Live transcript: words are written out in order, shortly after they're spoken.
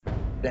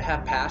To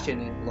have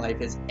passion in life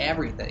is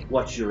everything.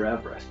 What's your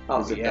Everest? Oh,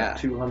 Is it yeah.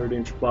 that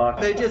 200-inch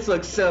buck? They just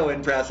look so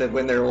impressive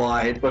when they're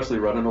wide. Especially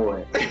running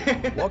away.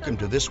 Welcome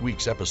to this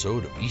week's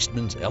episode of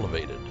Eastman's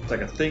Elevated. It's like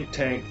a think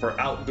tank for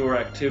outdoor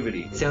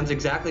activity. Sounds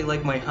exactly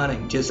like my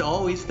hunting. Just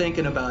always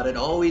thinking about it,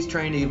 always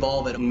trying to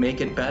evolve it and make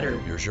it better.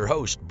 Here's your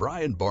host,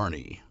 Brian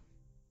Barney.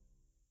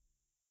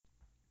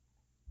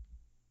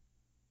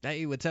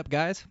 Hey, what's up,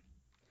 guys?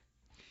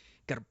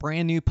 Got a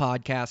brand new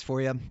podcast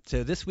for you.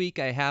 So this week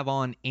I have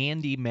on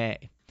Andy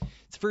May.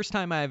 It's the first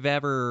time I've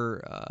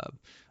ever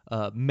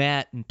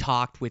met and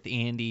talked with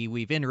Andy.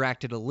 We've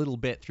interacted a little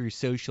bit through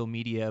social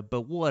media,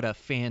 but what a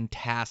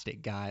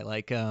fantastic guy.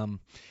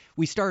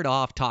 We start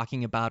off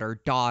talking about our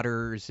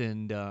daughters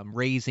and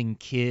raising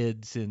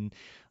kids and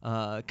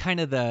kind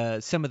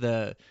of some of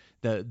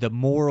the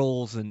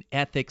morals and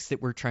ethics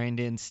that we're trying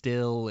to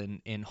instill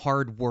and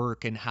hard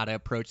work and how to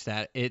approach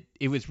that.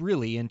 It was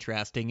really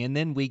interesting. And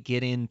then we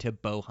get into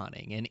bow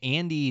hunting. And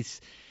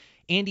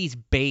Andy's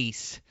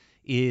base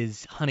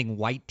is hunting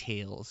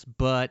whitetails,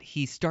 but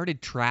he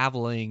started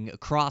traveling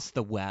across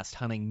the West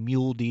hunting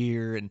mule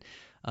deer and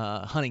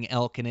hunting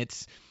elk, and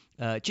it's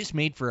just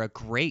made for a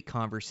great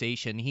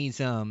conversation. He's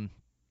a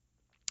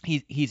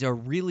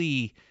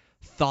really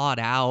thought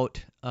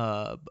out,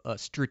 a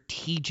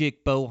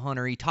strategic bow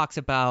hunter. He talks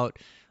about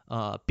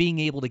being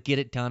able to get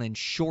it done in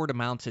short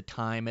amounts of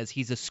time, as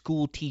he's a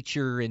school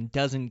teacher and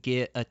doesn't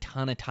get a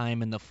ton of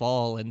time in the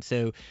fall. And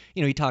so,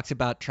 he talks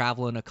about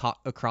traveling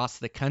across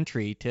the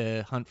country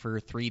to hunt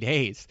for 3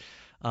 days.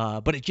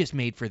 But it just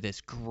made for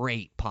this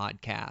great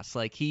podcast.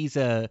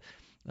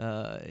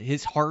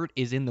 His heart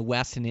is in the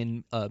West and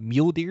in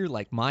mule deer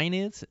like mine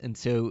is. And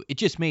so it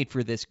just made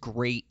for this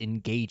great,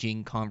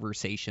 engaging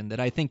conversation that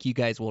I think you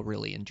guys will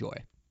really enjoy.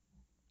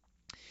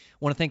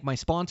 I want to thank my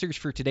sponsors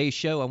for today's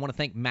show. I want to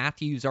thank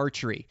Matthews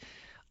Archery.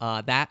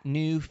 That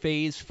new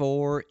Phase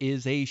 4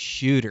 is a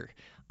shooter.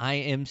 I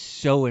am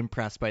so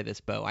impressed by this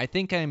bow. I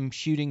think I'm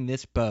shooting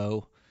this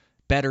bow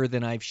better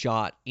than I've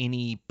shot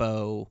any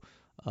bow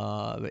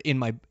in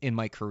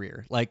my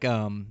career.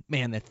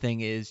 Man, that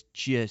thing is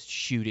just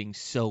shooting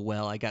so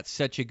well. I got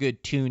such a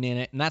good tune in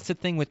it. And that's the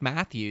thing with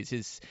Matthews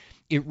is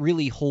it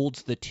really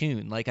holds the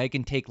tune. Like, I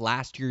can take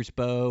last year's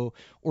bow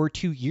or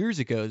 2 years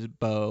ago's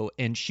bow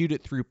and shoot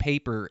it through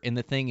paper, and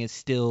the thing is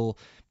still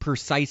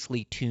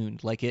precisely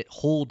tuned. Like, it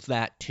holds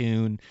that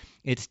tune.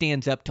 It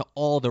stands up to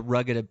all the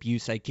rugged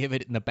abuse I give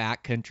it in the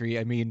backcountry.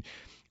 I mean,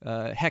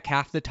 heck,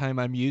 half the time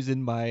I'm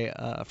using my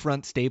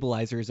front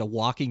stabilizer as a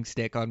walking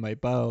stick on my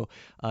bow.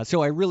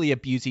 So I really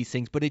abuse these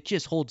things, but it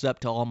just holds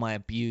up to all my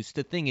abuse.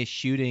 The thing is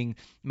shooting.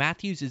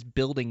 Matthews is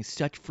building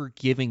such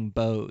forgiving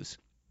bows.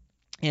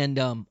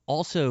 And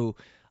also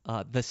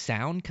the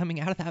sound coming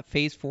out of that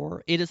Phase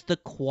 4, it is the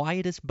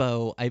quietest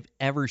bow I've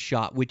ever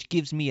shot, which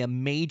gives me a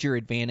major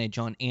advantage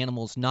on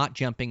animals not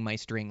jumping my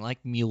string, like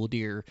mule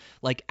deer,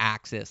 like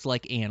axis,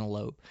 like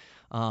antelope.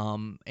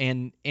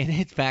 And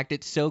in fact,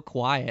 it's so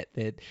quiet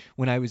that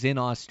when I was in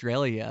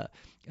Australia,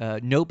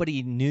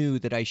 nobody knew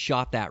that I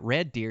shot that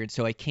red deer. And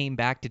so I came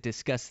back to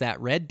discuss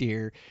that red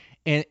deer.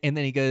 And then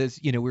he goes,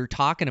 we were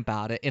talking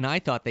about it, and I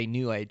thought they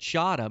knew I had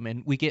shot him.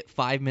 And we get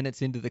 5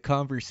 minutes into the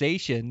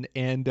conversation,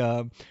 and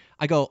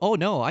I go, oh,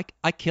 no,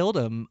 I killed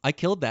him. I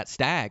killed that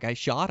stag. I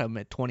shot him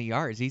at 20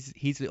 yards.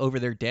 He's over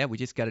there dead. We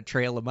just got to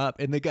trail him up.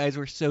 And the guys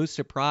were so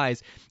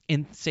surprised.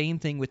 And same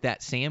thing with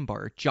that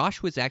sandbar.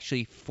 Josh was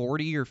actually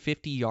 40 or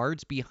 50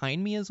 yards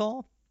behind me is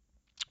all.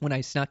 When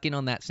I snuck in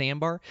on that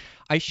sandbar,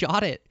 I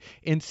shot it.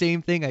 And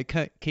same thing, I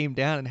came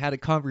down and had a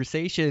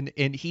conversation,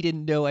 and he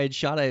didn't know I had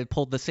shot it. I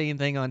pulled the same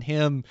thing on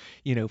him,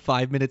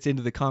 5 minutes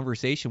into the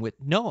conversation with,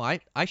 no,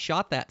 I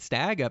shot that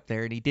stag up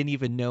there, and he didn't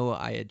even know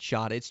I had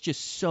shot it. It's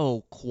just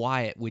so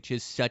quiet, which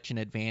is such an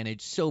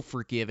advantage, so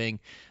forgiving.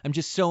 I'm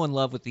just so in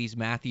love with these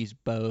Matthews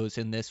bows,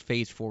 and this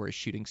Phase 4 is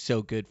shooting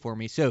so good for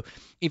me. So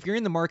if you're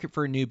in the market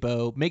for a new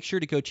bow, make sure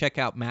to go check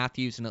out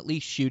Matthews and at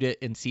least shoot it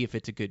and see if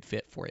it's a good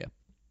fit for you.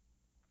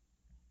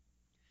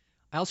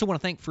 I also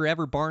want to thank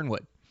Forever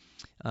Barnwood.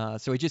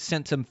 So I just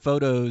sent some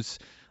photos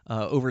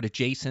over to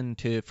Jason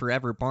to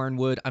Forever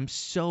Barnwood. I'm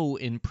so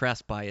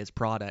impressed by his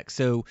products.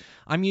 So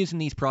I'm using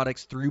these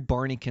products through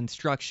Barney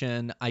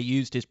Construction. I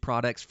used his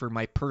products for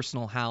my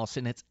personal house,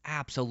 and it's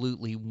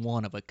absolutely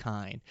one of a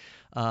kind.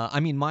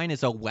 Mine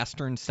is a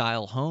Western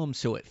style home,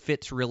 so it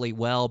fits really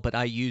well, but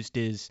I used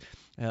his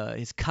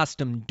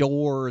custom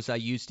doors. I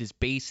used his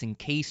base and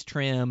case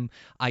trim.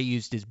 I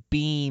used his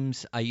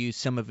beams. I used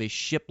some of his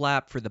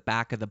shiplap for the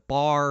back of the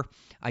bar.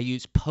 I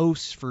used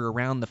posts for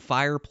around the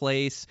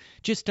fireplace.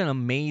 Just an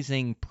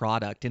amazing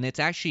product. And it's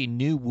actually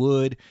new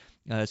wood.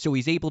 So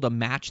he's able to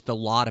match the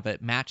lot of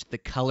it, match the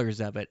colors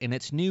of it. And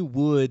it's new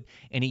wood.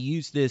 And he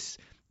used this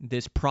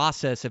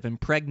process of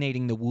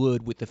impregnating the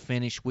wood with the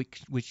finish,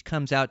 which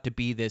comes out to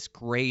be this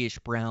grayish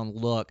brown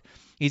look.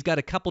 He's got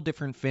a couple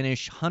different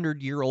finish,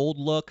 100-year-old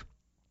look,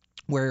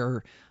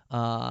 where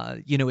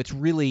It's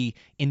really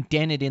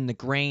indented in the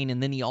grain,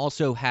 and then he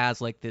also has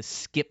like this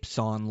skip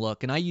sawn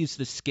look, and I use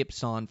the skip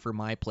sawn for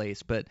my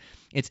place, but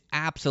it's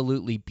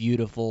absolutely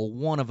beautiful,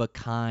 one of a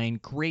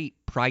kind,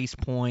 great price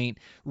point,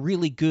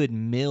 really good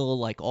mill,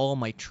 like all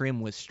my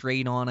trim was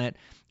straight on it.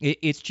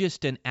 It's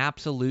just an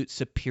absolute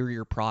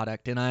superior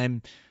product, and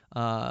I'm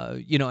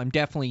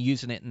definitely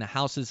using it in the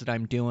houses that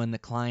I'm doing. The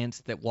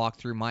clients that walk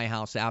through my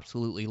house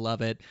absolutely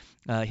love it.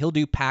 He'll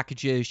do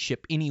packages,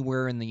 ship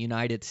anywhere in the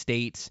United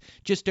States.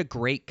 Just a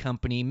great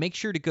company. Make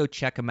sure to go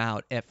check him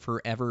out at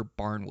Forever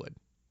Barnwood.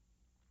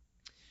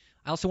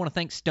 I also want to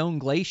thank Stone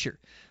Glacier.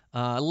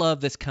 I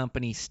love this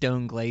company,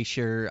 Stone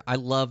Glacier. I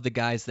love the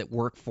guys that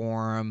work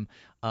for them.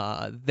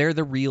 They're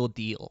the real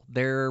deal.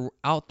 They're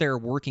out there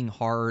working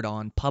hard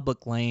on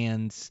public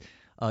lands,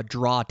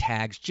 draw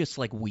tags, just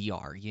like we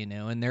are,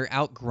 and they're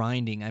out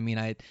grinding. I mean,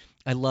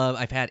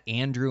 I've had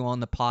Andrew on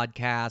the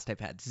podcast.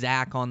 I've had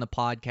Zach on the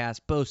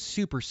podcast, both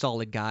super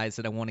solid guys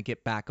that I want to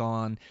get back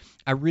on.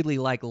 I really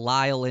like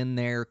Lyle in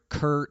there,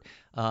 Kurt,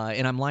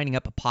 and I'm lining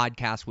up a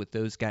podcast with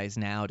those guys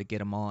now to get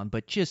them on,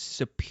 but just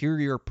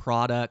superior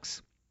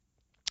products.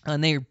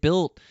 And they're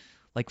built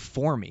like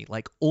for me,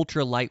 like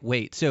ultra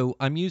lightweight. So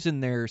I'm using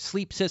their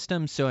sleep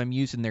system, so I'm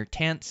using their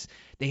tents.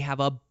 They have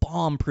a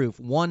bomb-proof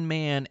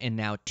 1-man and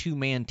now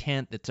 2-man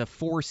tent that's a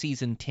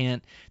 4-season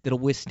tent that'll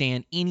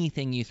withstand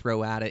anything you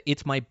throw at it.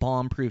 It's my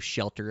bomb-proof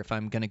shelter if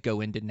I'm going to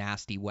go into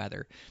nasty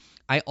weather.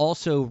 I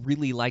also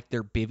really like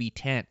their bivy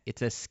tent.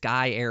 It's a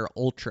Sky Air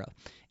Ultra.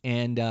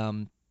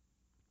 And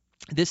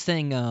this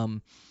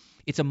thing...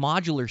 It's a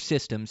modular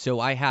system,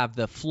 so I have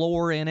the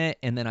floor in it,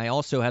 and then I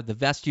also have the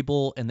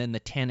vestibule, and then the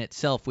tent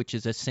itself, which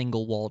is a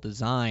single-wall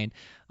design.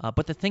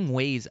 But the thing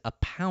weighs 1.5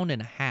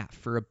 pounds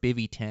for a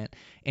bivy tent,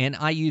 and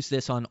I use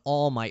this on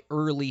all my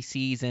early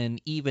season,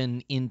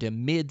 even into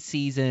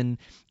mid-season.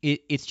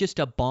 It's just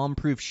a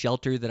bomb-proof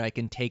shelter that I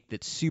can take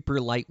that's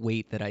super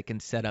lightweight that I can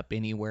set up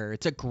anywhere.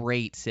 It's a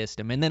great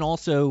system. And then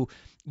also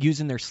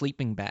using their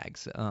sleeping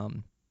bags.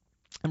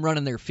 I'm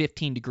running their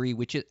 15 degree,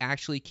 which it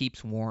actually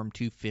keeps warm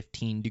to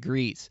 15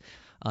 degrees.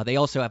 They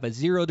also have a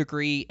 0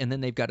 degree, and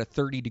then they've got a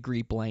 30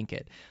 degree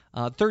blanket.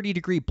 30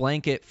 degree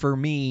blanket for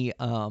me,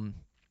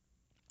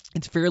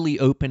 it's fairly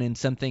open and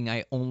something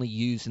I only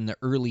use in the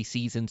early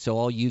season, so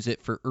I'll use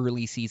it for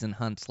early season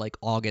hunts like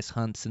August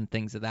hunts and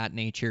things of that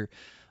nature.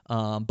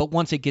 But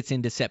once it gets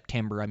into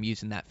September, I'm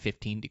using that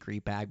 15 degree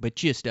bag, but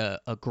just a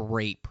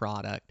great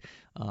product.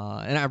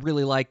 And I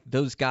really like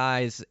those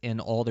guys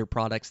and all their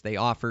products they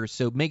offer,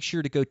 so make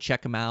sure to go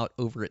check them out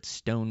over at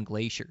Stone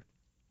Glacier.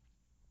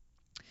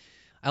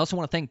 I also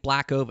want to thank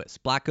Black Ovis.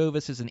 Black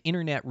Ovis is an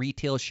internet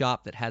retail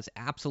shop that has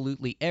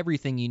absolutely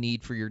everything you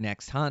need for your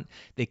next hunt.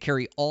 They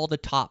carry all the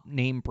top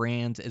name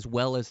brands as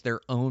well as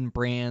their own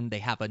brand. They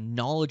have a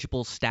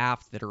knowledgeable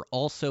staff that are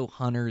also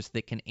hunters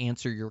that can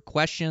answer your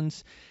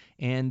questions.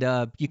 And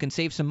you can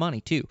save some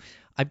money, too.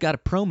 I've got a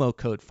promo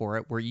code for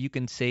it where you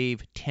can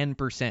save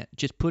 10%.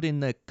 Just put in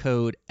the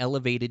code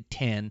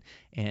ELEVATED10,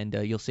 and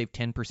you'll save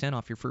 10%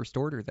 off your first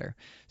order there.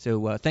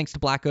 So thanks to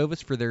Black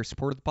Ovis for their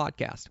support of the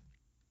podcast.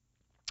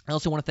 I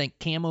also want to thank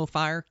Camo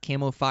Fire.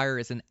 Camo Fire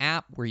is an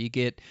app where you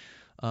get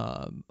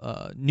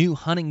new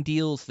hunting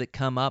deals that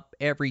come up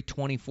every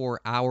 24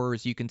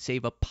 hours. You can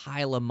save a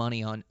pile of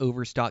money on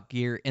overstock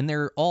gear, and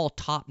they're all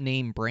top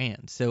name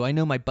brands. So I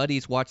know my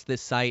buddies watch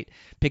this site,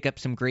 pick up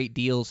some great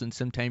deals, and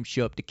sometimes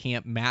show up to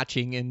camp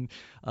matching in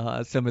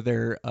some of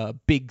their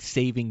big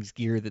savings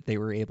gear that they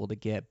were able to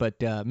get.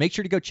 But make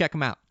sure to go check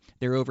them out.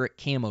 They're over at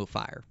Camo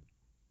Fire.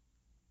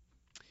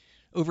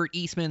 Over at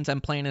Eastman's, I'm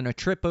planning a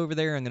trip over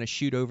there. I'm going to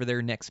shoot over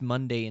there next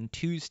Monday and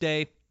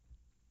Tuesday.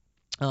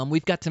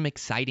 We've got some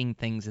exciting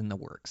things in the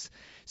works.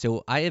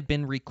 So I have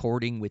been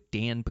recording with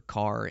Dan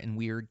Baccar, and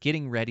we are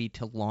getting ready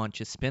to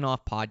launch a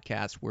spin-off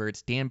podcast where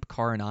it's Dan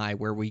Baccar and I,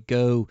 where we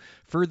go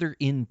further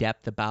in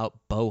depth about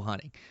bow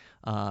hunting.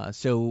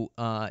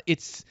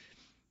 It's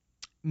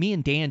me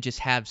and Dan just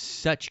have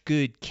such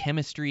good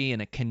chemistry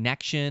and a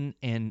connection,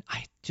 and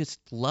I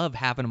just love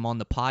having him on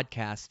the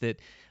podcast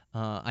that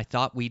I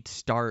thought we'd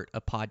start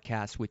a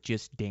podcast with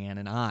just Dan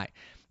and I.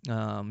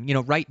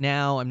 Right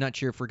now, I'm not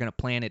sure if we're going to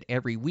plan it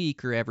every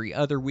week or every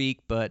other week,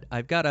 but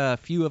I've got a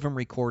few of them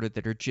recorded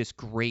that are just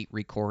great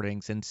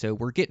recordings, and so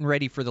we're getting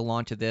ready for the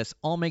launch of this.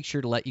 I'll make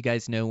sure to let you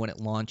guys know when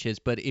it launches,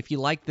 but if you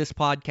like this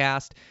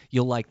podcast,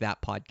 you'll like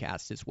that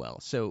podcast as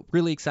well. So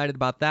really excited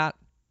about that.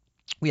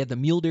 We had the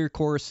mule deer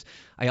course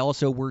I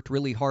also worked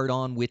really hard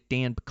on with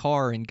Dan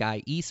Baccar and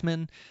Guy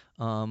Eastman.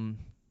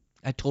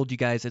 I told you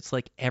guys it's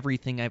like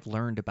everything I've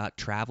learned about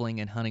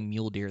traveling and hunting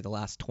mule deer the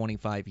last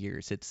 25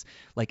 years. It's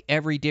like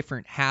every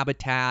different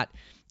habitat,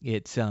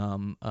 it's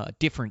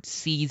different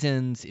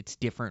seasons, it's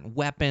different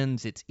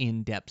weapons, it's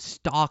in-depth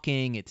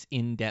stalking, it's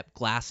in-depth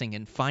glassing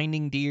and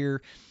finding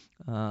deer.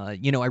 I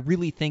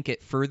really think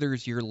it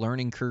furthers your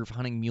learning curve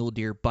hunting mule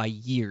deer by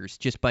years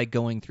just by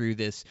going through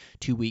this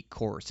 2-week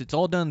course. It's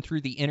all done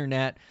through the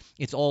internet.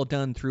 It's all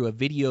done through a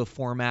video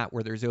format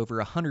where there's over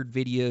 100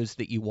 videos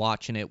that you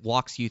watch, and it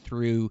walks you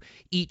through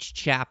each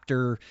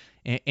chapter.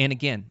 And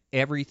again,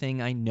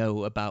 everything I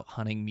know about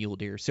hunting mule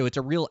deer. So it's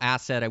a real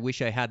asset. I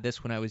wish I had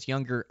this when I was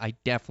younger. I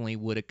definitely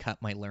would have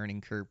cut my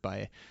learning curve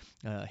by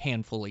a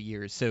handful of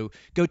years. So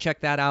go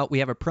check that out. We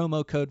have a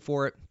promo code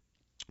for it.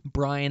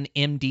 Brian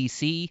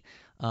MDC.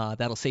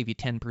 That'll save you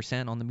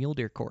 10% on the mule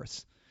deer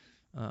course.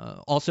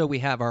 Also, we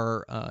have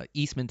our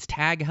Eastman's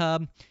Tag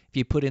Hub. If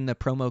you put in the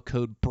promo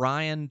code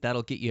Brian,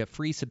 that'll get you a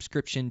free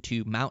subscription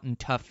to Mountain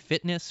Tough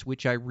Fitness,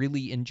 which I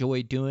really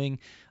enjoy doing.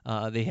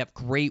 They have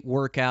great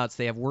workouts.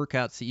 They have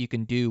workouts that you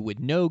can do with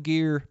no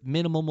gear,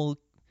 minimal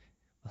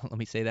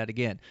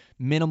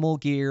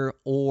gear,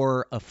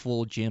 or a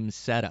full gym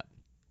setup.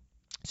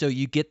 So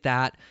you get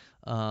that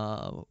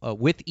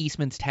with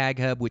Eastman's Tag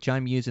Hub, which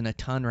I'm using a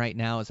ton right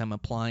now as I'm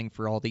applying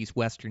for all these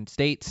western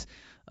states.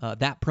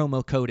 That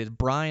promo code is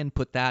Brian.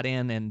 Put that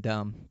in, and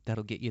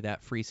that'll get you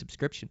that free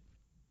subscription.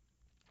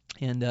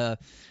 And as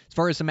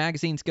far as the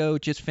magazines go,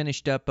 just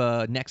finished up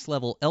a Next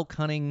Level Elk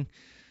Hunting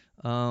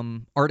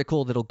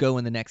article that'll go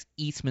in the next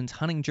Eastman's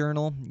Hunting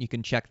Journal. You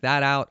can check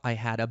that out. I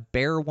had a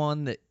bear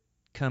one that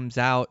comes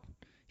out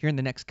here in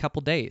the next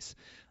couple days.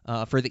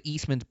 For the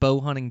Eastman's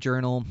Bow Hunting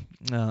Journal,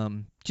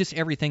 just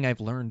everything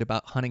I've learned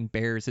about hunting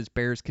bears, as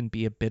bears can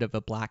be a bit of a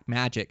black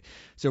magic.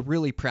 So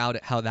really proud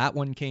at how that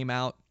one came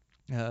out.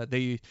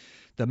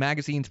 The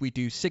magazines, we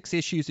do 6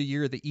 issues a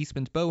year of the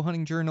Eastman's Bow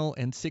Hunting Journal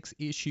and 6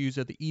 issues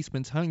of the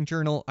Eastman's Hunting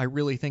Journal. I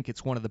really think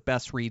it's one of the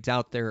best reads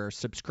out there. Our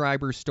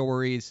subscriber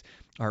stories,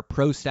 our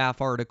pro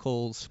staff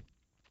articles,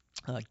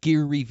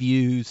 gear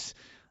reviews,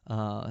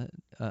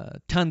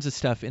 tons of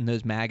stuff in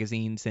those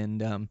magazines,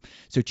 and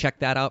so check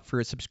that out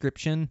for a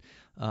subscription.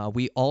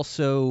 We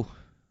also,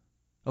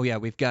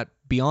 we've got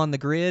Beyond the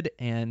Grid,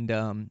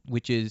 and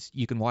which is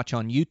you can watch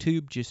on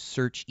YouTube. Just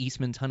search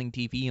Eastman's Hunting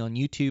TV on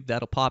YouTube.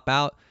 That'll pop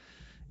out,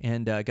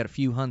 and got a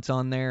few hunts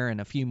on there and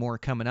a few more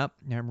coming up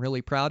that I'm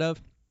really proud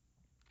of.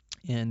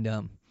 And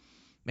man,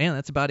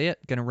 that's about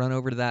it. Gonna run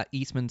over to that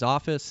Eastman's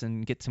office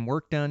and get some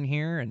work done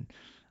here, and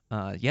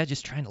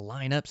just trying to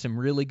line up some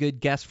really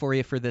good guests for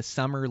you for this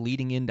summer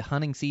leading into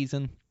hunting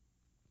season.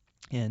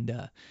 And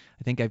I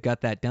think I've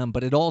got that done.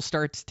 But it all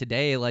starts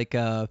today.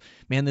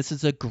 This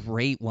is a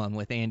great one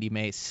with Andy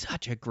May.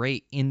 Such a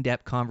great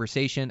in-depth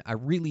conversation. I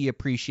really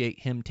appreciate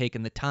him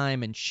taking the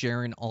time and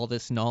sharing all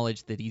this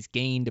knowledge that he's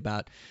gained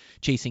about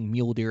chasing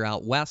mule deer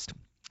out west,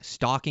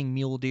 stalking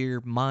mule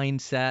deer,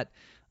 mindset.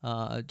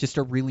 Just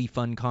a really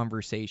fun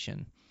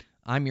conversation.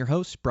 I'm your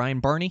host,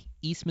 Brian Barney.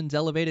 Eastman's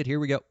Elevated. Here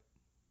we go.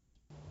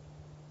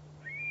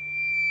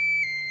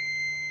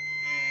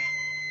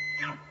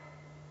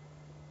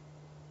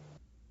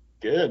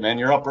 Good, man.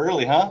 You're up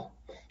early, huh?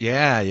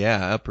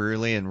 Yeah, up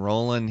early and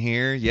rolling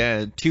here.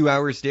 Yeah, 2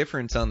 hours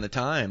difference on the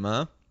time,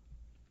 huh?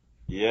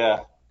 Yeah.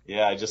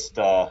 I just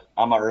I'm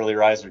an early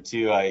riser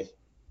too. I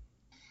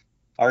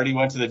already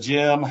went to the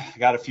gym,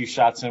 got a few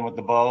shots in with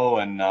the bow,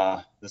 and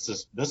this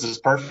is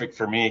perfect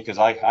for me because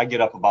I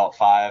get up about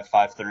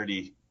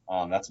 5:30.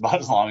 That's about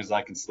as long as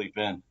I can sleep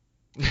in.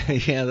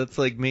 Yeah, that's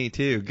like me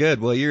too.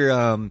 Good. Well,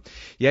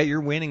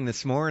 you're winning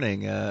this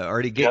morning.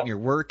 Already getting your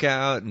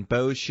workout and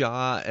bow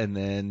shot, and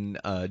then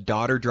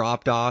daughter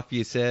dropped off,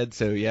 you said.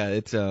 So yeah,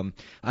 it's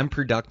I'm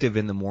productive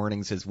in the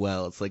mornings as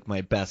well. It's like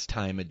my best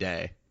time of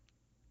day.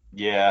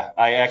 Yeah,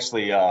 I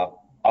actually I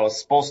was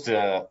supposed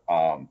to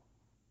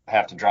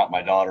have to drop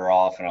my daughter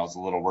off, and I was a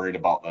little worried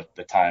about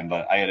the time,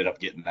 but I ended up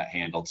getting that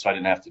handled, so I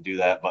didn't have to do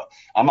that. But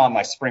I'm on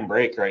my spring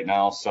break right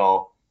now,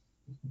 so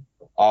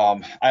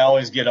I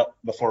always get up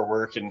before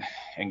work and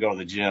go to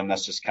the gym.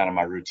 That's just kind of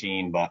my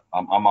routine, but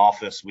I'm off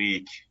this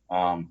week.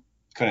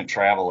 Couldn't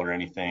travel or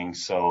anything.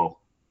 So,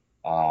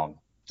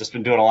 just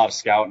been doing a lot of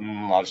scouting,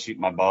 a lot of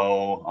shooting my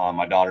bow.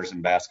 My daughter's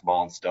in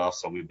basketball and stuff.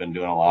 So we've been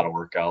doing a lot of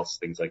workouts,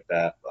 things like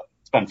that, but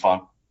it's been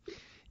fun.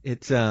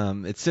 It's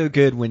so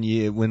good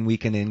when we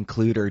can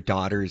include our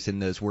daughters in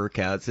those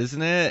workouts,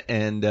 isn't it?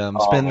 And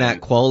spend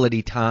that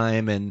quality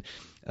time and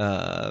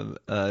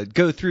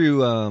go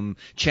through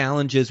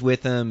challenges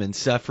with them and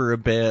suffer a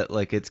bit.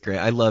 Like, it's great.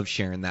 I love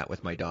sharing that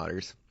with my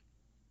daughters.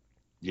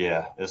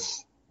 Yeah,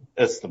 it's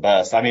the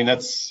best. I mean,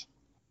 that's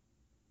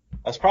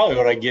probably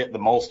what I get the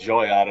most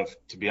joy out of,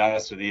 to be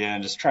honest with you,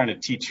 and just trying to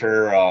teach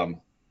her,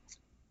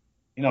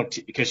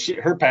 because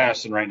her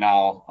passion right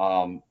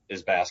now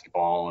is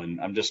basketball,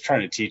 and I'm just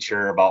trying to teach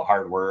her about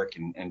hard work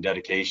and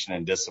dedication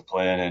and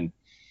discipline. And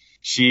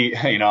she,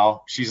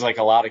 she's like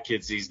a lot of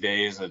kids these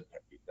days that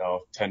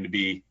tend to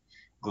be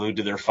glued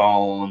to their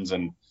phones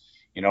and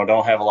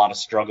don't have a lot of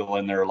struggle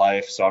in their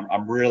life. So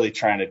I'm really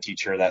trying to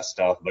teach her that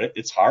stuff, but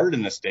it's hard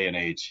in this day and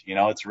age.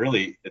 It's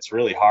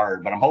really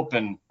hard, but I'm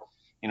hoping,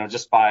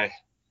 just by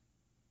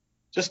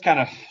just kind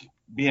of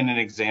being an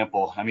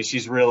example. I mean,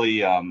 she's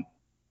really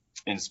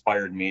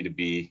inspired me to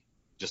be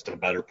just a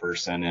better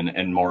person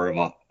and more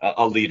of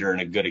a leader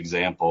and a good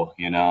example,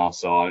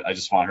 so I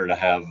just want her to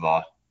have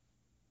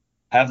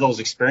have those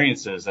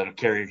experiences that have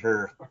carried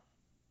her,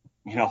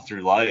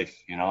 through life.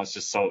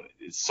 It's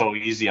so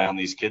easy on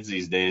these kids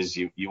these days.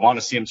 You want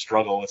to see them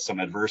struggle with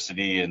some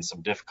adversity and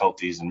some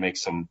difficulties and make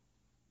some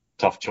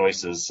tough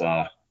choices.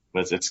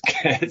 But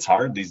it's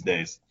hard these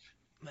days.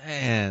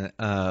 Man,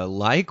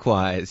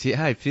 likewise.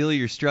 Yeah, I feel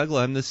your struggle.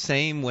 I'm the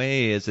same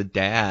way as a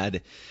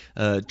dad,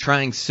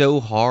 trying so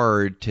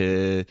hard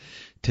to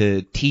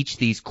teach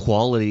these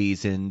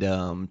qualities and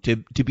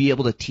to be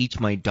able to teach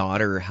my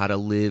daughter how to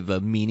live a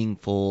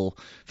meaningful,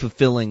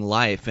 fulfilling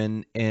life.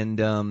 And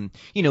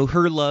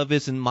her love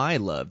isn't my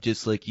love.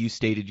 Just like you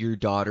stated, your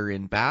daughter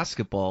in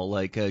basketball,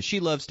 like she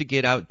loves to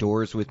get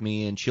outdoors with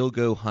me, and she'll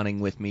go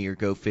hunting with me or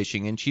go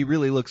fishing, and she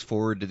really looks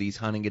forward to these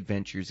hunting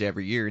adventures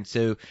every year. And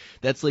so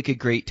that's like a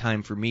great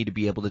time for me to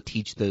be able to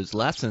teach those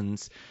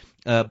lessons.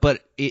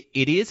 But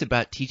it is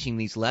about teaching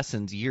these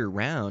lessons year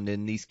round,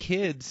 and these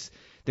kids,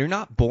 they're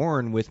not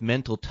born with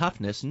mental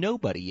toughness.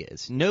 Nobody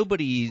is.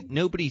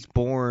 Nobody's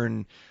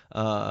born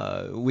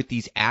with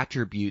these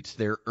attributes.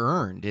 They're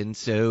earned. And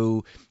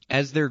so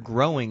as they're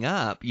growing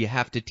up, you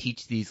have to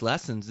teach these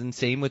lessons. And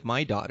same with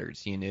my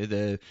daughters.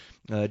 The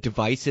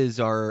devices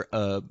are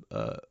a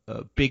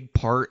big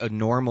part of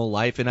normal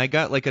life. And I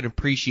got like an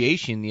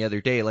appreciation the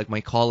other day. Like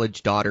my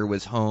college daughter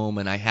was home,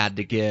 and I had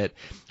to get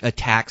a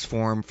tax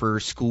form for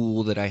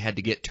school that I had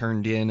to get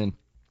turned in, and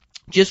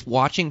just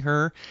watching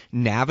her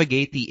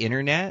navigate the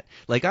internet,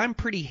 like I'm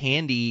pretty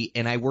handy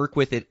and I work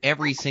with it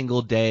every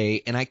single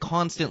day, and I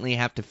constantly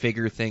have to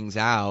figure things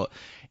out.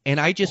 And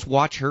I just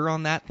watch her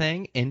on that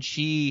thing, and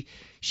she's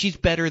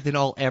better than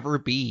I'll ever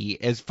be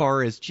as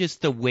far as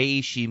just the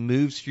way she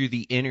moves through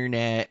the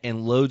internet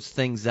and loads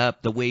things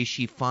up, the way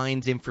she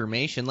finds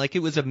information. Like,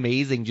 it was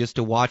amazing just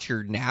to watch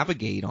her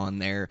navigate on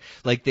there.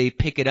 Like, they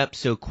pick it up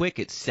so quick,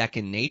 it's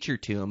second nature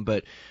to them.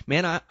 But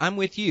man, I'm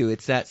with you.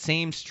 It's that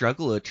same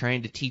struggle of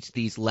trying to teach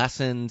these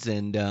lessons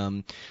and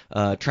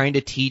trying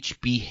to teach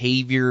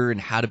behavior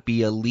and how to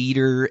be a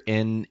leader,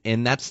 and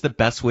that's the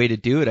best way to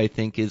do it, I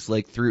think, is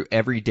like through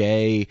every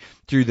day,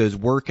 through those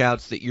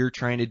workouts that you're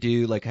trying to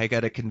do. Like, I got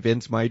to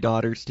convince my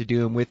daughters to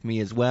do them with me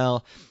as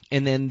well.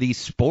 And then these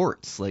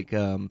sports, like,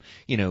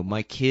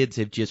 my kids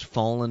have just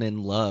fallen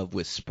in love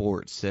with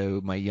sports. So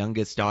my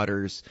youngest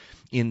daughter's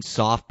in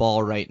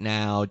softball right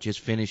now, just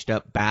finished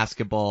up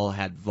basketball,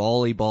 had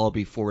volleyball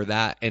before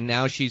that, and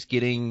now she's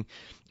getting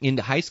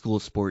into high school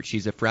sports.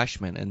 She's a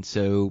freshman, and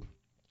so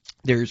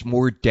there's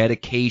more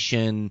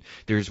dedication,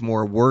 there's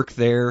more work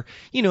there,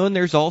 and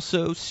there's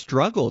also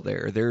struggle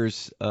there.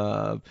 There's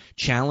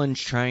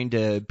challenge trying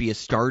to be a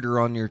starter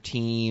on your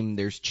team.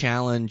 There's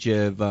challenge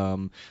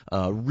of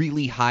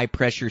really high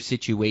pressure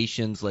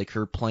situations, like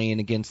her playing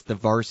against the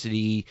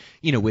varsity,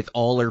 with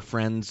all her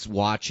friends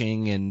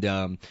watching, and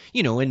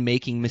and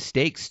making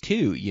mistakes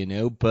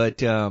too,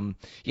 But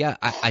yeah,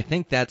 I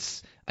think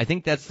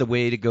that's the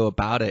way to go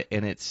about it,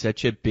 and it's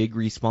such a big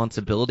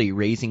responsibility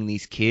raising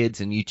these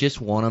kids, and you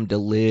just want them to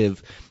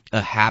live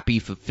a happy,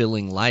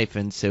 fulfilling life.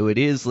 And so it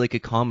is like a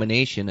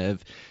combination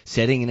of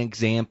setting an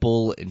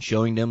example and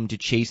showing them to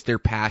chase their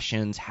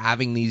passions,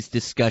 having these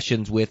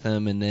discussions with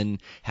them, and then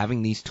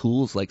having these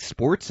tools like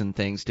sports and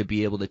things to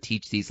be able to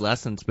teach these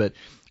lessons. But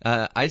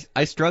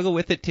I struggle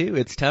with it too.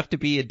 It's tough to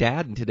be a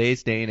dad in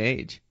today's day and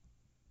age.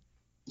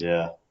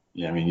 Yeah.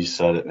 Yeah, I mean, you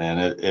said it, man.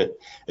 It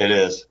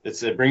is.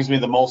 It brings me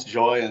the most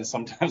joy and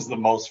sometimes the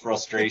most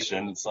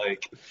frustration. It's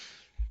like,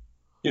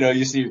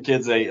 you see your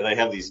kids, they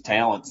have these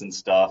talents and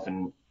stuff,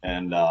 and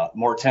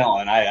more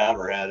talent than I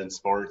ever had in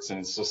sports.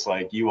 And it's just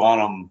like, you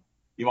want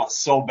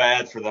so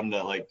bad for them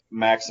to like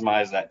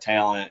maximize that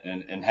talent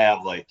and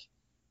have like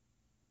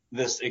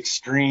this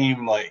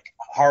extreme like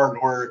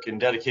hard work and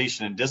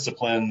dedication and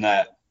discipline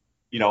that,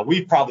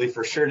 we probably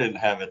for sure didn't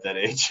have at that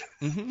age.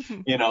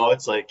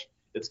 It's like,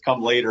 it's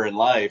come later in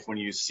life when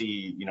you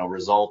see,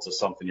 results of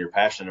something you're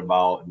passionate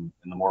about, and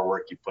the more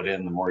work you put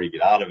in, the more you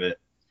get out of it.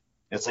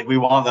 It's like we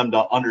want them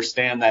to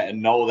understand that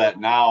and know that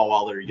now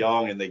while they're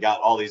young and they got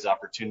all these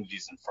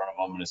opportunities in front of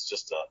them. And it's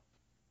just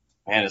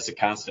it's a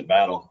constant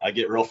battle. I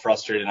get real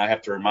frustrated, and I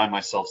have to remind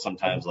myself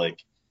sometimes,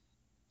 like,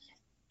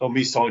 don't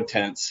be so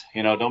intense,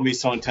 don't be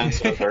so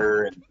intense with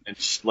her,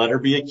 and let her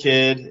be a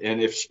kid.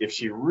 And if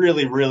she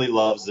really, really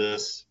loves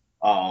this,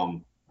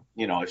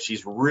 if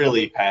she's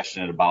really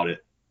passionate about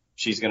it,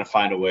 she's going to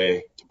find a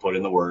way to put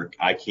in the work.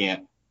 I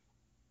can't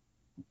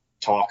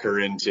talk her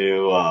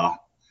into,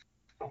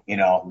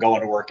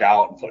 going to work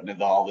out and putting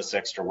in all this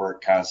extra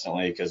work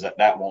constantly, because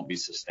that won't be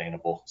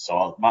sustainable.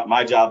 So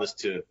my job is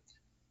to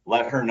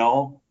let her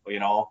know,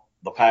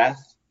 the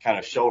path, kind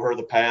of show her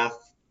the path,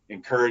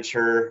 encourage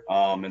her,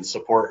 and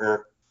support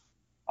her.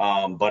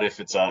 But if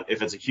it's a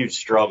huge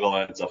struggle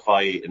and it's a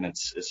fight and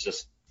it's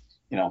just,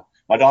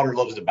 my daughter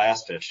loves to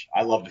bass fish.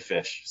 I love to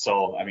fish.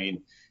 So, I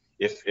mean,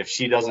 if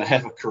she doesn't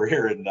have a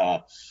career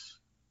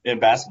in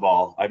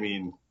basketball, I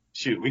mean,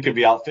 shoot, we could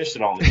be out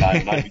fishing all the time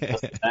and I'd be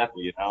just as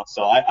happy,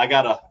 So I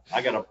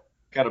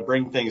gotta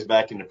bring things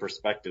back into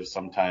perspective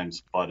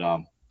sometimes.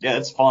 But Yeah,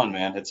 it's fun,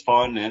 man. It's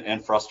fun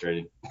and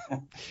frustrating.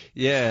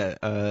 Yeah,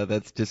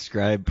 that's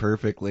described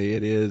perfectly.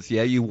 It is.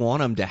 Yeah, you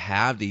want them to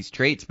have these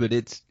traits, but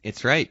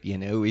it's right.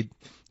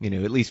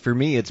 At least for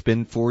me, it's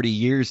been 40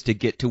 years to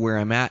get to where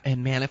I'm at.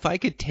 And man, if I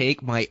could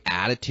take my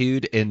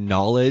attitude and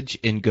knowledge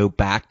and go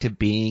back to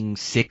being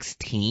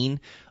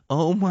 16,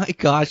 oh my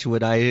gosh,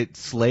 would I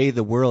slay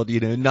the world?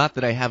 Not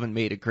that I haven't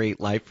made a great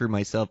life for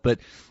myself, but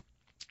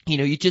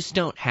you just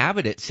don't have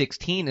it at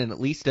 16, and at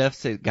least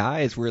us as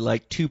guys, we're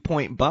like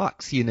 2-point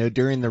bucks,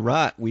 during the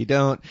rut. We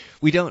don't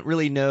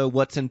really know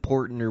what's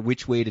important or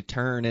which way to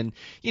turn. And,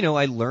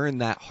 I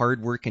learned that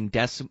hard work and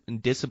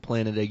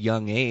discipline at a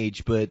young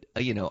age, but,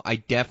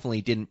 I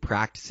definitely didn't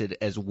practice it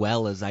as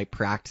well as I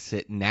practice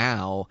it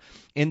now.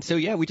 And so,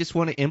 yeah, we just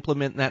want to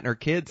implement that in our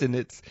kids, and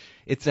it's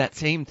that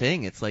same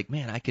thing. It's like,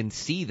 man, I can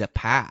see the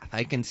path.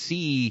 I can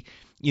see,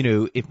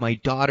 if my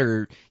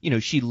daughter,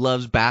 she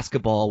loves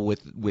basketball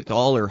with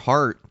all her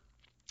heart,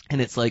 and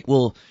it's like,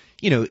 well,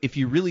 if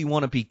you really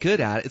want to be good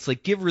at it, it's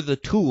like, give her the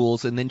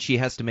tools, and then she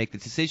has to make the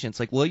decision. It's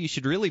like, well, you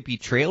should really be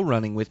trail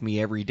running with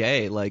me every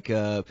day. Like,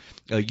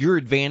 your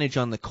advantage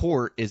on the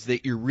court is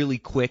that you're really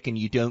quick and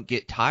you don't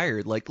get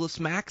tired. Like, let's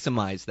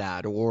maximize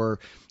that. Or,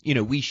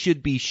 we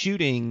should be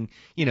shooting,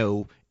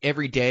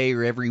 every day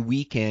or every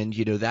weekend,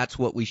 that's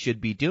what we should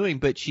be doing.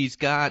 But she's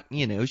got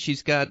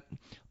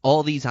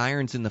all these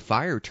irons in the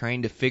fire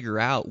trying to figure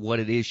out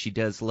what it is she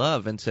does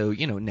love. And so,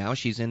 now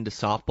she's into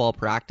softball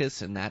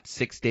practice, and that's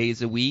 6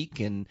 days a week,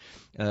 and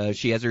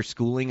she has her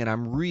schooling, and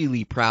I'm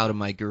really proud of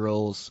my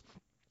girls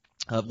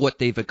of what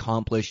they've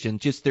accomplished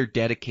and just their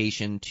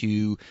dedication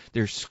to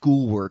their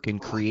schoolwork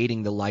and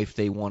creating the life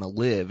they want to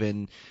live.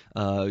 And,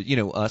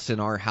 us in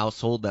our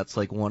household, that's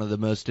like one of the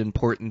most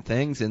important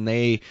things. And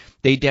they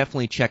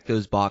definitely check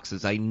those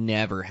boxes. I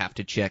never have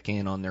to check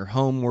in on their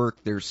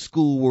homework, their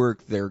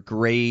schoolwork, their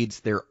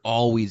grades. They're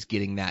always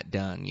getting that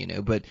done,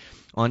 But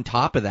on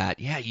top of that,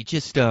 yeah, you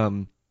just,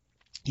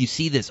 you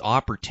see this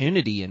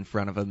opportunity in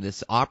front of them,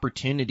 this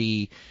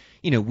opportunity,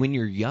 when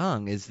you're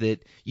young, is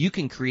that you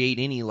can create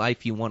any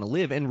life you want to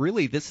live. And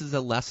really, this is a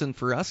lesson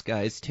for us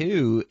guys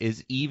too,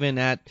 is even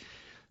at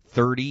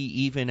 30,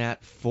 even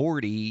at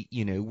 40,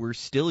 we're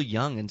still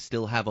young and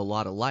still have a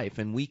lot of life,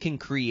 and we can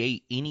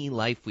create any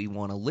life we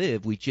want to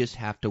live. We just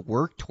have to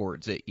work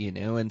towards it,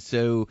 And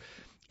so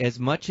as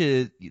much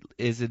as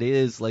it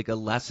is like a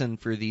lesson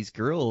for these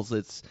girls,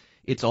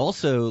 it's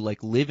also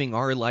like living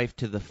our life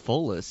to the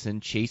fullest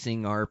and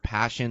chasing our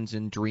passions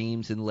and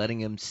dreams and letting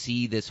them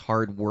see this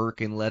hard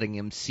work and letting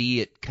them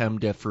see it come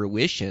to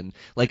fruition.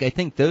 Like, I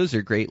think those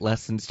are great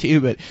lessons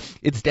too, but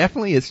it's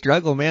definitely a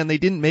struggle, man. They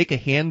didn't make a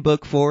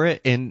handbook for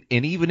it. And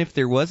even if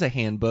there was a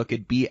handbook,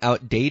 it'd be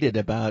outdated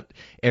about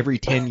every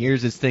 10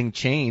 years as things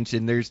change.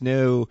 And there's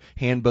no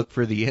handbook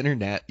for the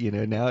internet,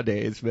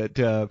 nowadays, but,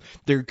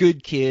 they're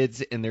good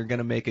kids and they're going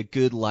to make a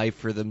good life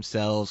for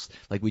themselves.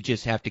 Like, we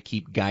just have to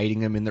keep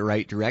guiding them in the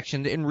right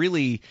direction, and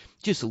really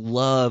just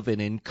love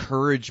and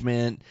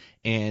encouragement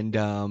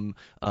and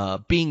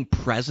being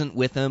present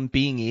with them,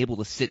 being able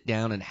to sit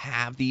down and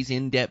have these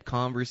in-depth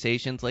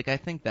conversations. Like, I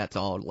think that's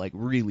all like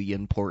really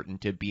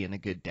important to being a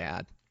good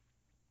dad.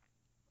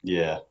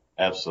 Yeah,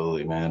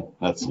 absolutely, man.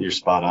 You're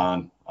spot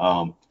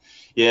on.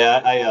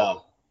 Yeah,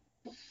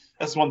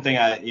 that's one thing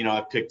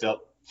I picked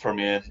up from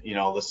you,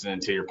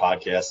 listening to your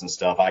podcast and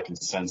stuff. I can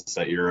sense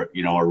that you're,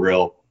 a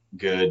real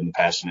good and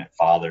passionate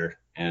father.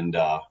 And,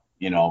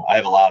 I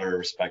have a lot of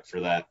respect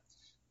for that.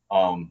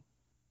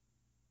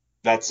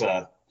 That's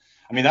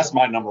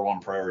my number one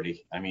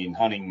priority. I mean,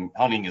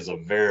 hunting is a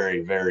very,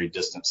 very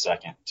distant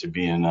second to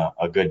being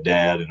a good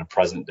dad and a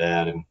present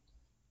dad, and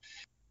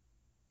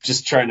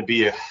just trying to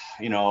be a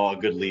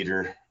good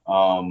leader.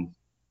 But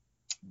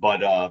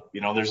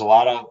there's a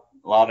lot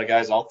of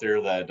guys out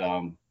there that,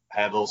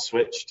 have those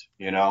switched,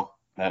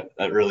 that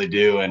really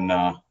do. And,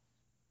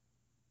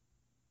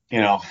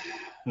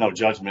 no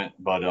judgment,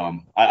 but I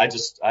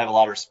have a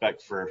lot of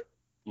respect for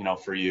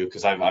you,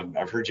 because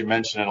I've heard you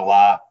mention it a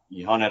lot.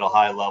 You hunt at a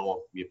high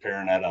level, you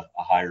parent at a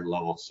higher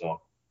level. So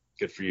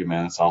good for you,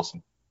 man. That's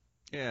awesome.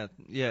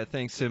 Yeah,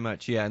 thanks so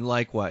much. Yeah, and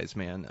likewise,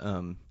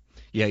 man.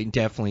 Yeah, you can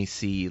definitely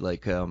see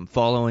like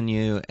following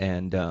you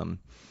and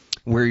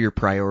where your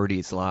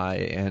priorities lie,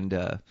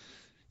 and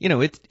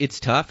it's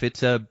tough.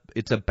 It's a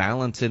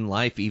balance in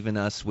life. Even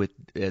us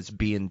as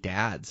being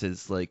dads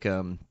is like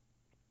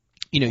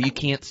you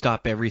can't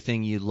stop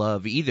everything you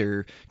love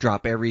either,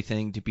 drop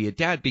everything to be a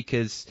dad,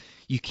 because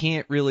you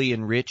can't really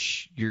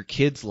enrich your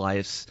kids'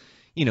 lives,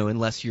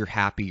 unless you're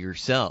happy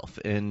yourself.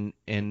 And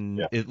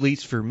yeah. At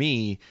least for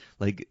me,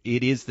 like,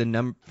 it is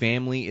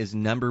family is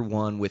number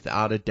one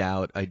without a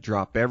doubt. I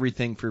drop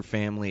everything for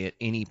family at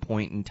any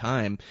point in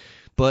time.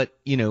 But,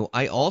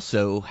 I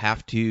also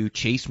have to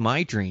chase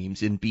my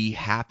dreams and be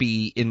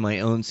happy in my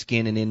own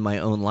skin and in my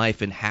own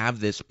life and have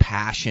this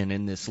passion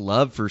and this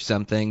love for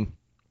something.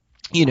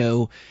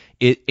 And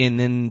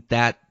then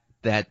that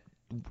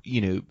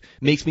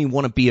makes me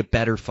want to be a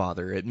better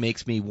father. It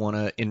makes me want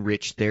to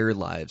enrich their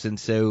lives. And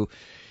so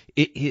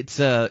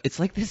it's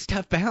like this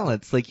tough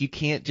balance. Like you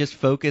can't just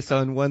focus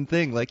on one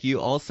thing. Like you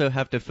also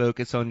have to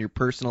focus on your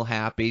personal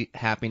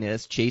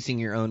happiness, chasing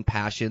your own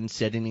passion,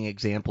 setting an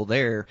example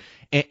there,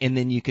 and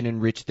then you can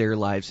enrich their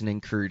lives and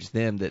encourage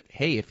them that,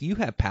 hey, if you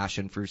have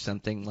passion for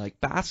something like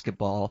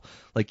basketball,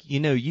 like,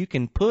 you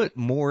can put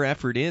more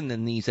effort in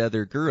than these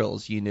other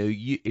girls.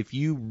 If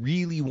you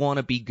really want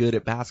to be good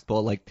at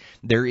basketball, like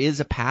there is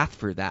a path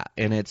for that,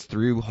 and it's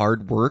through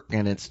hard work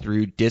and it's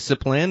through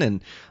discipline.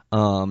 And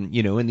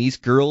and these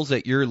girls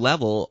at your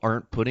level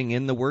aren't putting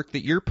in the work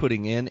that you're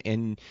putting in,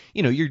 and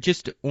you're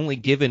just only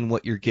given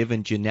what you're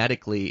given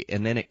genetically,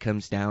 and then it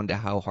comes down to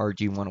how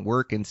hard you want to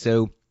work. And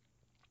so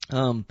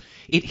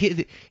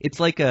it's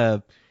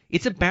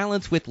a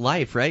balance with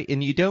life, right?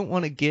 And you don't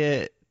want to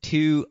get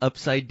too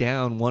upside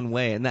down one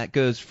way, and that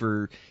goes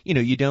for,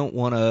 you don't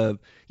want to,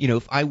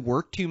 if I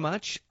work too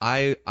much,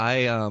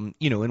 and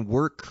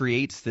work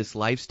creates this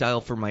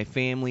lifestyle for my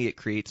family. It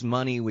creates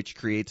money, which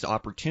creates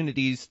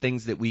opportunities,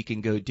 things that we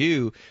can go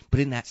do.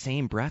 But in that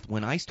same breath,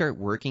 when I start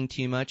working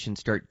too much and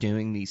start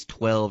doing these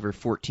 12 or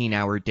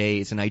 14-hour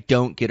days, and I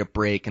don't get a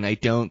break, and I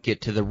don't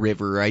get to the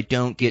river, or I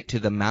don't get to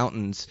the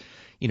mountains,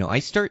 I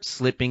start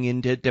slipping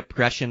into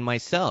depression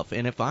myself.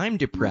 And if I'm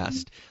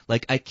depressed,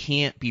 like I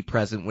can't be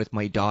present with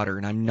my daughter,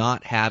 and I'm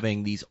not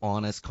having these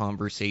honest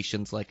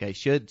conversations like I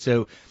should.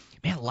 So,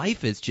 man,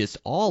 life is just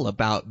all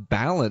about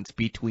balance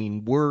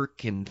between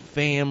work and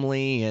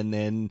family, and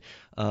then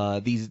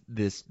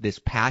this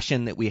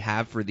passion that we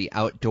have for the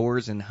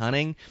outdoors and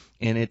hunting.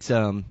 And it's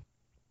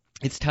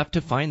tough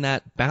to find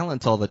that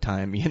balance all the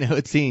time,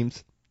 it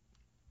seems.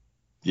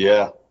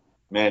 Yeah,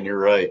 man, you're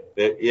right.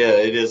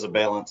 It is a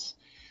balance.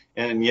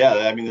 And yeah,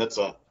 I mean, that's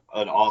an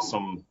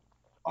awesome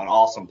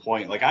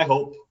point. Like, I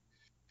hope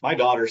my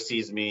daughter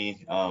sees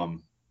me,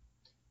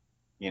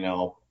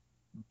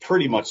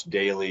 pretty much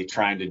daily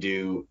trying to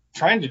do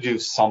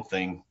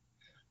something,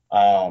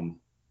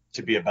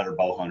 to be a better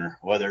bow hunter,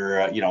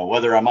 whether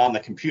I'm on the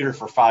computer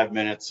for 5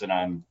 minutes and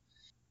I'm,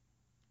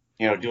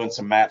 doing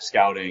some map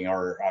scouting,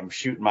 or I'm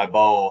shooting my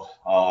bow.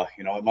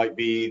 It might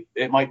be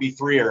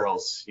 3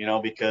 arrows,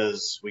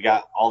 because we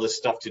got all this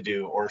stuff to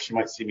do, or she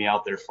might see me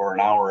out there for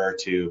an hour or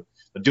two,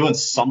 but doing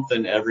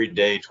something every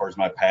day towards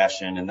my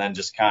passion, and then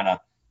just kind of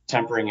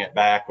tempering it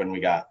back when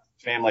we got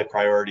family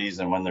priorities,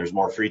 and when there's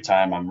more free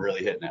time, I'm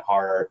really hitting it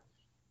hard.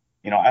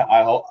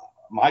 I hope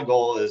my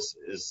goal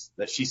is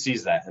that she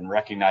sees that and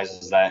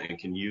recognizes that and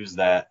can use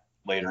that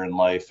later in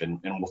life, and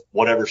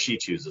whatever she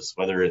chooses,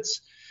 whether it's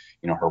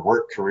her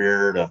work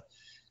career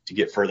to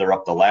get further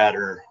up the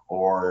ladder,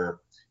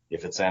 or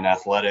if it's in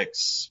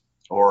athletics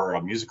or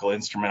a musical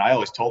instrument. I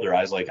always told her,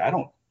 I was like, I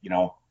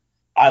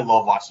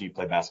love watching you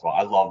play basketball.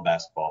 I love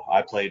basketball.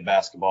 I played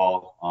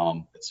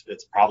basketball.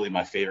 It's probably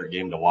my favorite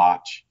game to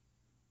watch.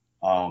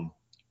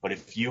 But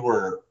if you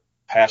were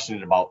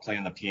passionate about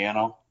playing the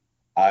piano,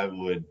 I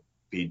would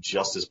be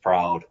just as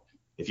proud.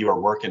 If you were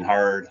working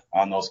hard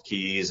on those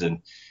keys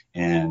and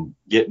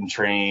getting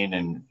trained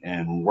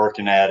and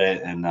working at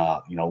it, and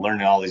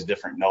learning all these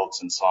different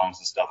notes and songs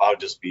and stuff, I would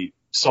just be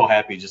so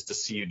happy just to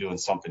see you doing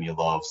something you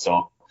love.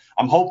 So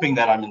I'm hoping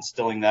that I'm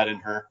instilling that in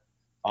her.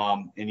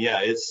 And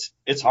yeah,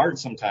 it's hard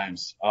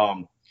sometimes.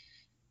 I've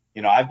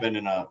been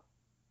in a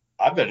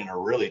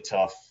really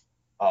tough,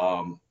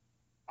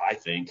 I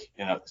think,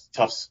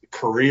 tough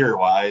career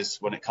wise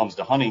when it comes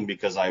to hunting,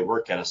 because I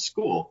work at a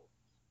school.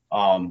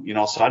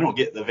 So I don't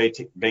get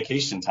the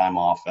vacation time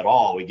off at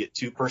all. We get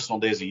 2 personal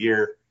days a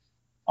year.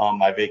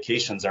 My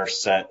vacations are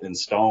set in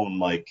stone,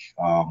 like,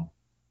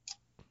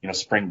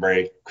 spring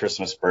break,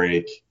 Christmas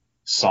break,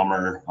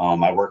 summer.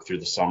 I work through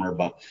the summer,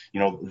 but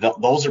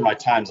those are my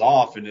times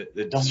off, and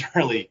it doesn't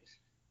really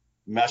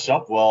mesh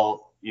up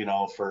well,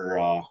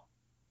 for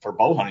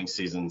bow hunting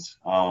seasons.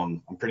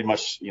 I'm pretty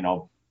much,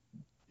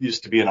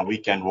 used to being a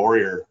weekend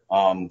warrior.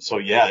 So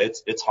yeah,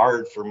 it's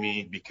hard for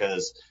me,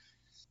 because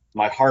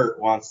my heart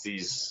wants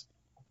these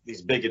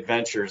big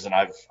adventures, and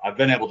I've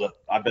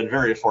been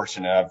very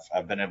fortunate.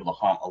 I've been able to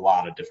hunt a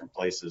lot of different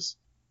places.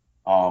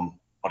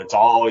 But it's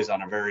always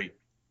on a very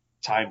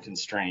time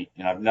constraint,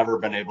 and I've never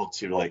been able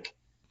to, like,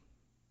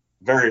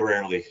 very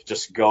rarely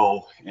just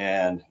go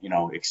and,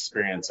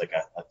 experience like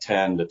a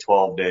 10 to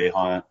 12 day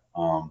hunt.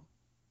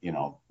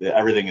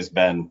 Everything has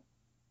been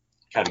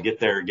kind of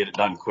get there, get it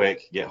done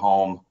quick, get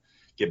home,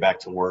 get back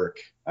to work.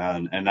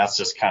 And that's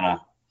just kind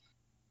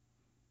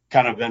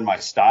of been my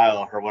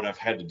style, or what I've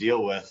had to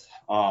deal with.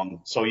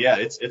 So yeah,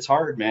 it's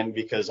hard, man,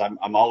 because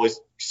I'm always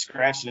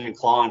scratching and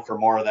clawing for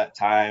more of that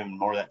time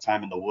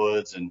in the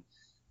woods. And,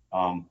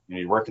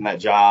 you're working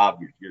that job,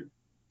 you're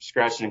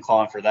scratching and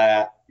clawing for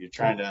that. You're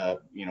trying to,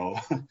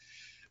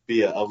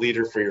 be a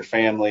leader for your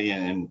family,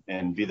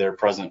 and be there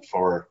present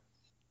for,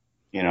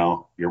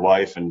 your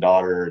wife and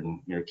daughter and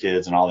your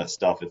kids and all that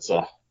stuff. It's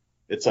a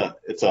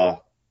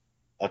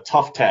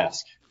tough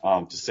task,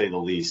 to say the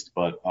least,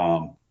 but,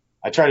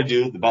 I try to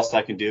do the best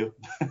I can do,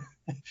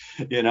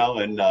 and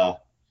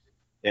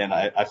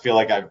I feel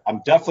like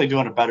I'm definitely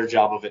doing a better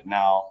job of it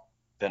now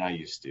than I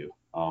used to.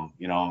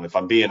 If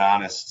I'm being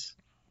honest,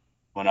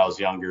 when I was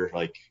younger,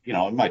 like,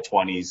 in my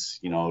 20s,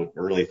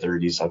 early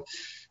 30s.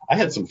 I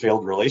had some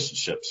failed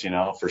relationships,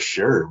 for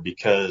sure,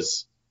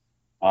 because,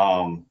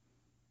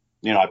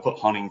 I put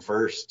hunting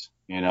first,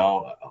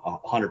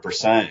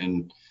 100%.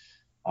 And,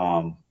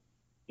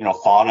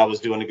 thought I was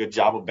doing a good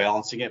job of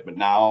balancing it. But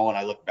now when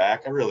I look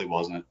back, I really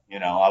wasn't.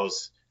 I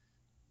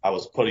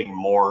was putting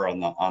more on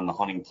the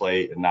hunting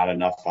plate and not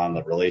enough on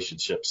the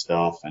relationship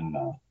stuff. And,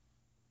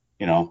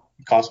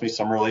 it cost me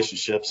some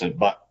relationships,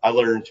 but I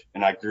learned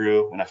and I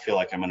grew, and I feel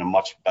like I'm in a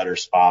much better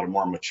spot, a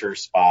more mature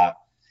spot.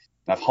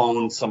 And I've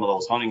honed some of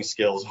those hunting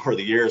skills over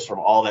the years from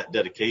all that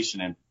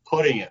dedication and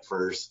putting it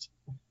first.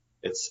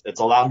 It's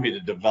allowed me to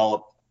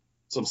develop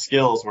some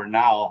skills where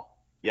now,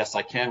 yes,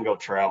 I can go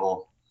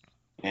travel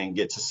and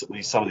get to at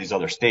least some of these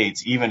other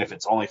states, even if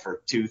it's only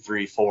for 2,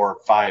 3, 4,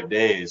 5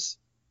 days,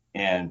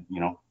 and,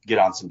 get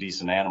on some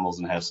decent animals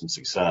and have some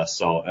success.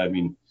 So, I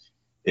mean,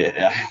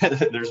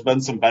 there's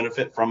been some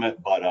benefit from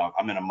it, but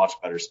I'm in a much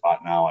better spot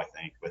now, I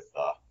think, with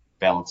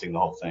balancing the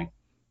whole thing.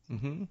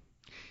 Mm-hmm.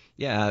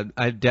 Yeah,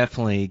 I've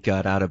definitely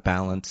got out of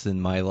balance in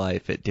my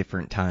life at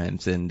different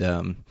times.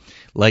 And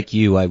like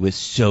you, I was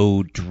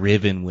so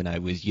driven when I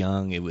was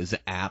young. It was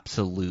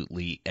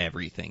absolutely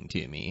everything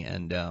to me.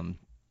 And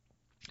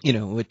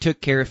it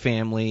took care of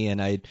family,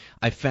 and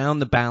I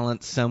found the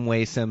balance some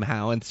way,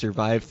 somehow, and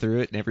survived through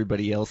it, and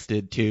everybody else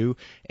did too.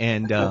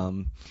 And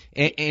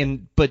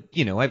but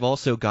I've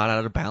also got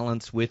out of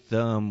balance with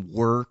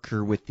work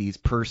or with these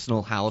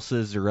personal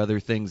houses or other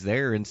things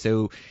there. And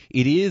so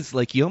it is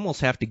like you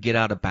almost have to get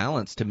out of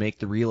balance to make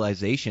the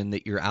realization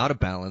that you're out of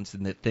balance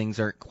and that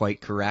things aren't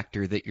quite correct,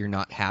 or that you're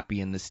not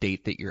happy in the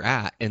state that you're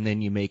at, and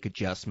then you make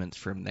adjustments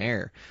from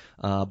there.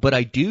 But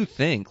I do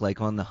think, like,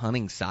 on the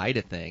hunting side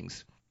of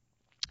things,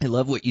 I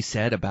love what you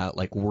said about,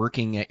 like,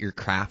 working at your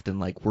craft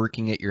and, like,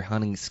 working at your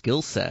hunting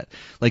skill set,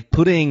 like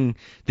putting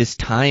this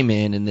time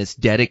in and this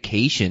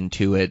dedication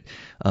to it.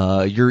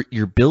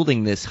 You're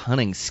building this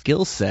hunting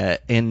skill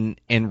set, and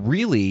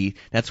really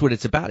that's what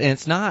it's about. And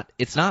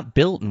it's not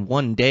built in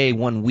one day,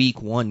 1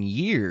 week, 1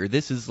 year.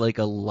 This is like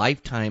a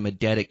lifetime of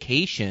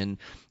dedication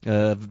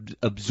of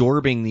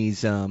absorbing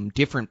these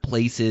different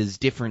places,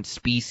 different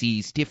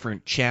species,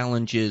 different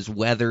challenges,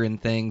 weather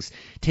and things,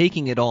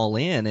 taking it all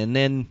in, and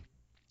then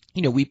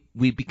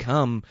we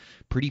become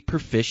pretty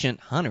proficient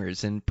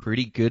hunters and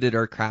pretty good at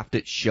our craft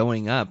at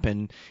showing up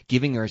and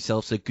giving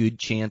ourselves a good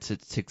chance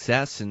at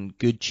success and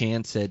good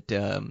chance at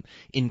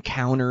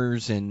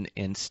encounters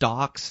and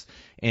stalks.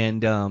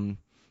 And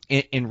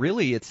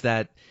really it's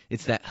that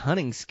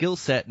hunting skill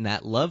set and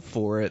that love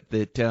for it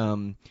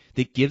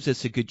that gives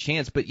us a good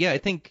chance. But yeah, I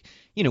think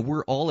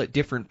we're all at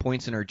different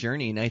points in our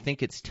journey, and I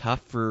think it's tough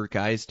for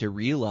guys to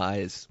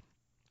realize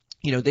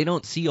they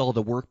don't see all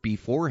the work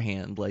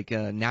beforehand. Like,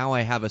 now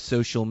I have a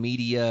social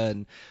media,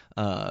 and,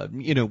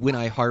 when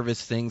I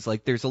harvest things,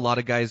 like, there's a lot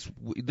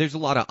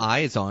of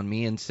eyes on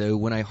me. And so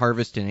when I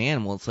harvest an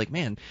animal, it's like,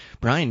 man,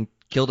 Brian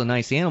killed a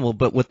nice animal,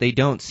 but what they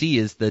don't see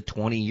is the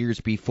 20 years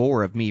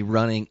before of me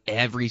running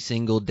every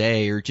single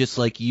day, or just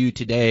like you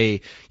today,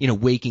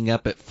 waking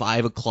up at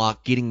 5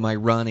 o'clock, getting my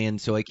run in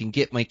so I can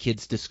get my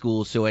kids to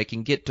school, so I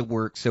can get to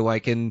work, so I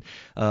can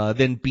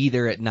then be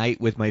there at night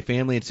with my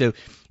family. And so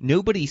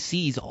nobody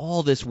sees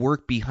all this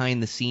work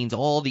behind the scenes,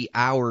 all the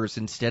hours.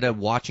 Instead of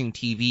watching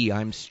TV,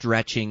 I'm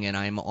stretching and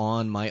I'm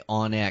on my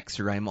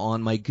OnX or I'm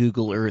on my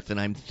Google Earth and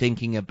I'm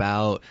thinking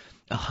about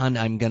a hunt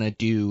I'm going to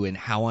do and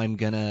how I'm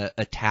going to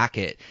attack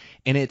it.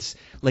 And it's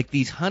like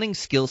these hunting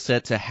skill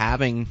sets of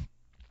having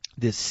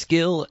this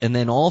skill and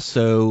then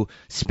also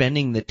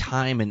spending the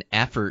time and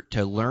effort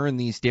to learn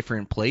these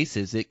different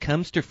places. It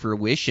comes to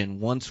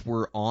fruition once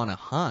we're on a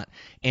hunt.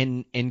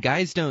 And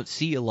guys don't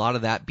see a lot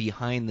of that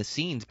behind the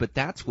scenes, but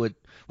that's what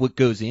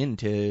goes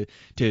into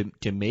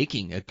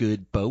making a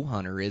good bow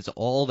hunter, is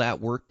all that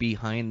work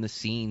behind the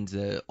scenes,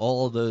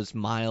 all those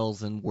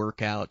miles and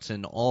workouts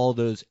and all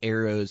those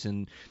arrows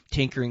and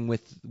tinkering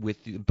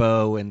with the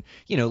bow. And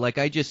like,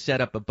 I just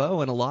set up a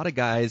bow, and a lot of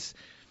guys,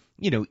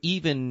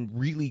 even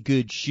really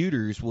good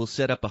shooters will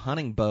set up a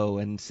hunting bow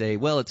and say,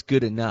 well, it's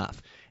good enough.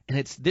 And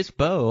it's this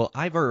bow,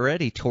 I've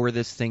already tore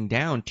this thing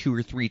down 2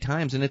 or 3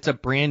 times, and it's a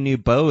brand new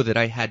bow that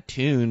I had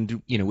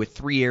tuned, with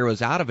 3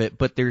 arrows out of it.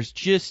 But there's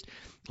just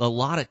a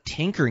lot of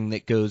tinkering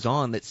that goes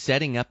on, that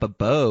setting up a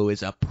bow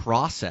is a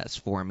process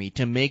for me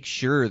to make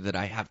sure that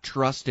I have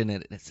trust in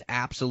it. It's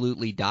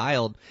absolutely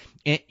dialed,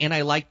 and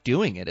I like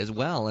doing it as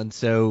well. And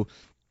so,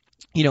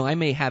 I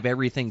may have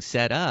everything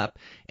set up,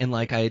 and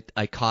like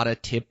I caught a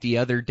tip the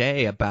other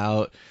day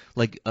about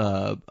like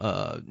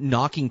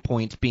knocking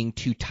points being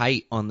too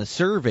tight on the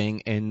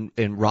serving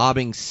and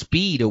robbing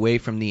speed away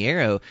from the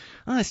arrow.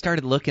 I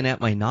started looking at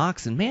my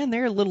nocks, and man,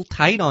 they're a little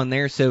tight on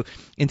there. So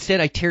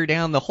instead I tear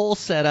down the whole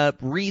setup,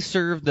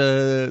 reserve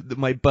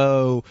my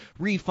bow,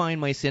 refine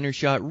my center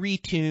shot,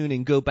 retune,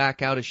 and go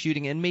back out of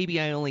shooting. And maybe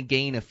I only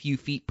gain a few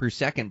feet per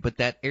second, but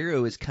that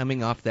arrow is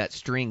coming off that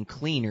string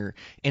cleaner,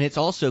 and it's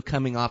also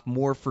coming off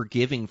more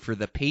forgiving for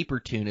the paper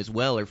tune as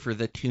well, or for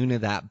the tune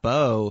of that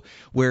bow,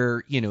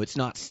 where it's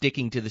not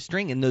sticking to the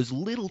string. And those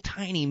little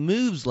tiny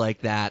moves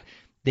like that,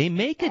 they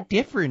make a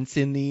difference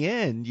in the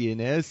end,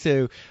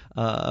 So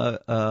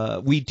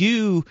we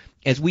do,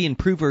 as we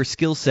improve our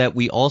skill set,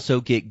 we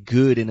also get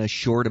good in a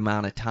short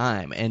amount of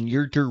time. And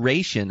your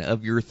duration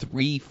of your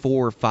 3,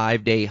 4,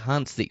 5-day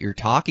hunts that you're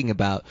talking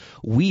about,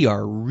 we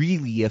are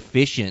really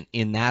efficient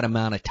in that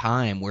amount of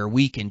time where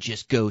we can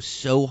just go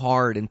so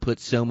hard and put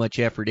so much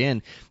effort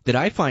in that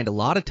I find a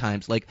lot of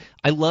times, like,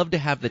 I love to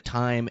have the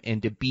time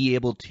and to be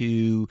able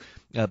to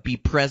be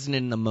present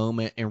in the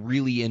moment and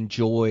really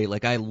enjoy.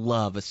 Like, I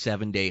love a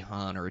 7-day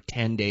hunt or a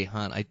 10-day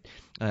hunt.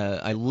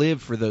 I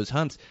live for those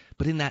hunts.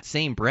 But in that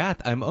same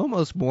breath, I'm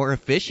almost more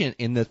efficient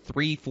in the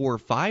 3, 4,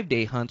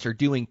 5-day hunts or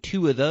doing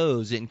 2 of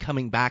those and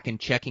coming back and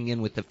checking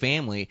in with the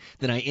family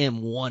than I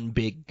am one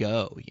big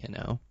go,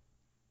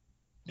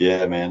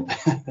 Yeah, man.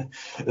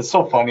 It's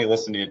so funny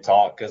listening to you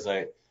talk because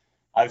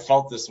I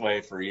felt this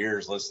way for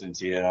years listening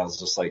to you, and I was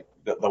just like,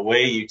 the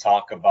way you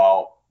talk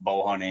about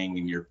bow hunting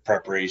and your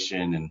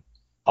preparation and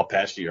how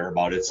passionate you are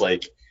about it,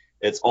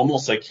 it's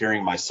almost like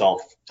hearing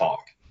myself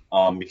talk.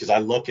 Because I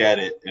look at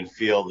it and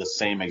feel the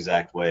same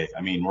exact way.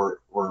 I mean, we're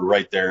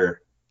right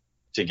there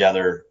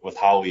together with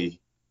how we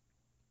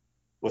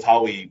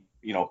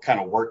kind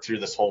of work through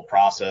this whole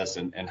process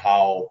and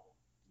how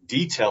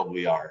detailed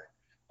we are.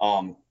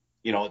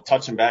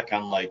 Touching back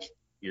on like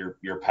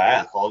your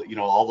path,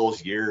 all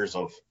those years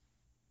of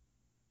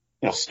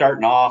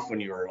starting off when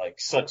you were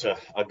like such a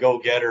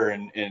go-getter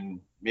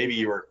and maybe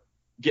you were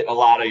getting a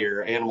lot of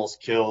your animals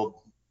killed,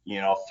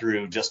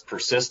 through just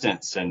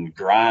persistence and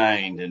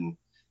grind and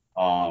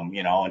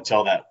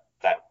until that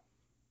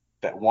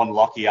one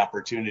lucky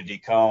opportunity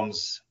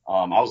comes.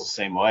 I was the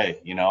same way.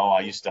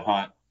 I used to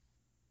hunt,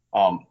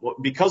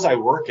 because I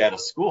work at a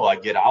school, I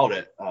get out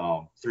at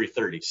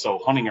 3:30. So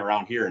hunting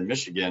around here in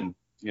Michigan,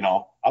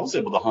 I was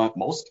able to hunt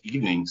most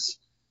evenings.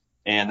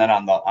 And then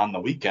on the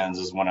weekends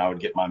is when I would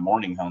get my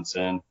morning hunts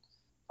in.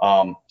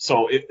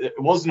 So it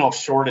was no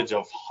shortage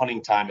of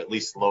hunting time, at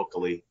least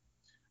locally.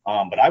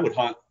 But I would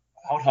hunt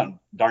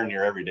darn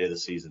near every day of the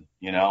season,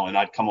 and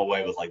I'd come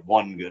away with like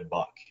one good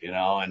buck,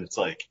 and it's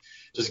like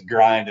just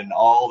grinding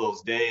all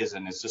those days.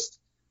 And it's just,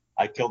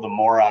 I killed them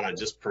more out of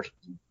just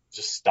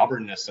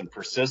stubbornness and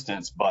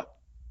persistence. But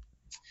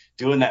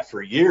doing that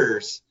for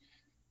years,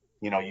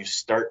 you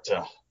start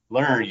to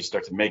learn, you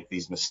start to make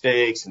these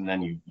mistakes, and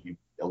then you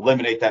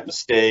eliminate that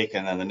mistake.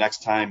 And then the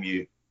next time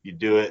you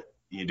do it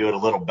a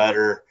little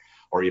better,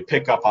 or you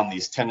pick up on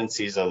these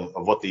tendencies of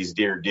what these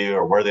deer do,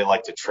 or where they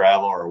like to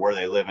travel, or where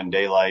they live in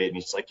daylight. And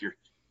it's like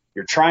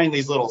you're trying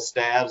these little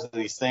stabs and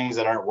these things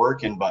that aren't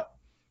working, but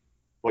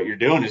what you're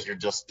doing is you're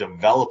just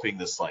developing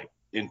this like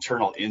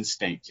internal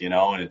instinct,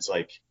 and it's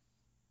like,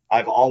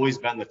 I've always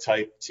been the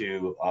type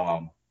to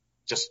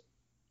just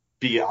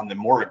be on the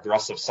more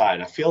aggressive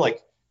side. I feel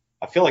like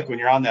when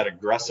you're on that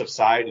aggressive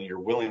side and you're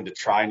willing to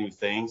try new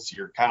things,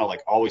 you're kind of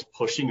like always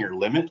pushing your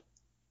limit.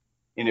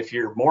 And if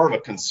you're more of a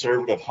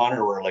conservative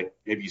hunter where like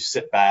maybe you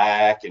sit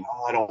back and,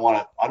 I don't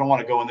want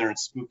to go in there and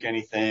spook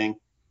anything.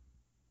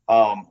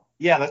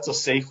 Yeah, that's a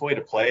safe way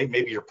to play.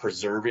 Maybe you're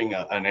preserving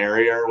an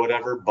area or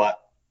whatever. But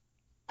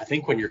I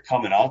think when you're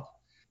coming up,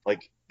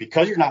 like,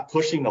 because you're not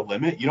pushing the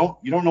limit, you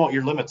don't know what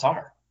your limits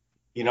are,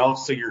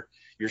 so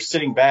you're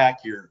sitting back,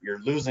 you're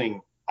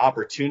losing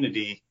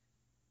opportunity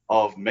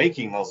of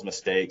making those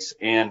mistakes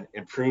and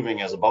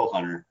improving as a bow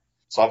hunter.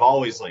 So I've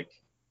always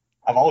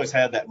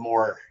had that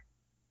more,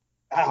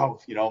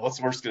 what's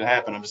the worst going to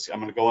happen? I'm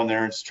going to go in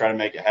there and just try to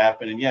make it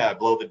happen. And yeah, I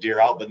blow the deer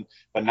out.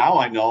 But now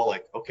I know,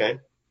 like, okay,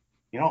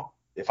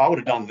 if I would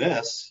have done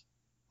this,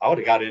 I would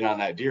have got in on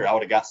that deer. I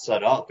would have got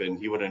set up and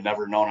he would have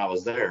never known I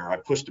was there. I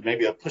pushed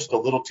a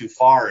little too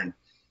far. And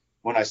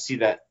when I see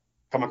that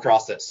come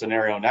across that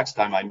scenario next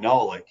time, I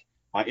know like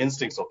my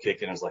instincts will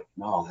kick in. It's like,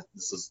 no,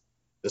 this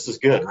is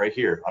good right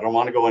here. I don't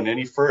want to go in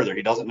any further.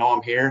 He doesn't know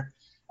I'm here.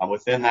 I'm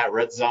within that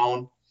red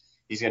zone.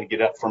 He's going to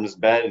get up from his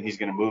bed and he's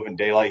going to move in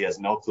daylight. He has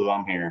no clue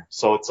I'm here.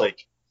 So it's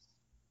like,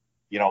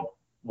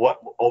 what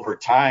over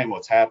time,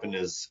 what's happened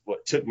is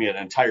what took me an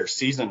entire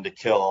season to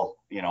kill,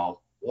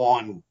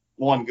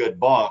 one good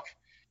buck.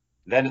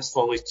 Then it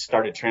slowly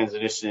started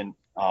transitioning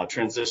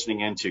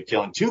into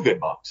killing 2 good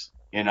bucks,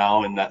 in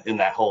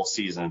that whole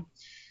season,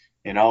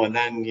 and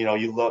then,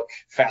 you look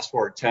fast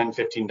forward 10,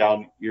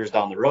 15 years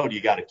down the road,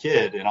 you got a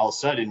kid and all of a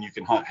sudden you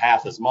can hunt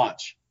half as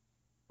much.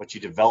 But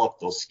you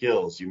developed those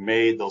skills, you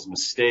made those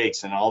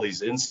mistakes, and all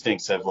these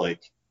instincts have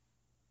like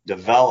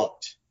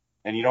developed,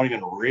 and you don't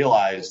even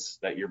realize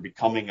that you're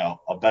becoming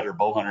a better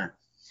bow hunter.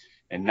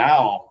 And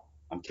now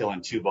I'm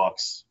killing 2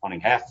 bucks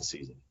hunting half the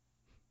season.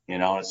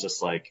 It's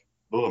just like,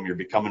 boom, you're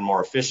becoming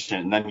more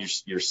efficient. And then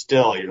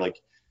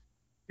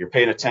you're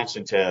paying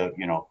attention to,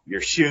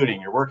 your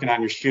shooting, you're working on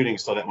your shooting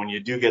so that when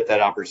you do get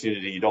that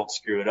opportunity, you don't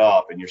screw it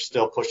up, and you're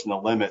still pushing the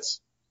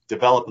limits,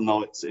 developing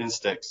those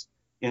instincts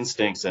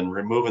and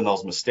removing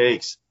those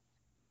mistakes.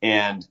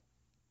 And,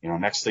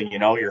 next thing you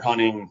know, you're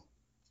hunting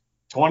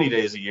 20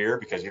 days a year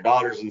because your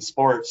daughter's in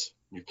sports,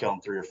 you're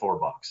killing 3 or 4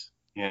 bucks,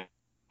 and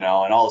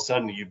all of a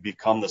sudden you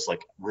become this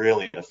like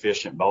really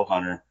efficient bow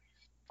hunter,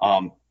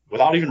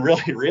 without even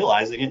really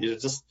realizing it.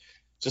 It's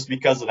just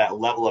because of that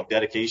level of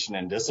dedication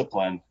and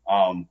discipline.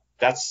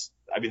 That's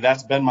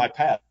been my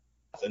path,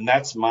 and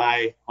that's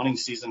my hunting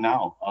season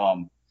now.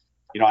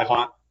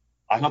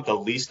 I hunt the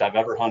least I've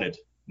ever hunted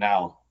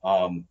now.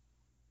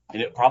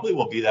 And it probably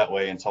will be that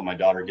way until my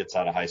daughter gets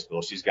out of high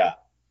school. She's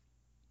got,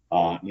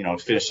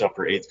 finished up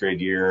her 8th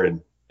grade year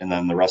and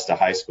then the rest of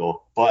high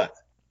school. But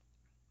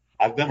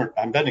I've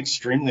been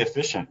extremely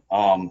efficient.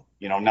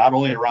 Not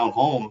only around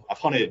home, I've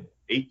hunted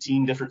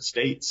 18 different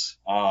states.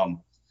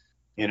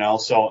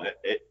 So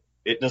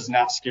it does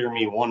not scare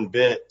me one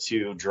bit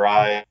to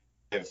drive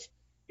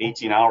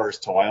 18 hours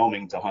to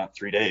Wyoming to hunt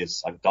 3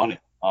 days. I've done it.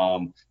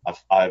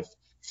 I've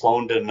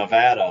flown to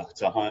Nevada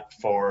to hunt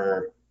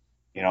for,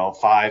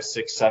 5,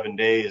 6, 7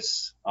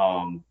 days.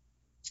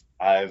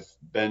 I've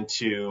been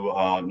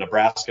to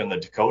Nebraska and the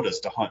Dakotas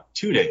to hunt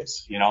 2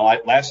 days.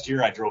 Last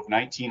year I drove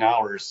 19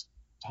 hours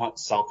to hunt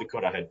South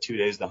Dakota. I had 2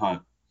 days to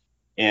hunt,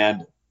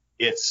 and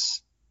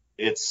it's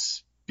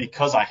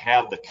because I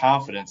have the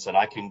confidence that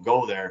I can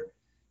go there,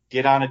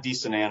 get on a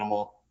decent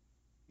animal,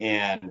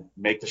 and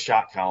make the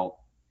shot count,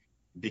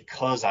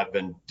 because I've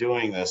been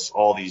doing this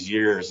all these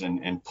years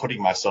and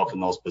putting myself in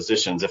those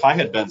positions. If I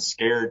had been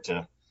scared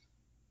to,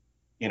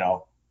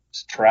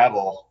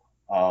 travel,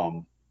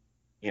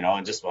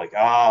 and just like,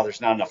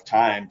 there's not enough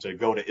time to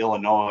go to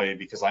Illinois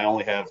because I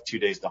only have 2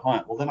 days to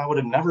hunt, well, then I would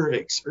have never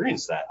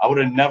experienced that. I would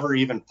have never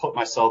even put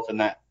myself in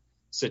that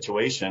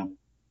situation.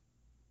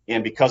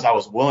 And because I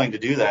was willing to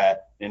do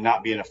that and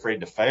not being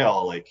afraid to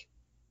fail, like,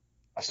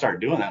 I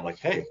started doing that, like,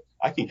 hey,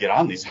 I can get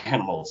on these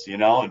animals,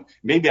 and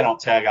maybe I don't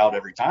tag out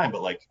every time,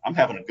 but like, I'm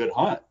having a good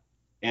hunt.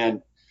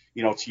 And,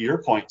 to your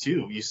point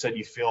too, you said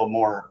you feel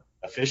more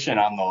efficient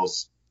on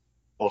those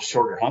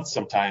shorter hunts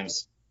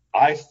sometimes.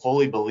 I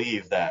fully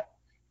believe that,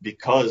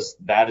 because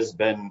that has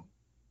been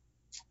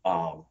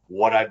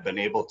what I've been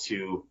able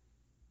to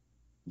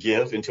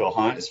give into a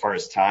hunt as far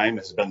as time,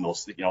 has been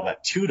those,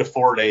 that 2 to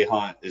 4 day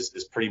hunt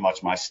is pretty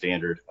much my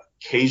standard.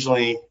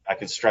 Occasionally I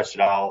can stretch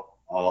it out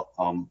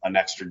an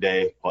extra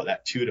day, but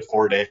that 2 to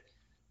 4 day,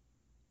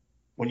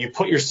 when you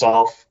put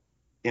yourself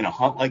in a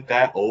hunt like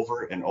that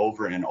over and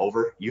over and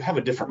over, you have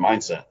a different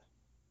mindset.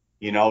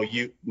 You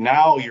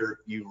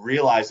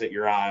realize that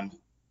you're on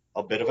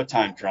a bit of a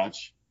time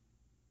crunch.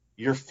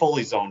 You're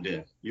fully zoned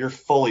in. You're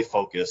fully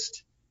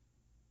focused.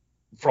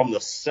 From the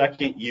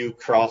second you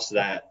cross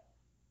that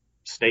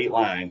state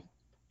line,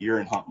 you're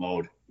in hunt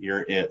mode.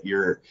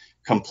 You're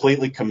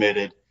completely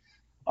committed.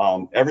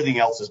 Everything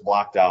else is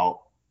blocked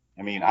out.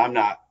 I mean, I'm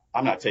not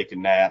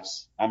taking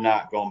naps. I'm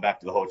not going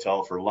back to the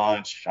hotel for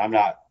lunch. I'm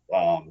not,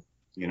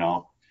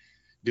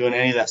 doing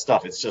any of that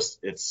stuff.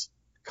 It's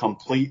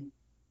complete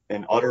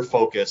and utter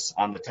focus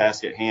on the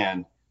task at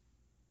hand.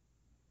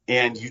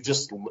 And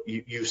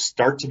you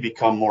start to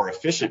become more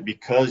efficient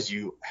because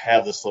you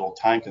have this little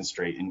time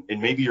constraint,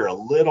 and maybe you're a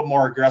little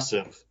more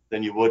aggressive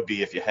than you would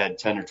be if you had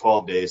 10 or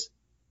 12 days,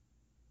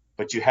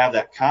 but you have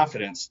that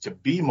confidence to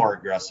be more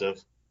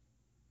aggressive,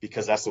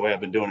 because that's the way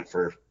I've been doing it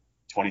for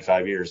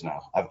 25 years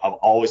now. I've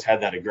always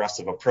had that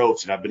aggressive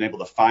approach, and I've been able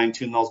to fine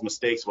tune those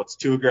mistakes. What's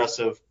too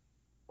aggressive,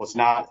 what's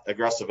not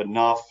aggressive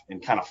enough,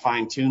 and kind of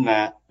fine tune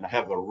that. And I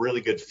have a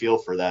really good feel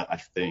for that, I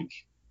think,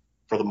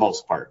 for the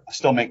most part. I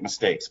still make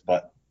mistakes,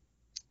 but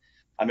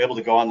I'm able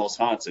to go on those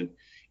hunts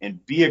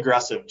and be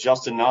aggressive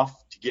just enough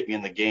to get me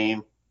in the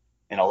game,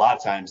 and a lot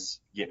of times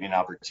get me an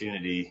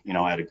opportunity,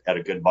 at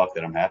a good buck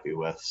that I'm happy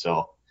with.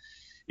 So,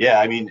 yeah,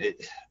 I mean,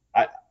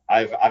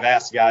 I've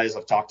asked guys,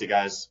 I've talked to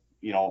guys,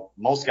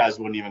 most guys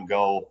wouldn't even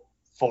go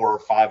 4 or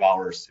 5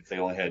 hours if they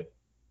only had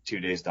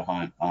 2 days to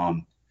hunt.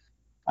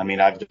 I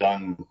mean, I've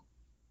done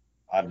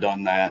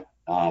that,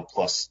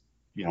 plus,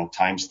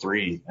 times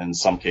 3 in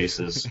some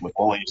cases with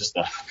only just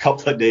a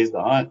couple of days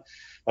to hunt.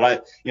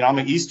 But I'm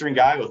an Eastern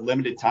guy with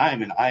limited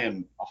time, and I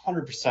am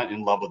 100%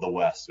 in love with the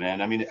West,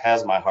 man. I mean, it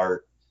has my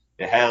heart.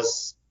 It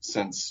has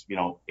since,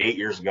 8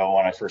 years ago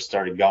when I first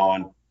started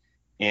going,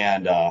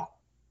 and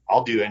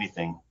I'll do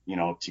anything,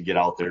 to get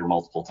out there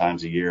multiple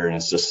times a year. And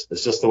it's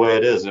just the way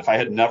it is. And if I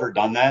had never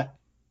done that,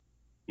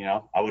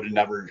 I would have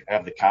never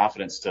have the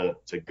confidence to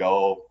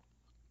go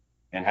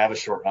and have a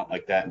short hunt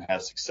like that and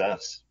have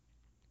success.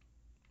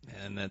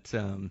 And that's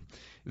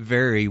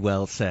very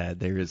well said.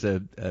 There's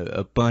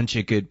a bunch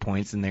of good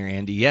points in there,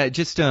 Andy. Yeah,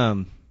 just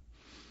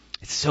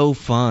it's so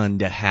fun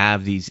to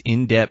have these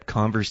in-depth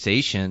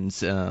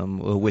conversations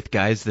with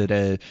guys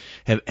that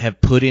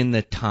have put in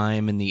the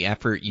time and the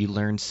effort. You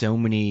learn so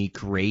many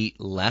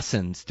great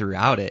lessons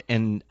throughout it,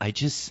 and I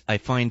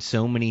find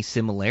so many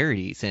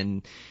similarities.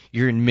 And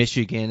you're in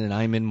Michigan and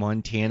I'm in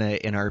Montana,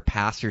 and our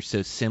paths are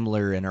so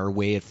similar and our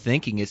way of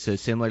thinking is so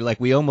similar. Like,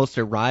 we almost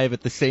arrive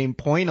at the same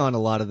point on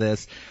a lot of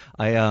this.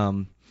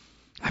 I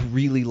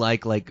really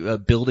like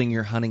building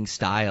your hunting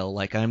style.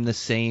 Like, I'm the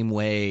same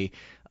way.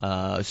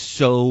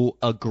 So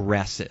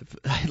aggressive,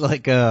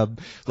 like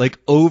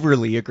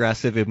overly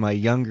aggressive in my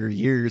younger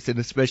years, and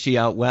especially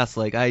out west.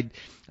 Like, I'd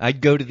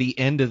go to the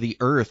end of the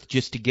earth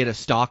just to get a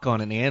stalk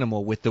on an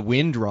animal with the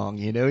wind wrong,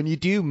 and you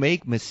do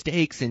make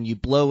mistakes and you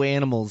blow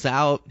animals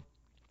out.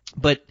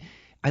 But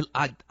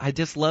I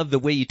just love the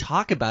way you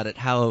talk about it,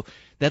 how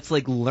that's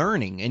like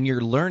learning, and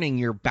you're learning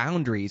your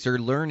boundaries, or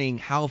learning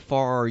how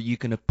far you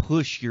can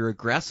push your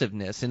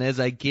aggressiveness. And as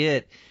I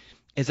get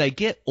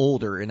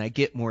older and I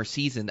get more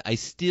seasoned, I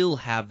still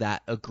have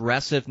that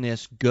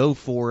aggressiveness, go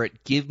for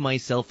it, give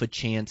myself a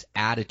chance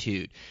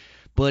attitude.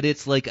 But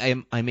it's like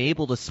I'm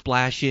able to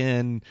splash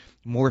in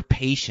more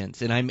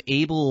patience, and I'm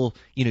able,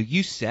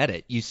 you said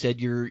it. You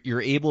said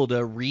you're able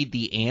to read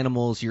the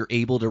animals, you're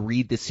able to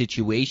read the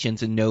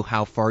situations and know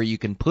how far you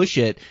can push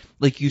it.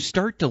 Like, you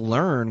start to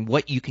learn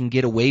what you can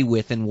get away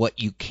with and what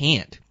you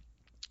can't.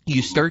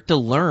 You start to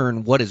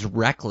learn what is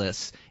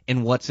reckless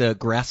and what's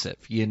aggressive.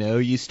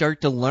 You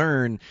start to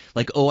learn,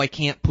 like, oh, I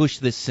can't push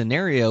this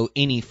scenario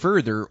any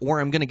further, or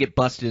I'm going to get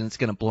busted and it's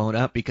going to blow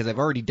up because I've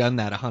already done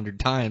that 100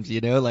 times.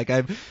 Like,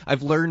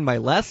 I've learned my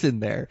lesson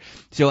there.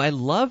 So I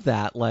love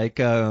that, like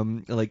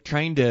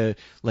trying to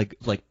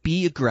like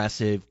be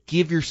aggressive,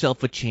 give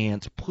yourself a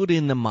chance, put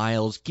in the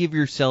miles, give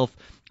yourself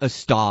a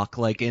stalk,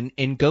 like,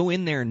 and go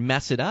in there and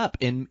mess it up.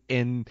 And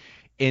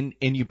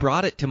you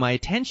brought it to my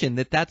attention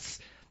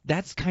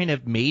that's kind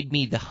of made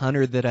me the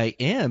hunter that I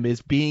am,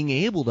 is being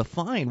able to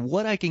find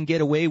what I can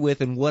get away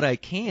with and what I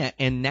can't.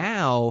 And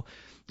now,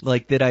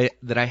 like, that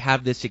I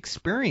have this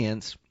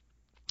experience,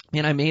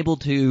 and I'm able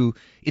to,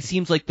 it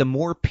seems like the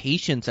more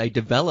patience I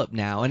develop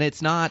now, and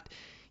it's not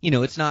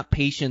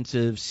patience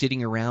of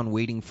sitting around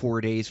waiting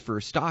 4 days for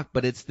a stalk,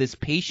 but it's this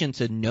patience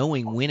of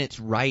knowing when it's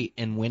right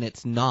and when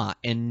it's not,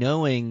 and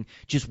knowing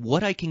just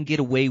what I can get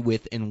away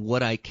with and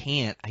what I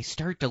can't. I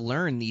start to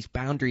learn these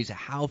boundaries of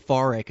how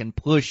far I can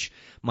push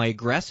my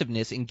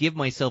aggressiveness and give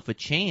myself a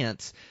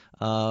chance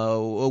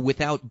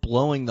without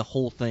blowing the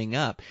whole thing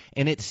up.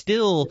 And it's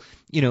still,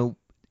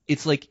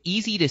 it's like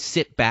easy to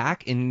sit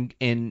back and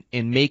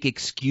make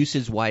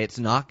excuses why it's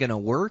not going to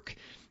work.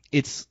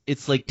 It's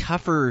like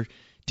tougher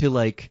to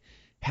like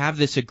have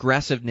this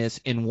aggressiveness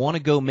and want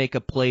to go make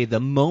a play the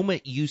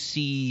moment you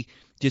see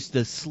just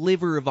the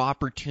sliver of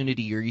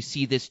opportunity, or you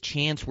see this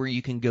chance where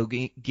you can go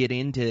get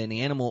into an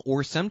animal.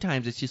 Or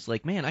sometimes it's just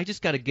like, man, I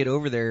just got to get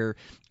over there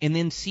and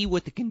then see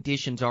what the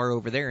conditions are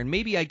over there. And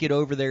maybe I get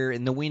over there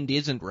and the wind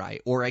isn't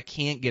right, or I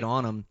can't get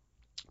on them.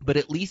 But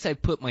at least I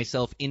put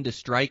myself into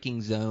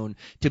striking zone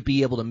to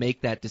be able to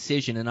make that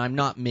decision, and I'm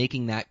not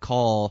making that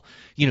call,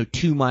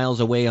 2 miles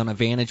away on a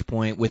vantage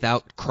point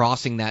without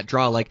crossing that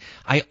draw. Like,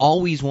 I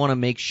always want to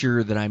make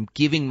sure that I'm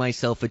giving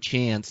myself a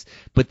chance,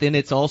 but then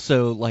it's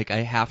also like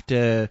I have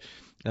to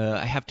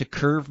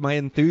curve my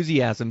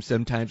enthusiasm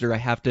sometimes, or I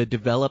have to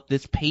develop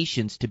this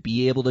patience to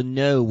be able to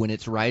know when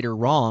it's right or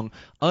wrong.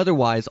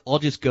 Otherwise, I'll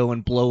just go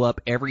and blow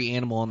up every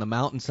animal on the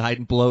mountainside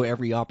and blow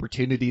every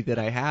opportunity that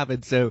I have.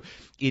 And so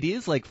it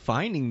is like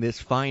finding this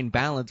fine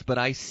balance, but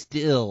I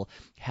still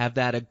have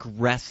that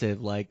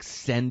aggressive, like,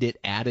 send it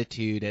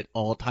attitude at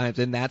all times.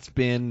 And that's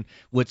been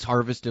what's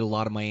harvested a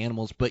lot of my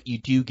animals. But you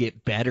do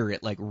get better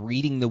at, like,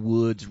 reading the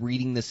woods,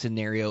 reading the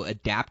scenario,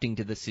 adapting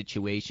to the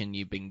situation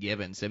you've been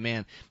given. So,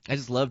 man, I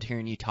just loved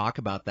hearing you talk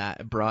about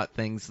that. It brought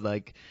things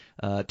like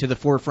to the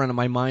forefront of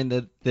my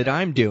mind that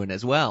I'm doing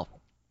as well.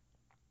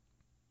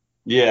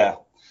 Yeah.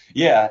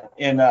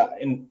 And I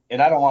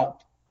don't want,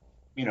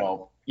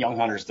 young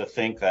hunters to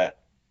think that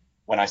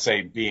when I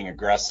say being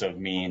aggressive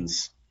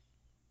means,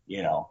 as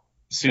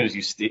soon as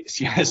you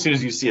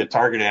see a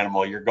target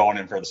animal, you're going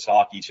in for the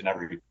stalk each and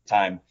every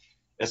time.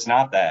 It's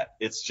not that.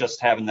 It's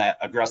just having that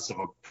aggressive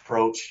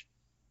approach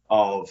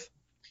of,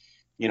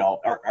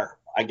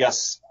 I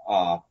guess,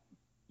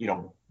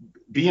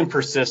 being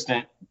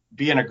persistent,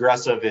 being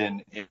aggressive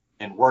in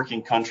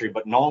working country,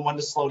 but knowing when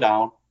to slow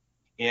down.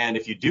 And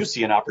if you do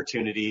see an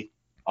opportunity,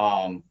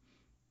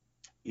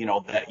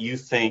 that you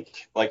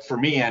think, like, for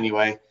me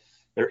anyway,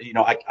 there,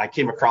 I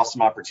came across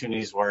some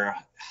opportunities where,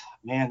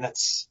 man,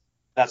 that's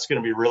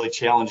going to be really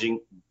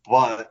challenging.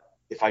 But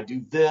if I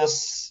do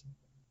this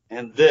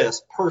and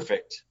this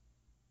perfect,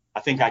 I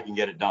think I can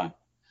get it done.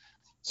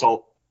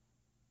 So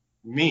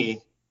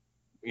me,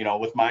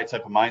 with my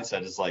type of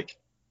mindset is like,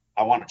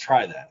 I want to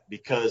try that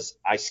because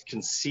I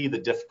can see the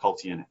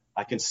difficulty in it.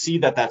 I can see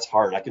that that's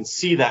hard. I can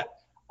see that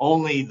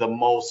only the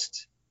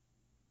most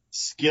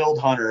skilled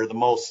hunter,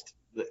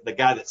 the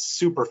guy that's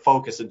super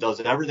focused and does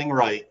everything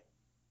right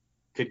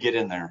could get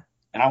in there.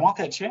 And I want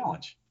that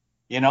challenge,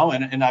 and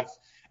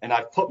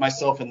I've put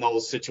myself in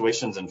those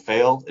situations and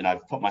failed, and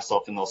I've put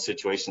myself in those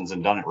situations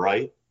and done it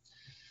right.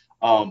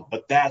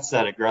 But that's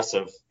that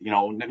aggressive,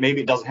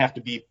 maybe it doesn't have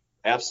to be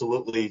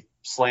absolutely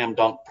slam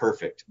dunk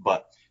perfect,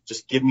 but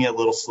just give me a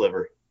little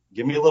sliver.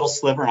 Give me a little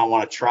sliver, and I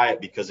want to try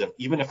it because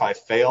even if I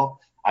fail,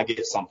 I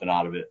get something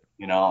out of it.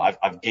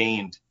 I've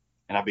gained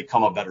and I've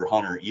become a better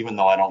hunter, even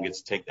though I don't get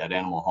to take that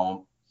animal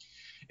home.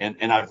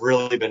 And I've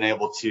really been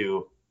able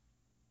to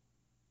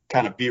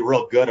kind of be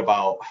real good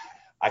about,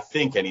 I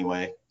think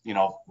anyway,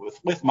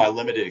 with my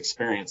limited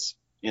experience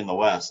in the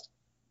West,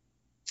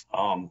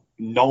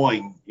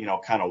 knowing,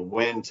 kind of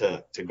when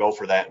to go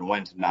for that and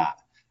when to not.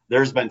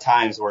 There's been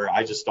times where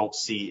I just don't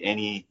see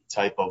any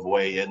type of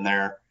way in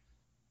there.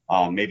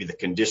 Maybe the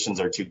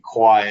conditions are too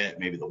quiet.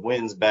 Maybe the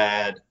wind's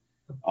bad.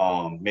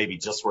 maybe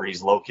just where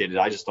he's located.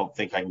 I just don't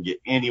think I can get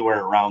anywhere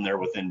around there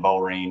within bow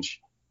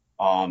range.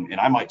 And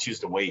I might choose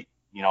to wait,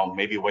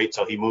 maybe wait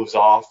till he moves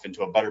off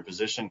into a better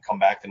position, come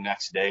back the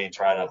next day and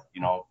trying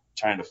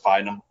to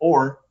find him.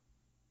 Or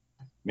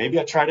maybe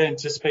I try to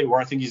anticipate where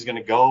I think he's going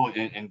to go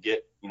and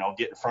get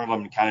in front of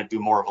him and kind of do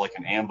more of like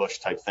an ambush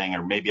type thing.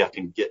 Or maybe I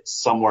can get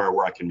somewhere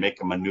where I can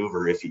make a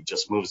maneuver if he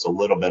just moves a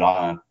little bit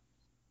on.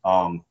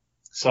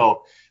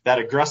 So that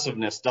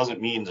aggressiveness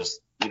doesn't mean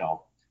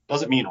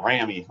doesn't mean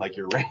rammy, like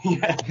you're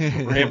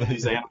ramming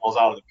these animals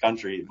out of the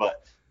country, but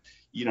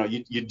you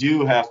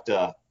do have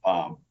to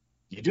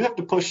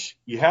push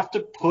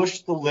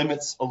the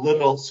limits a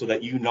little so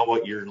that you know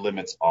what your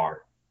limits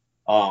are.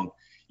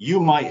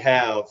 There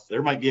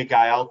might be a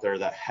guy out there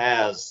that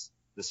has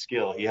the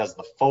skill, he has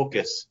the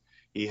focus,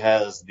 he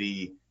has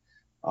the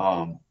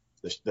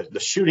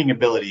shooting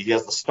ability, he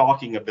has the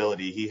stalking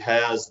ability, he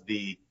has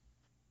the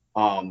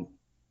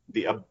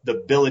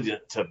ability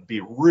to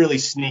be really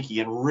sneaky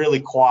and really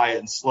quiet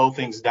and slow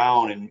things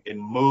down and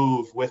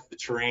move with the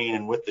terrain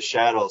and with the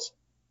shadows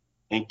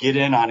and get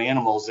in on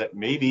animals that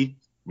maybe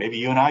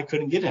you and I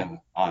couldn't get in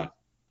on.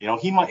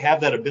 He might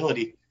have that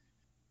ability,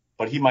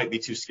 but he might be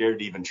too scared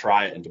to even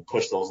try it and to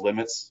push those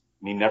limits,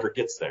 and he never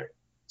gets there.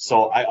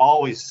 So I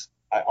always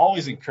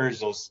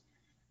encourage those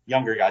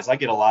younger guys. I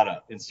get a lot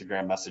of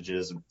Instagram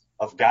messages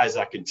of guys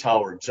I can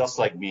tell are just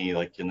like me,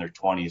 like in their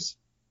 20s.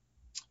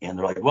 And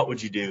they're like, what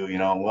would you do?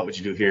 What would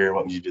you do here?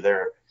 What would you do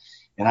there?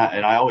 And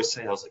I always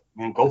say, I was like,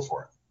 man, go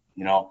for it.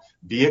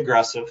 Be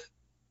aggressive,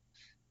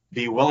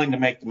 be willing to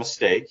make the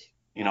mistake,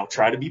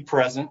 try to be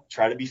present,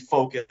 try to be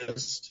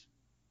focused.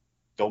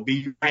 Don't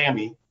be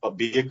rammy, but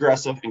be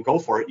aggressive and go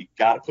for it. You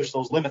got to push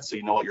those limits so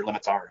you know what your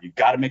limits are. You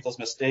got to make those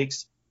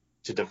mistakes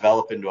to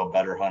develop into a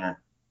better hunter.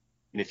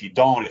 And if you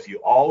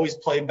always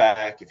play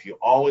back, if you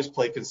always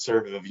play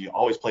conservative, you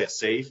always play it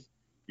safe,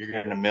 you're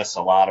going to miss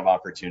a lot of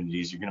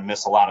opportunities. You're going to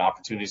miss a lot of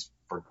opportunities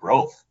for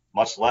growth,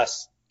 much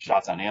less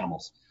shots on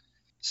animals.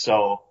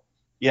 So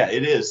yeah,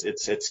 it is.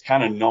 It's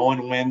kind of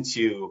knowing when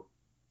to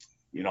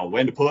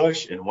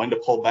push and when to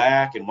pull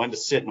back and when to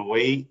sit and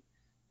wait.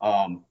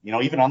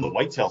 Even on the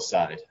whitetail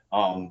side,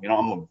 I'm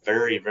a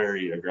very,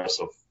 very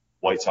aggressive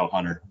whitetail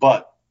hunter,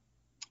 but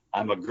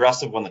I'm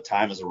aggressive when the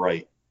time is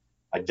right.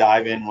 I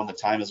dive in when the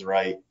time is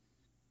right.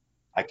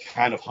 I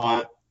kind of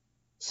hunt.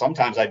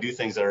 Sometimes I do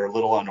things that are a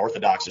little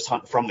unorthodox, just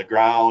hunting from the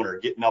ground or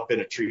getting up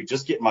in a tree,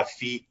 just getting my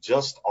feet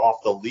just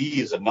off the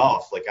leaves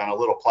enough, like on a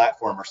little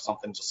platform or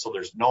something, just so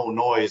there's no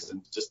noise,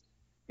 and just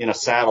in a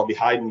saddle,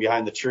 hiding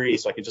behind the tree,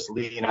 so I can just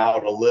lean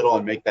out a little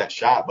and make that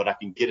shot. But I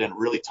can get in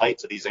really tight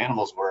to these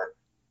animals where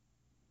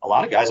a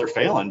lot of guys are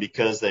failing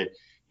because they're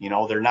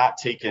not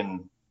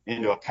taking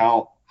into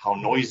account how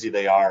noisy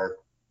they are,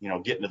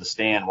 getting to the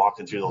stand,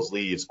 walking through those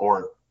leaves,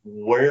 or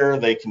where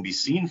they can be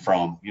seen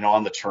from,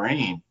 on the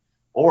terrain.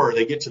 Or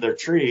they get to their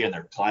tree and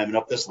they're climbing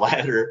up this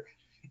ladder,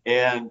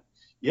 and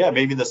yeah,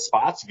 maybe the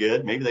spot's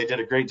good. Maybe they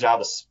did a great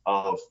job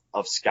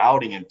of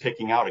scouting and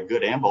picking out a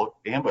good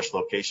ambush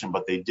location,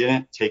 but they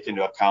didn't take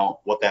into account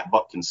what that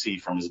buck can see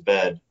from his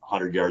bed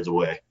 100 yards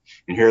away.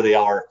 And here they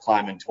are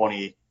climbing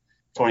 20,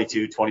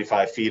 22,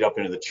 25 feet up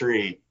into the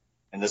tree,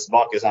 and this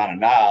buck is on a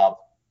knob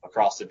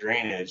across the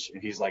drainage,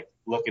 and he's like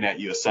looking at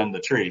you ascend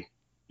the tree.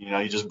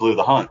 You just blew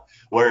the hunt.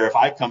 Where if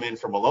I come in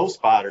from a low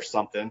spot or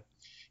something,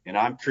 and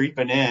I'm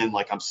creeping in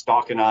like I'm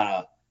stalking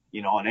on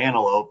an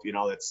antelope,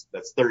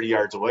 that's 30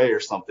 yards away or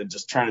something,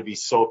 just trying to be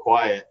so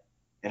quiet.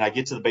 And I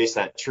get to the base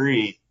of that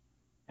tree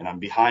and I'm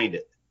behind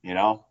it.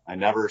 I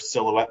never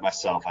silhouette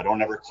myself. I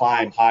don't ever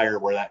climb higher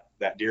where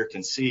that deer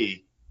can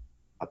see.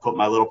 I put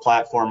my little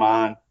platform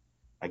on,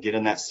 I get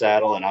in that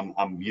saddle, and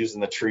I'm using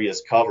the tree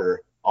as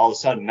cover. All of a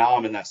sudden now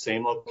I'm in that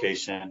same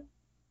location,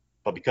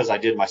 but because I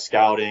did my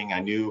scouting, I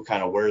knew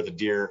kind of where the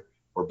deer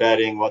were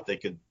bedding, what they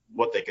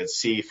could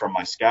see from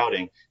my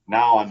scouting.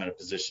 Now I'm in a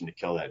position to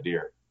kill that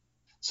deer.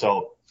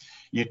 So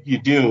you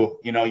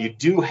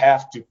do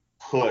have to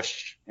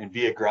push and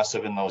be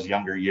aggressive in those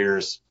younger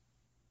years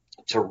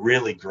to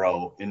really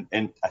grow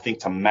and I think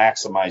to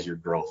maximize your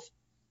growth.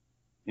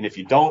 And if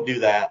you don't do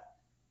that,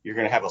 you're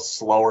going to have a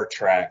slower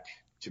track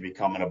to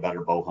becoming a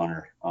better bow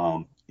hunter.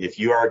 If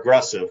you are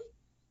aggressive,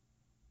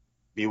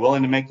 be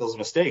willing to make those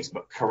mistakes,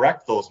 but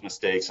correct those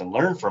mistakes and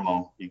learn from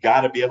them. You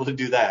got to be able to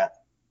do that.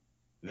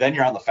 Then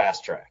you're on the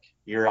fast track.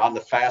 You're on the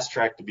fast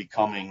track to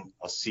becoming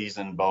a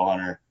seasoned bow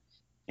hunter.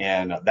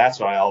 And that's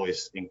what I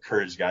always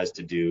encourage guys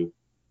to do.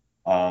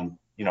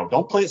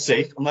 Don't play it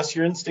safe unless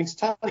your instincts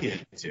tell you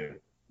to.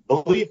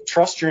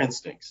 Trust your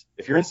instincts.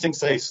 If your instincts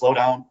say slow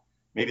down,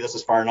 maybe this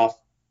is far enough,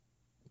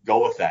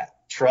 go with that.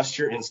 Trust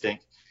your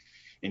instinct.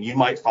 And you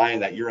might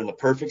find that you're in the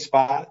perfect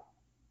spot.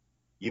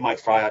 You might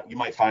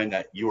find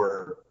that you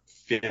were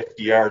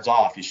 50 yards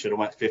off. You should have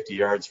went 50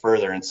 yards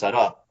further and set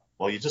up.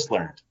 Well, you just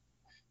learned.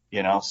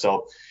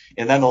 So,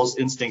 and then those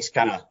instincts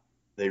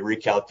they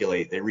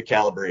recalculate, they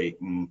recalibrate,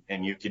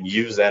 and you can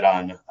use that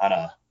on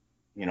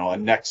the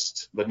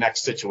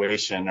next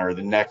situation or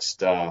the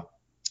next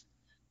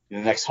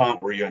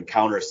hunt where you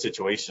encounter a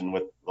situation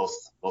with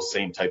those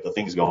same type of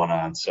things going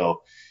on.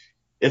 So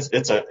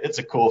it's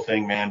a cool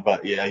thing, man.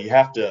 But yeah, you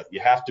have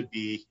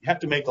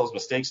to make those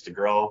mistakes to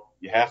grow.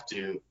 You have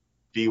to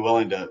be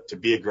willing to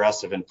be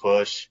aggressive and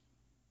push,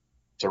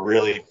 to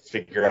really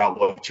figure out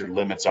what your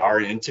limits are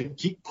and to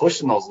keep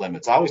pushing those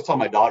limits. I always tell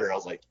my daughter, I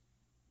was like,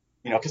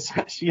 because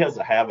she has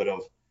a habit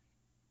of,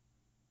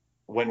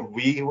 when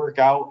we work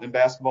out in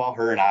basketball,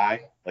 her and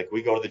I, like,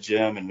 we go to the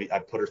gym and I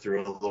put her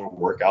through a little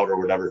workout or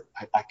whatever.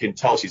 I can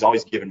tell she's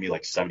always giving me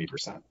like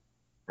 70%,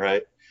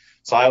 right?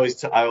 So I always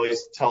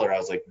tell her, I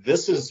was like,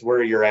 this is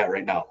where you're at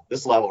right now.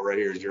 This level right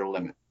here is your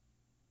limit.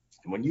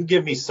 And when you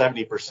give me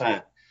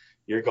 70%,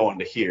 you're going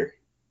to here.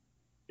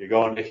 You're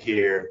going to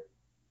here.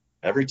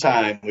 Every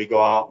time we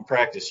go out and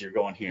practice, you're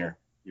going here.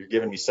 You're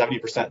giving me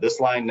 70%. This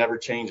line never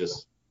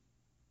changes.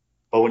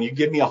 But when you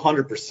give me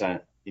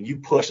 100% and you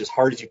push as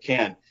hard as you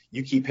can,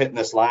 you keep hitting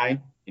this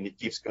line and it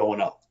keeps going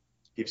up,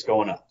 keeps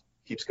going up,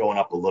 keeps going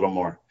up a little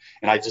more.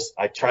 And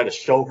I try to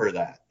show her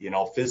that,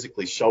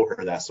 physically show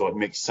her that, so it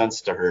makes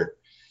sense to her.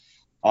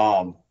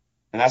 And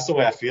that's the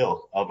way I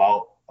feel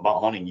about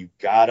hunting. You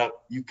gotta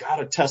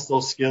test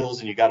those skills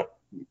and you gotta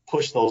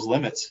push those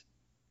limits,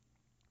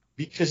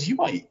 because you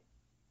might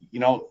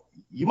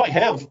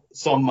have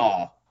some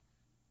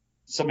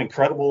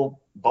incredible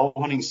bow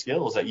hunting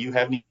skills that you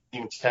haven't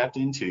even tapped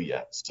into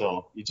yet.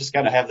 So you just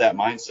got to have that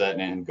mindset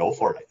and go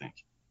for it, I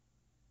think.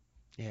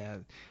 Yeah.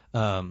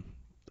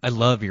 I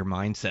love your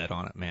mindset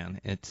on it,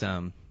 man. It's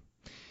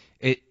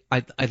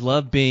I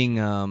love being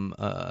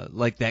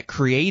like that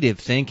creative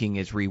thinking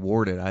is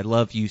rewarded. I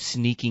love you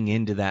sneaking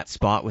into that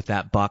spot with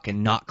that buck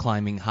and not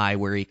climbing high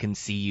where he can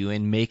see you,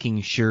 and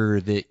making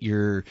sure that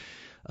you're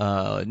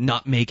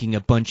not making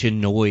a bunch of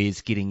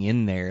noise getting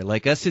in there.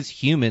 Like us as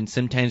humans,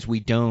 sometimes we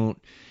don't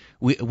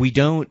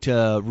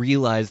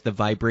realize the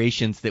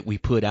vibrations that we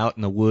put out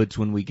in the woods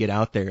when we get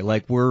out there.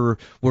 Like we're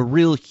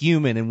real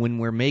human, and when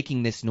we're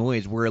making this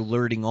noise, we're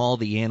alerting all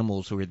the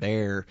animals who are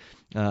there.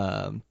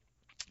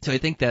 So I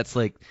think that's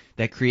like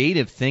that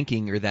creative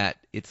thinking, or that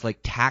it's like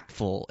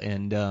tactful,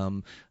 and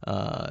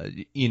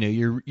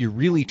you're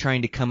really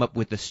trying to come up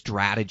with a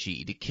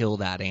strategy to kill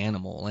that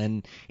animal,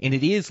 and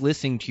it is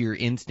listening to your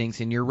instincts.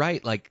 And you're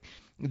right, like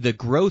the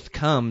growth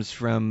comes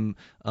from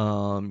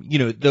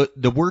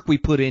the work we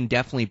put in,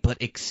 definitely,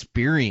 but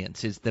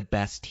experience is the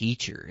best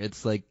teacher.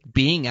 It's like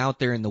being out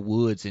there in the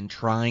woods and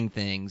trying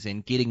things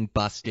and getting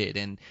busted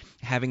and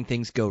having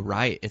things go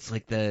right. It's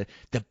like the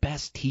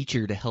best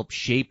teacher to help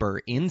shape our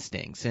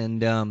instincts.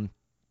 And and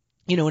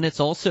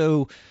it's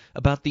also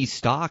about these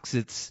stocks.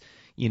 It's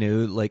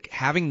like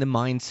having the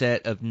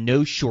mindset of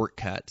no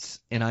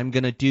shortcuts, and I'm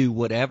going to do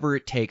whatever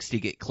it takes to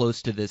get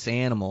close to this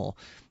animal.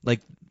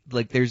 Like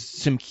there's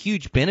some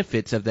huge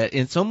benefits of that.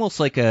 It's almost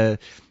like a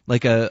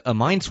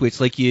mind switch.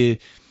 Like you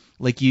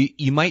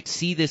might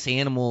see this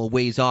animal a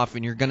ways off,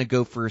 and you're going to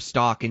go for a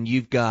stalk, and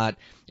you've got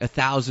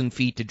 1,000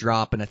 feet to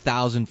drop and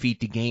 1,000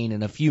 feet to gain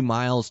and a few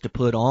miles to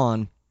put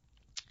on.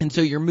 And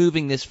so you're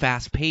moving this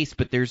fast pace,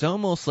 but there's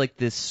almost like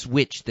this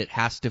switch that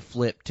has to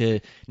flip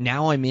to,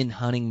 now I'm in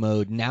hunting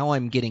mode. Now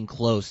I'm getting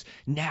close.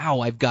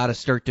 Now I've got to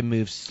start to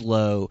move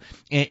slow,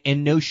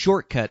 and no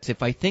shortcuts.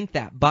 If I think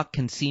that buck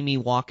can see me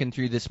walking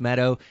through this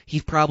meadow,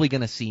 he's probably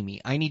going to see me.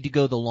 I need to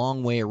go the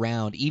long way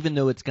around, even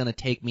though it's going to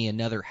take me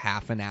another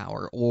half an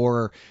hour,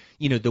 or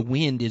the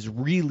wind is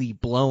really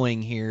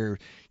blowing here,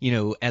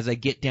 as I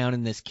get down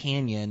in this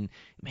canyon.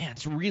 Man,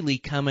 it's really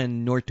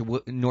coming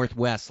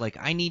northwest. Like,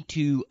 I need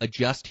to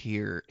adjust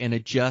here and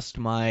adjust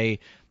my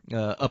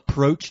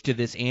approach to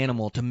this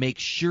animal to make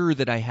sure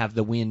that I have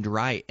the wind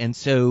right. And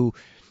so,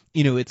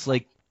 it's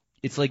like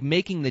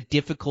making the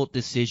difficult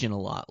decision a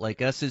lot.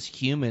 Like us as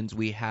humans,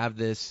 we have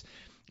this.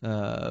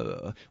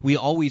 We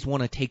always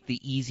want to take the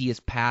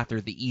easiest path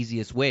or the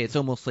easiest way. It's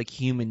almost like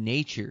human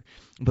nature.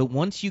 But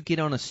once you get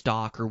on a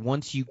stalk, or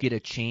once you get a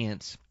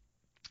chance,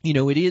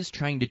 it is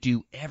trying to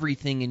do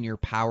everything in your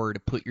power to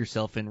put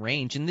yourself in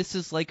range. And this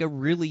is like a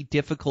really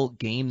difficult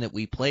game that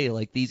we play.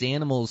 Like, these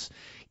animals'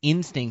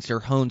 instincts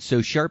are honed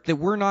so sharp that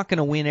we're not going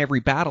to win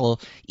every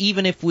battle,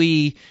 even if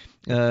we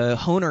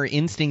hone our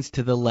instincts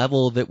to the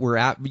level that we're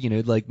at.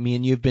 Like me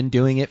and you have been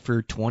doing it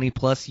for 20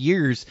 plus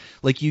years.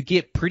 Like, you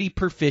get pretty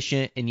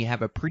proficient and you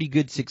have a pretty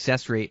good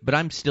success rate, but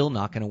I'm still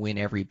not going to win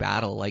every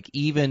battle. Like,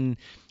 even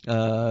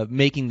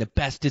making the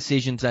best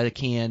decisions that I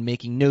can,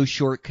 making no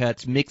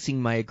shortcuts,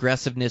 mixing my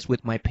aggressiveness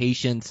with my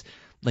patience,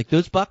 like,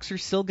 those bucks are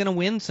still going to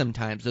win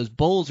sometimes. Those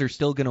bulls are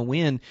still going to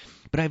win.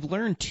 But I've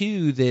learned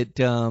too that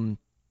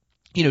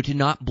to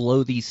not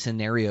blow these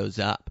scenarios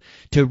up,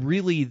 to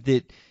really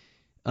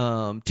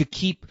to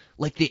keep,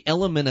 like, the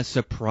element of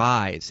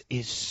surprise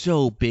is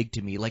so big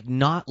to me. Like,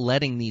 not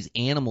letting these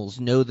animals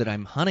know that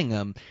I'm hunting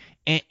them,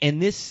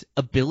 and this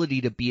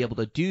ability to be able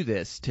to do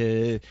this,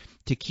 to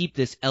to keep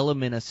this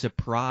element of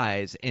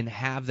surprise and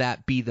have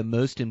that be the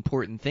most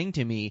important thing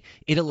to me,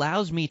 it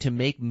allows me to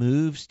make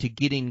moves to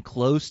get in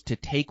close to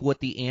take what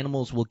the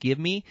animals will give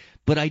me,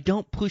 but I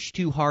don't push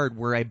too hard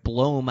where I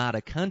blow them out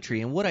of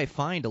country. And what I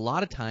find a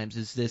lot of times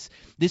is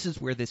this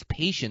is where this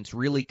patience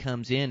really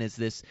comes in, is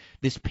this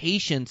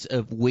patience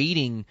of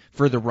waiting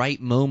for the right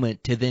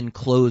moment to then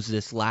close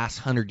this last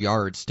 100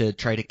 yards to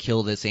try to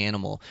kill this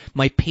animal.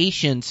 My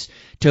patience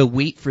to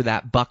wait for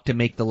that buck to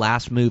make the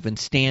last move and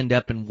stand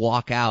up and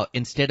walk out,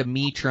 instead of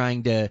me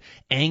trying to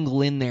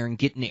angle in there and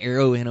get an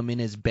arrow in him in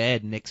his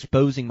bed and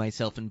exposing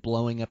myself and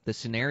blowing up the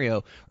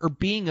scenario, or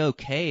being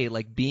okay,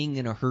 like being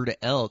in a herd of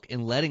elk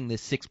and letting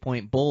this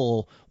 6-point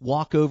bull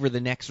walk over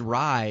the next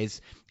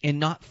rise and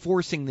not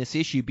forcing this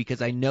issue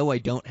because I know I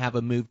don't have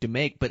a move to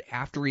make. But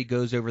after he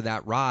goes over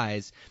that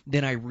rise,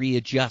 then I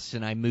readjust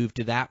and I move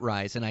to that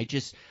rise. And I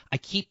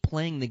keep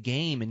playing the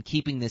game and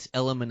keeping this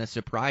element of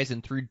surprise.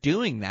 And through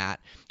doing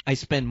that, I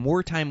spend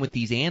more time with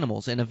these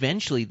animals. And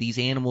eventually these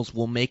animals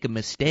will make a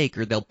mistake,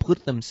 or they'll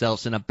put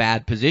themselves in a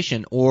bad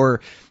position. Or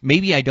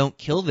maybe I don't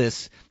kill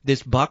this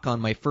buck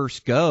on my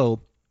first go,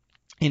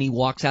 and he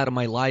walks out of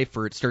my life,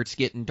 or it starts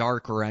getting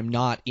dark, or I'm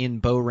not in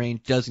bow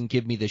range, doesn't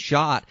give me the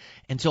shot,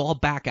 and so I'll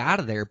back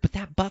out of there. But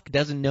that buck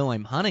doesn't know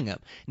I'm hunting him.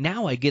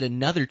 Now I get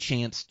another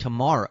chance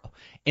tomorrow.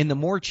 And the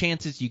more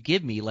chances you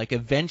give me, like,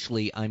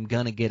 eventually I'm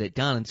going to get it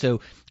done. And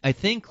so I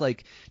think,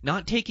 like,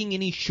 not taking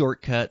any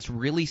shortcuts,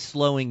 really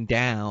slowing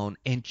down,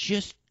 and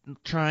just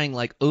trying,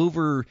 like,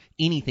 over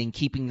anything,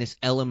 keeping this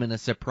element of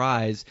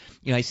surprise.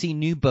 I see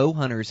new bow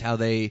hunters, how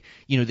they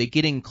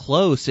get in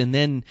close and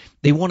then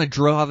they want to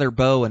draw their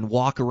bow and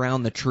walk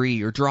around the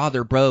tree, or draw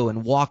their bow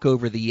and walk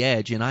over the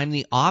edge. And I'm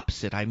the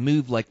opposite. I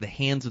move like the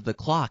hands of the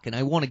clock, and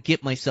I want to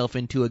get myself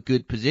into a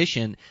good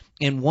position.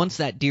 And once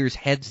that deer's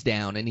head's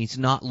down and he's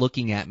not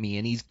looking at me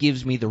and he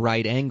gives me the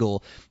right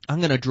angle, I'm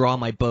going to draw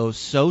my bow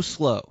so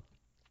slow,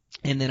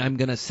 and then I'm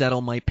going to settle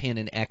my pin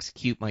and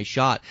execute my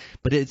shot.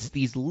 But it's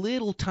these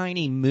little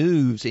tiny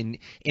moves and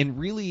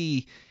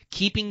really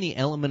keeping the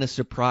element of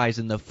surprise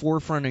in the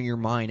forefront of your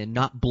mind, and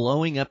not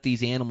blowing up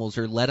these animals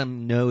or let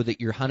them know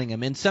that you're hunting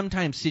them. And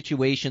sometimes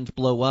situations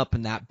blow up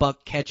and that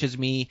buck catches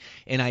me,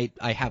 and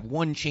I have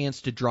one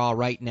chance to draw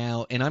right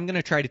now, and I'm going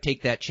to try to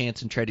take that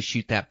chance and try to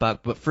shoot that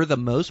buck. But for the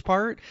most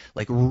part,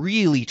 like,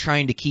 really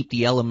trying to keep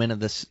the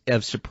element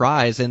of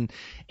surprise. And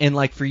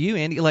like for you,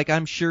 Andy, like,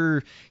 I'm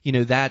sure,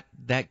 that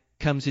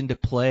comes into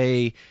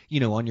play,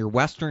 on your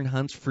western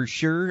hunts for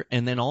sure,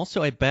 and then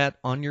also I bet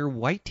on your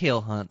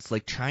whitetail hunts,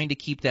 like trying to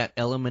keep that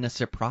element of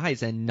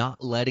surprise and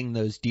not letting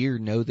those deer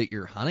know that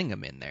you're hunting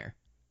them in there.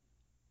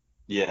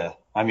 Yeah,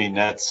 I mean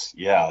that's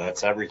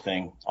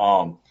everything.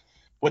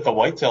 With the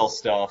whitetail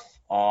stuff,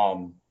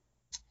 I've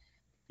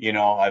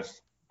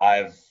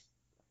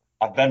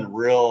been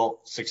real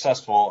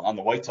successful on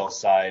the whitetail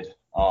side.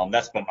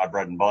 That's been my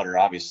bread and butter,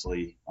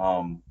 obviously.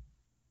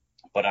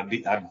 But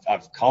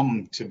I've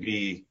come to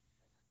be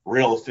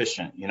real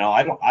efficient.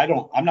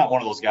 I'm not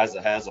one of those guys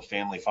that has a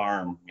family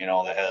farm,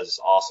 that has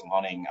awesome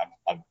hunting.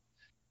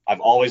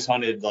 I've always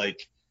hunted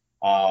like,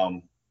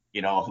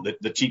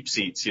 the cheap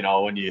seats,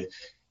 when you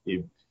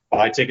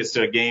buy tickets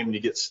to a game and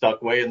you get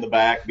stuck way in the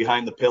back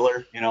behind the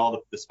pillar,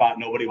 the spot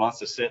nobody wants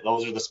to sit.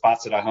 Those are the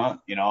spots that I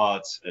hunt.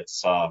 It's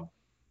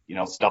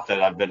stuff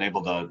that I've been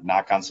able to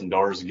knock on some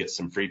doors and get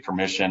some free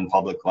permission,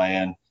 public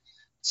land.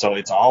 So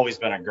it's always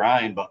been a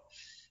grind, but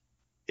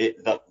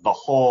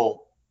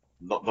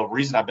the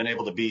reason I've been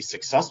able to be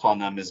successful on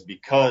them is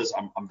because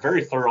I'm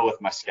very thorough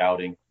with my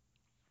scouting,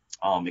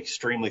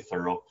 extremely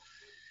thorough.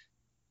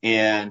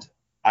 And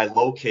I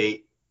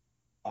locate,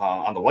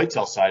 on the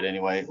whitetail side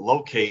anyway,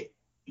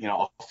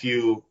 a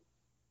few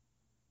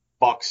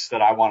bucks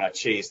that I want to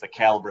chase, the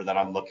caliber that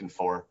I'm looking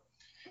for.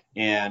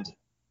 And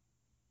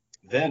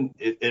then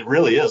it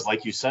really is,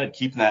 like you said,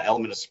 keeping that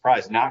element of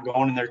surprise, not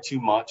going in there too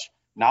much,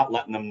 not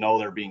letting them know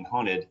they're being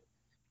hunted,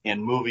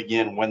 and moving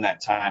in when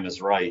that time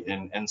is right.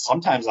 And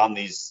sometimes on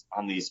these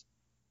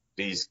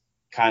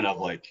kind of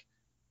like,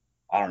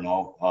 I don't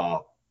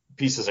know,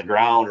 pieces of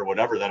ground or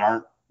whatever that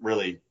aren't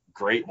really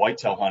great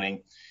whitetail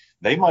hunting,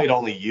 they might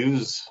only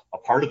use a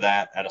part of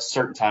that at a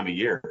certain time of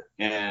year.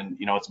 And,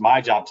 it's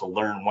my job to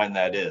learn when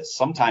that is.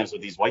 Sometimes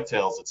with these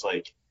whitetails, it's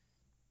like,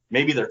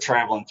 maybe they're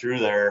traveling through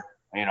there,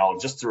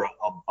 just through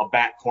a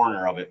back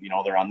corner of it.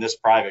 They're on this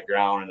private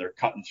ground and they're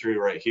cutting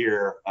through right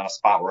here on a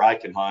spot where I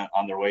can hunt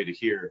on their way to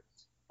here.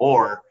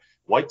 Or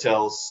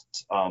whitetails,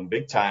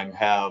 big time,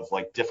 have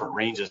like different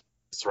ranges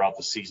throughout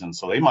the season.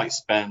 So they might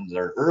spend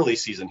their early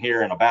season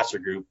here in a bachelor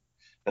group,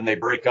 then they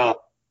break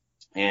up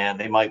and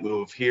they might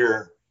move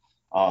here.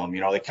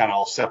 They kind of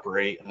all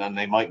separate, and then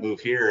they might move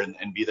here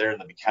and be there in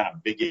the kind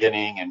of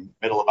beginning and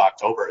middle of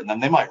October. And then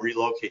they might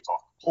relocate to a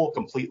whole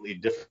completely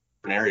different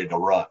area to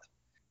rut.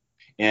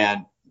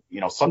 And,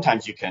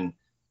 sometimes you can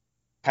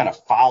kind of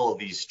follow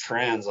these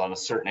trends on a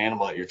certain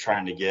animal that you're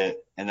trying to get.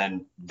 And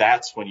then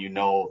that's when,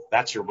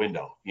 that's your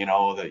window,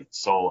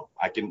 so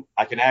I can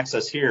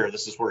access here.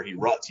 This is where he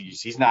ruts.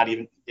 He's not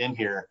even in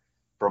here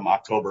from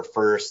October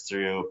 1st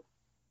through,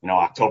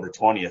 October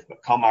 20th,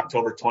 but come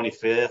October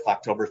 25th,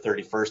 October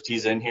 31st,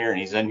 he's in here, and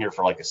he's in here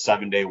for like a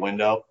 7-day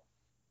window,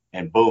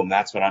 and boom,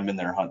 that's when I'm in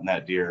there hunting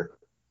that deer.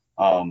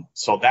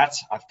 So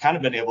I've kind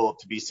of been able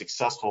to be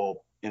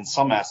successful in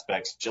some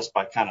aspects just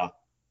by kind of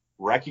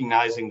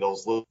recognizing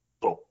those little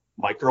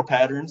micro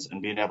patterns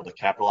and being able to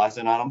capitalize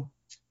on them.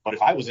 But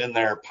if I was in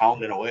there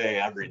pounding away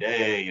every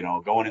day,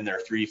 going in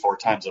there 3-4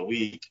 times a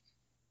week,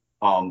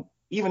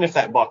 even if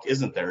that buck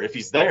isn't there, if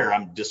he's there,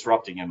 I'm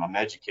disrupting him, I'm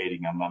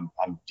educating him,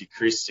 I'm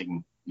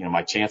decreasing,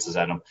 my chances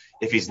at him.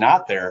 If he's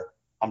not there,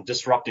 I'm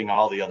disrupting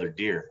all the other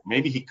deer.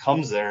 Maybe he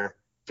comes there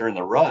during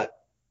the rut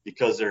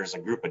because there's a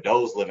group of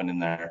does living in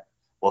there.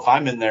 Well, if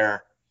I'm in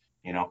there,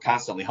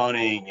 constantly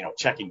hunting,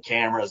 checking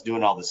cameras,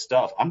 doing all this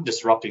stuff, I'm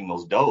disrupting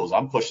those does.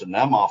 I'm pushing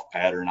them off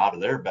pattern out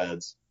of their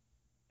beds.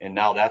 And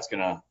now that's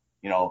going to,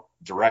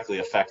 directly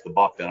affect the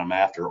buck that I'm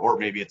after. Or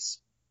maybe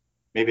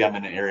I'm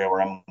in an area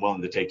where I'm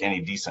willing to take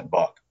any decent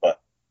buck. But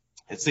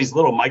it's these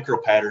little micro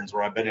patterns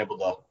where I've been able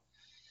to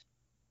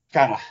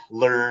kind of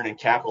learn and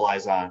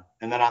capitalize on.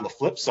 And then on the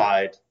flip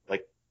side,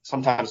 like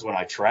sometimes when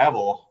I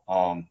travel,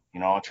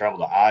 I travel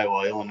to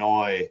Iowa,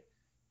 Illinois,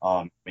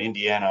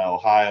 Indiana,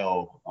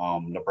 Ohio,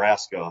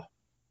 Nebraska,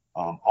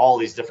 all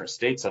these different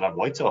states that I've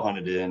whitetail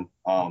hunted in,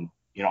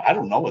 I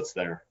don't know what's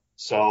there.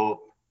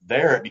 So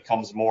there it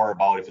becomes more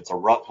about if it's a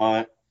rut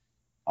hunt,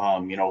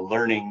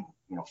 learning,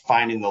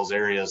 finding those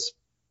areas,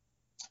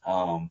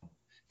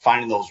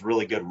 finding those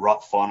really good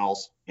rut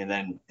funnels, and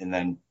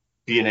then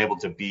being able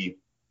to be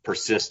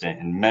persistent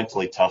and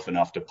mentally tough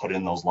enough to put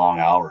in those long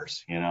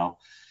hours,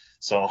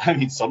 So,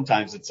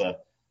 sometimes it's a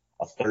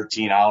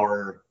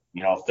 13-hour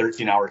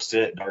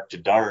sit dark to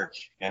dark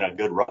and a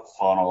good rut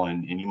funnel,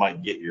 and you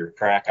might get your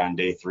crack on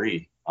day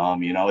 3.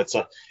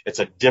 It's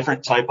a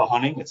different type of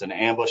hunting. It's an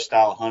ambush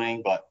style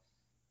hunting, but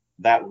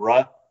that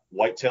rut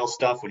whitetail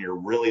stuff, when you're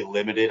really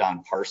limited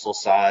on parcel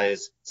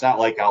size, it's not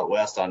like out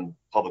west on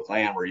public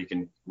land where you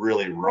can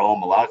really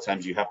roam. A lot of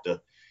times you have to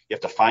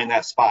find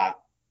that spot,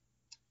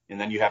 and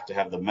then you have to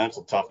have the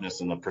mental toughness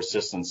and the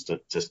persistence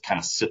to just kind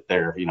of sit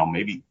there,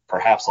 maybe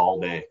perhaps all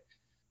day.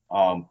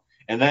 And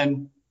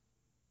then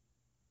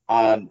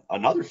on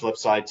another flip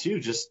side too,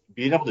 just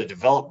being able to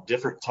develop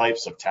different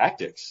types of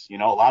tactics. A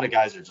lot of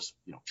guys are just,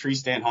 tree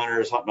stand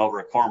hunters hunting over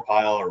a corn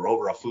pile or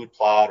over a food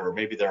plot, or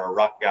maybe they're a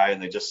rut guy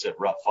and they just sit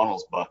rut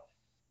funnels. But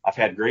I've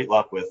had great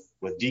luck with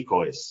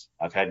decoys.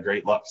 I've had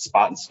great luck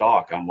spot and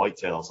stalk on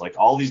whitetails, like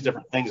all these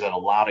different things that a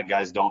lot of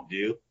guys don't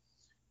do.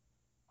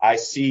 I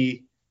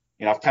see,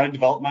 I've kind of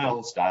developed my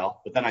own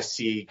style, but then I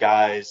see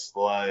guys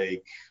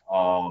like,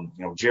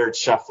 Jared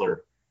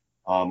Scheffler,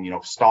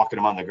 stalking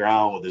him on the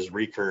ground with his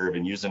recurve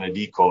and using a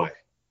decoy.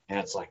 And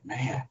it's like,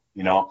 man,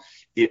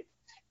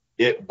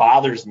 it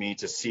bothers me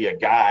to see a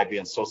guy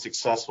being so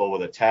successful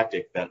with a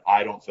tactic that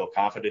I don't feel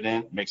confident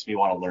in. It makes me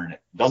want to learn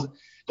it.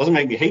 Doesn't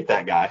make me hate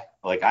that guy.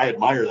 Like, I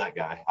admire that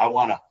guy. I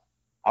want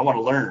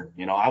to learn,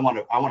 I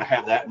want to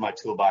have that in my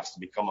toolbox to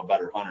become a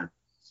better hunter.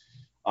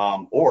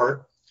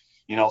 Or,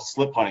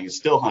 slip hunting is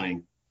still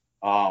hunting,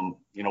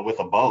 with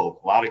a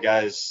bow. A lot of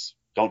guys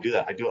don't do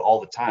that. I do it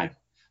all the time.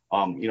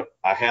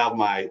 I have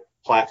my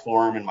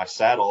platform and my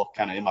saddle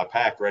kind of in my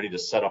pack ready to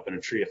set up in a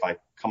tree if I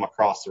come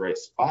across the right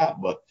spot,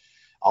 but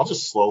I'll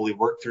just slowly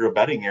work through a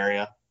bedding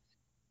area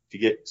to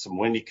get some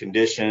windy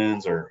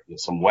conditions or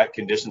some wet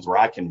conditions where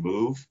I can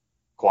move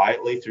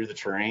quietly through the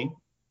terrain.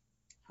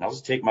 And I'll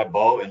just take my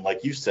bow, and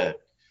like you said,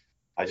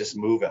 I just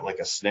move at like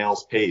a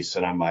snail's pace,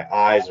 and my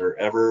eyes are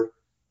ever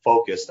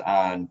focused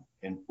on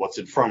what's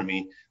in front of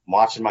me. I'm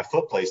watching my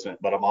foot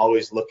placement, but I'm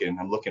always looking.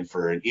 I'm looking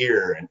for an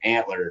ear, an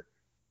antler,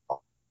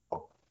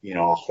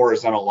 a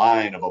horizontal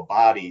line of a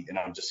body, and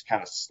I'm just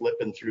kind of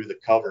slipping through the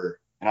cover.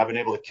 And I've been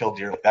able to kill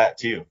deer with that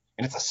too.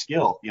 And it's a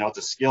skill, it's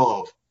a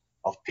skill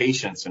of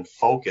patience and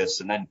focus.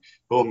 And then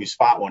boom, you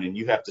spot one, and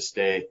you have to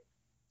stay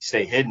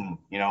hidden,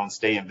 and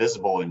stay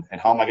invisible.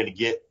 And how am I going to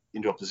get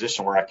into a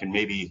position where I can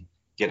maybe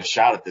get a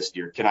shot at this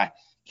deer? Can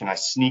I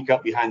sneak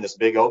up behind this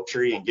big oak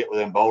tree and get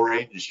within bow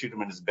range and shoot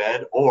him in his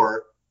bed?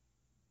 Or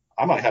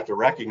I might have to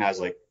recognize,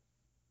 like,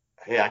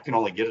 hey, I can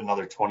only get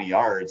another 20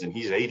 yards and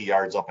he's 80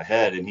 yards up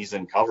ahead and he's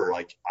in cover.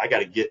 Like, I got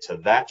to get to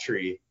that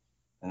tree,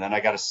 and then I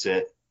got to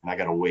sit and I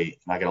got to wait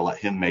and I got to let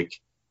him make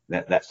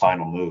that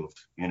final move,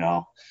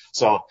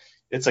 So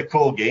it's a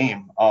cool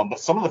game. But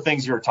some of the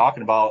things you were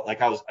talking about,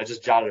 like I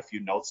just jotted a few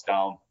notes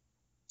down.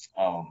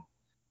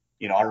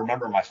 I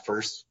remember my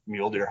first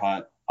mule deer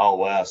hunt out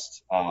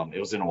west. It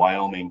was in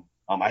Wyoming.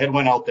 I had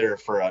went out there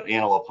for an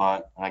antelope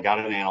hunt, and I got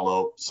an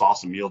antelope, saw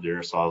some mule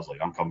deer. So I was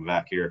like, I'm coming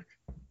back here.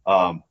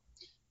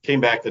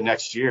 Came back the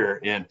next year,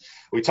 and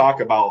we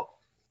talk about,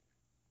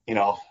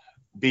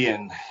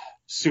 being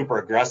super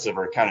aggressive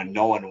or kind of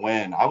knowing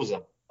when. I was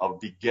a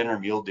beginner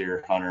mule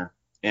deer hunter,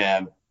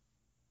 and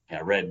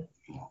I read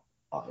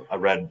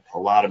a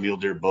lot of mule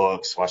deer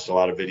books, watched a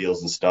lot of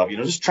videos and stuff,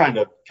 just trying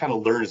to kind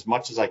of learn as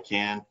much as I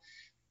can,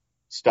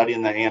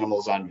 studying the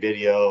animals on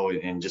video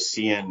and just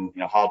seeing,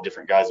 how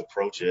different guys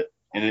approach it.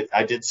 And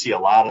I did see a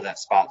lot of that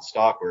spot and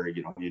stalk where,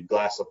 you'd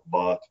glass up the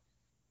buck,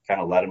 kind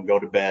of let him go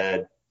to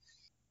bed,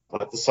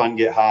 let the sun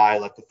get high,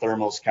 let the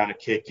thermals kind of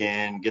kick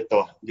in, get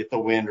the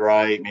wind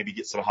right, maybe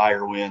get some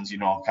higher winds,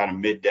 kind of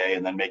midday,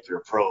 and then make your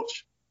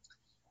approach.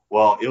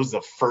 Well, it was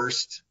the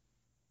first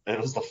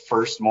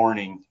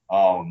morning.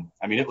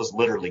 It was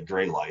literally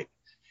gray light,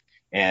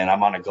 and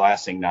I'm on a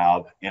glassing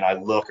knob, and I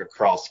look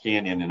across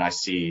canyon and I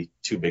see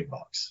 2 big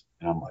bucks,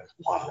 and I'm like,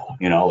 wow,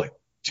 like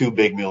 2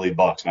 big muley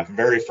bucks, my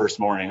very first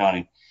morning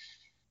hunting.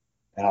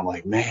 And I'm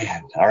like,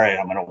 man, all right,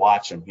 I'm gonna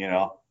watch them,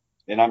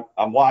 and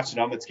I'm watching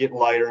them. It's getting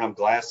lighter, and I'm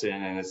glassing,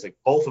 and it's like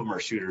both of them are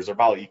shooters. They're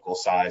about equal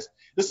size.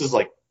 This is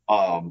like,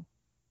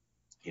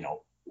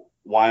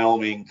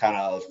 Wyoming kind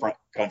of front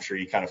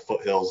country, kind of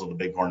foothills of the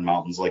Bighorn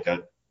Mountains,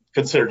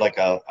 considered like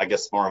I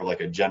guess more of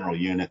like a general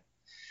unit.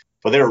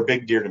 But they were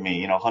big deer to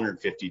me,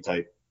 150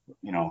 type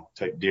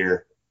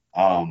deer.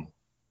 And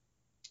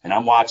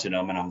I'm watching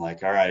them, and I'm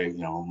like, all right, I'm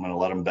going to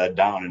let them bed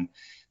down. And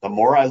the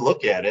more I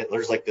look at it,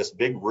 there's like this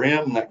big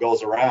rim that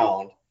goes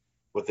around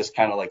with this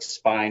kind of like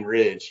spine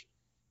ridge.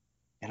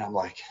 And I'm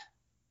like,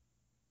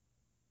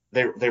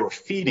 they were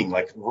feeding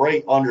like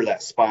right under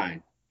that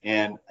spine.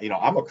 And,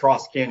 I'm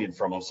across canyon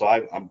from them, so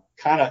I'm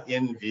kind of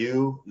in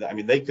view.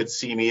 They could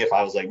see me if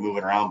I was like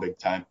moving around big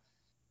time,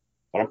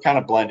 but I'm kind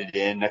of blended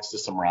in next to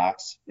some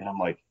rocks. And I'm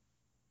like,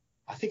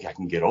 I think I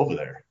can get over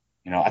there.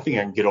 I think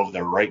I can get over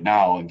there right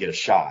now and get a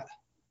shot.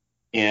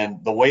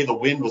 And the way the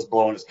wind was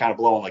blowing, it's kind of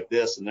blowing like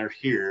this, and they're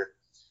here.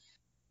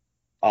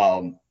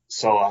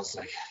 So I was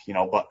like,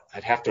 but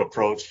I'd have to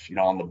approach,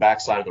 on the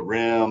backside of the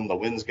rim. The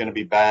wind's going to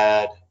be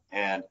bad.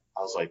 And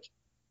I was like,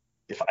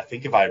 if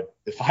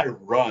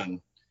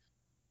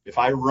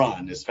I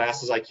run as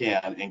fast as I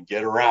can and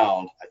get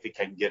around, I think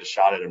I can get a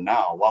shot at them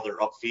now while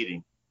they're up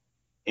feeding.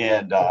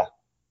 And,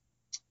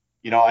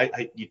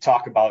 you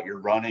talk about your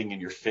running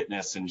and your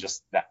fitness and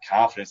just that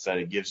confidence that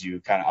it gives you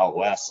kind of out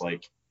west.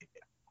 Like,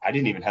 I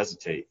didn't even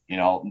hesitate.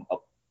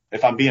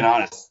 If I'm being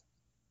honest,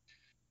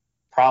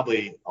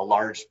 probably a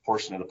large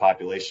portion of the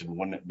population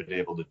wouldn't have been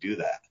able to do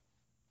that.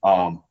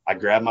 I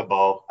grabbed my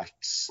bow. I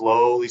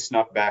slowly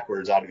snuck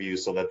backwards out of view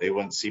so that they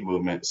wouldn't see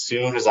movement. As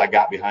soon as I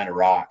got behind a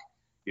rock,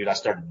 dude, I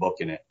started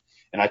booking it.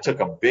 And I took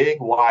a big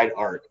wide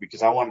arc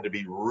because I wanted to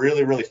be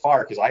really, really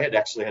far, because I had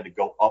to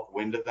go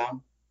upwind of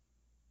them.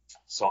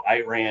 So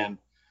I ran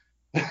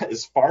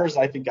as far as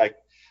I think I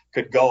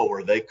could go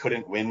where they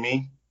couldn't win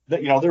me.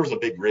 There was a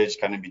big ridge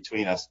kind of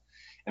between us.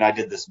 And I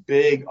did this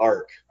big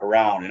arc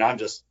around, and I'm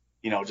just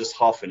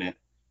huffing it.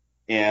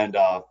 And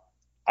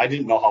I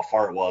didn't know how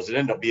far it was. It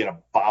ended up being it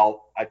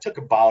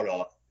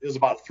was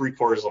about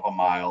 3/4 of a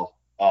mile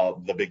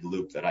of the big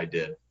loop that I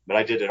did. But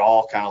I did it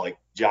all kind of like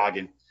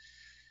jogging.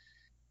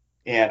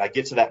 And I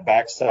get to that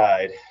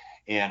backside,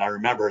 and I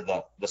remember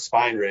the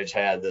spine ridge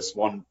had this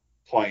one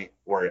point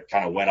where it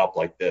kind of went up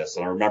like this.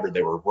 And I remember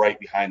they were right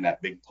behind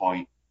that big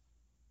point.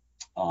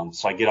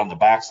 So I get on the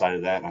backside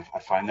of that, and I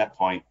find that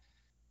point.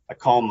 I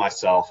calm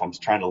myself. I'm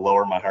trying to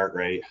lower my heart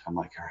rate. I'm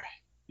like, all right,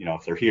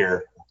 if they're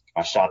here,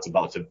 my shot's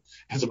about to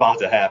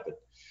happen.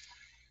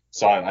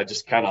 So I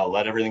just kind of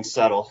let everything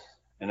settle.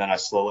 And then I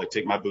slowly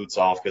take my boots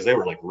off, because they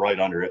were like right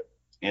under it.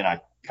 And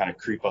I kind of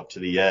creep up to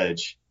the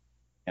edge,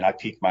 and I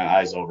peek my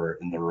eyes over,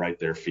 and they're right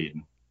there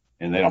feeding,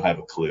 and they don't have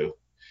a clue.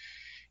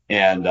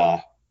 And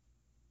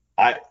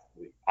I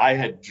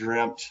had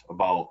dreamt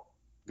about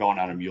going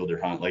on a mule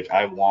deer hunt. Like,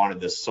 I wanted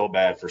this so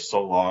bad for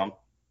so long.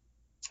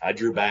 I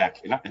drew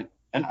back,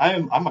 and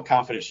I'm a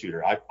confident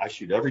shooter. I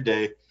shoot every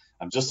day.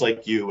 I'm just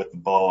like you with the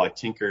bow. I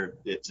tinker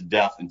it to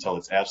death until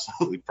it's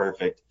absolutely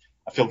perfect.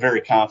 I feel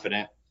very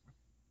confident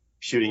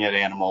shooting at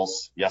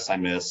animals. Yes, I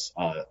miss,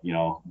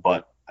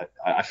 but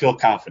I feel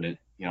confident.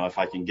 If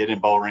I can get in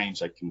bow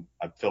range, I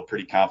feel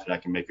pretty confident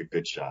I can make a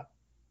good shot.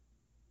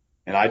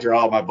 And I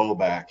draw my bow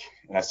back,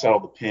 and I settle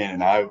the pin,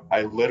 and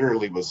I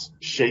literally was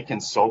shaking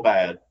so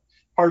bad,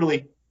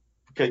 partly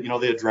because,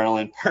 the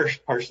adrenaline,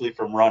 partially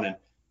from running,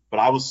 but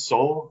I was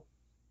so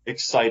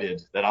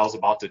excited that I was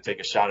about to take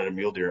a shot at a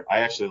mule deer.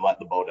 I actually let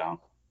the bow down.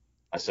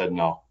 I said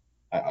no.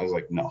 I was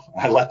like, no.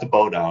 I let the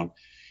bow down.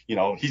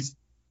 He's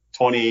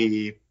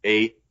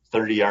 28,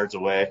 30 yards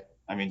away.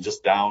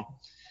 Just down.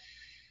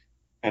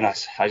 And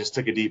I just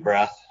took a deep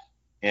breath,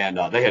 and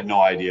they had no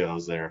idea I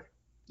was there.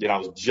 I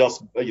was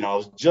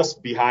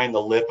just behind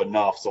the lip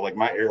enough, so like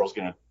my arrow's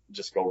gonna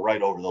just go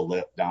right over the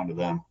lip down to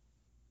them.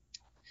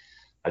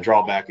 I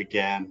draw back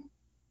again,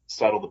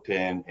 settle the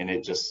pin, and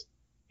it just,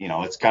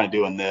 it's kind of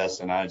doing this,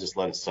 and I just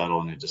let it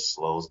settle, and it just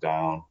slows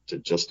down to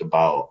just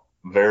about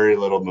very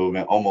little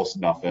movement, almost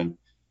nothing.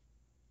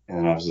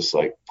 And I was just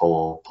like,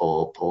 pull,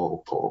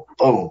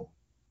 boom,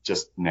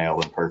 just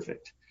nailed it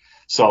perfect.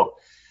 So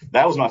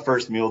that was my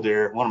first mule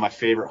deer, one of my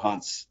favorite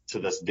hunts to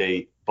this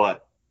date.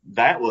 But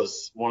that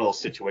was one of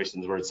those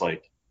situations where it's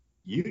like,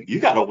 you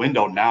got a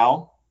window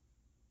now,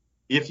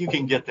 if you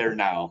can get there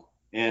now.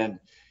 And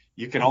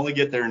you can only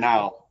get there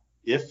now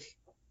if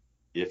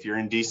you're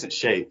in decent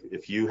shape,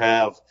 if you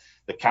have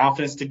the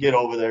confidence to get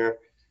over there,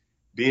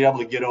 being able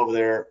to get over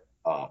there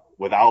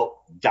without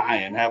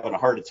dying, having a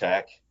heart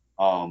attack,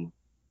 and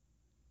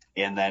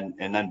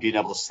then being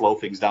able to slow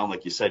things down.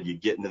 Like you said, you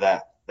get into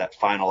that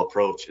final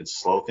approach and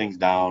slow things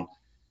down,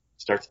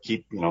 start to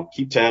keep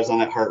tabs on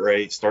that heart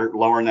rate, start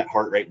lowering that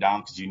heart rate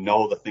down, because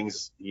the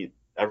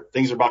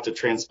things are about to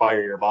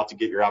transpire. You're about to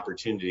get your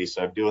opportunity.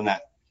 So I'm doing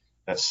that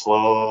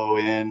slow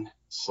in,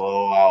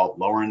 slow out,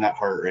 lowering that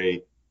heart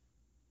rate,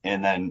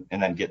 and then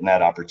getting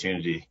that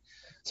opportunity.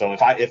 So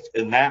if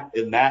in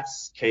that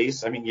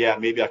case, I mean, yeah,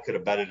 maybe I could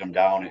have bedded him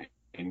down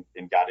and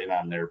got in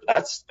on there, but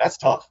that's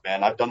tough,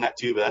 man. I've done that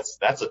too, but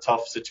that's a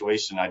tough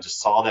situation. I just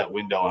saw that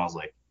window and I was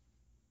like,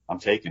 I'm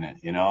taking it.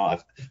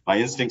 My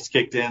instincts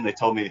kicked in. They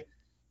told me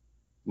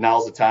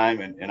now's the time,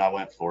 and I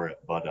went for it.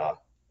 But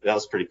that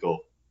was pretty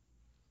cool.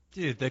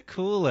 Dude, the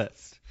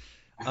coolest.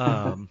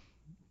 Man,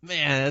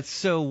 that's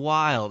so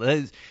wild.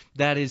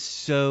 That is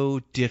so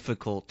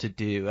difficult to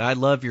do. I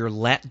love your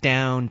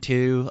letdown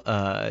too.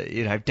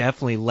 I've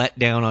definitely let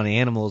down on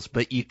animals,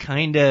 but you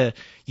kind of,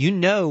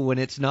 when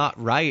it's not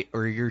right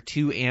or you're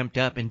too amped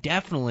up, and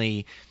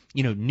definitely,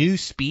 new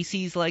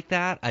species like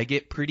that, I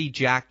get pretty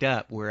jacked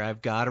up where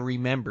I've got to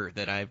remember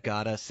that I've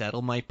got to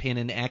settle my pin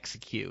and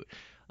execute.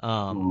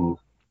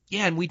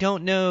 Yeah, and we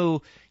don't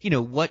know,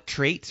 what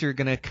traits are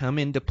going to come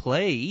into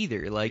play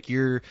either. Like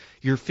your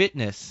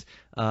fitness,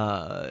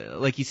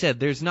 like you said,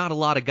 there's not a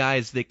lot of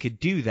guys that could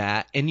do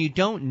that, and you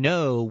don't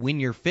know when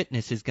your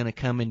fitness is going to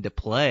come into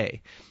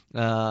play.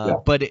 Yeah.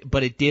 But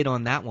it did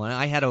on that one.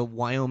 I had a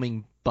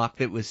Wyoming buck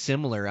that was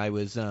similar. I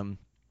was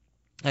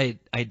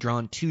I'd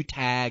drawn 2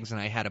 tags, and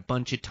I had a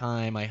bunch of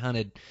time. I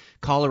hunted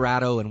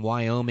Colorado and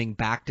Wyoming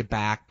back to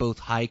back, both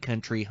high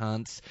country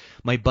hunts.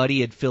 My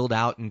buddy had filled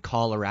out in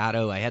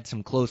Colorado. I had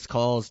some close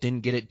calls,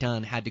 didn't get it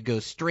done, had to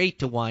go straight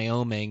to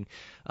Wyoming,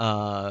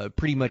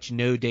 pretty much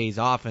no days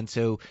off. And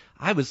so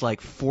I was like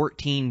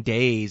 14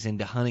 days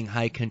into hunting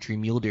high country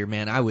mule deer,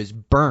 man. I was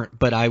burnt,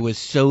 but I was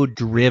so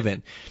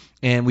driven.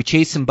 And we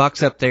chased some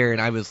bucks up there,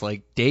 and I was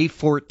like, day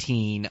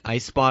 14, I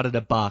spotted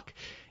a buck.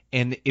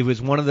 And it was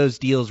one of those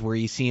deals where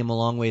you see him a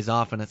long ways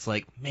off, and it's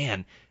like,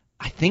 man,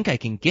 I think I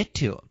can get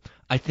to him.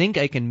 I think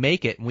I can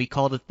make it. And we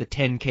called it the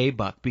 10K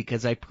buck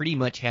because I pretty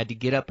much had to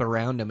get up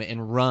around him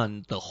and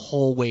run the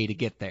whole way to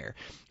get there.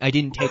 I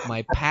didn't take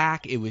my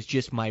pack. It was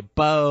just my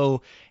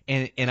bow.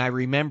 And I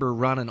remember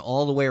running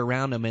all the way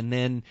around him. And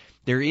then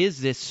there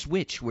is this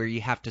switch where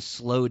you have to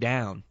slow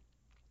down.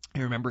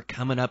 I remember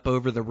coming up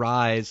over the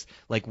rise,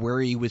 like where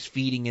he was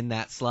feeding in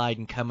that slide,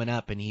 and coming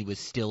up, and he was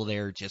still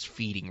there just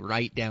feeding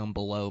right down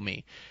below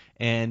me.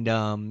 And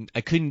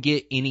I couldn't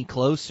get any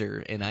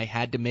closer, and I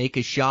had to make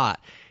a shot.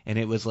 And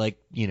it was like,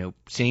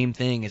 same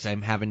thing as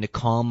I'm having to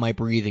calm my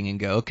breathing and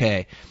go,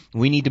 okay,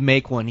 we need to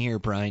make one here,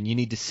 Brian. You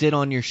need to sit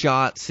on your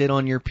shot, sit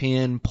on your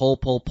pin,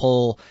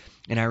 pull.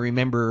 And I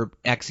remember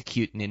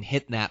executing and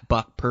hitting that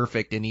buck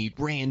perfect, and he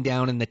ran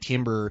down in the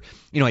timber.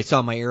 I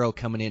saw my arrow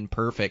coming in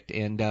perfect,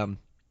 and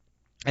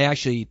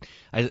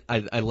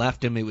I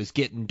left him. It was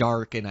getting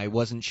dark, and I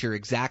wasn't sure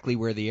exactly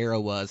where the arrow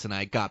was, and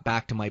I got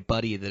back to my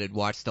buddy that had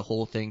watched the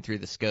whole thing through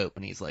the scope,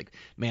 and he's like,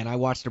 man, I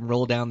watched him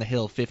roll down the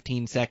hill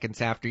 15 seconds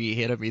after you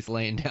hit him. He's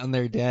laying down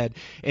there dead.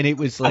 And it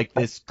was like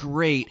this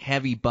great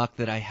heavy buck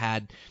that I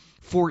had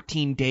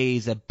 14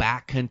 days of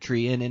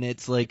backcountry in, and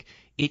it's like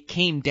it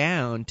came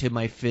down to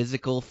my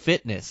physical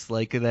fitness,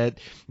 like that,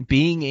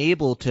 being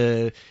able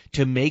to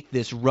make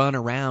this run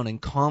around,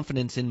 and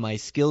confidence in my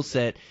skill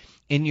set.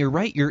 And you're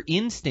right, your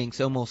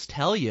instincts almost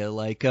tell you,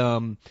 like,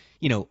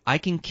 I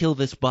can kill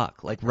this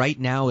buck. Like, right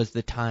now is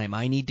the time.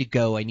 I need to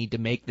go. I need to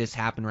make this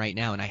happen right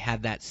now. And I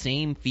had that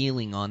same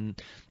feeling on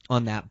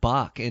that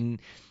buck. And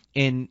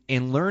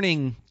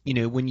learning,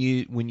 when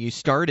you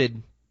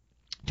started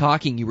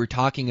talking, you were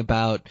talking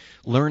about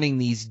learning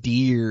these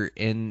deer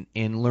and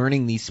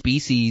learning these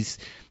species.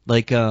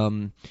 Like,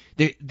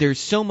 there's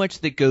so much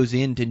that goes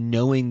into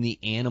knowing the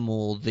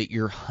animal that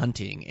you're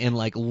hunting, and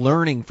like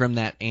learning from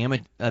that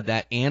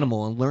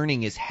animal, and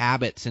learning his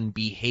habits and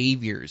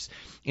behaviors.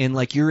 And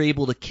like, you're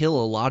able to kill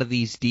a lot of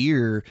these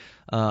deer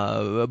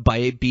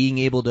by being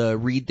able to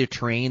read the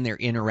terrain they're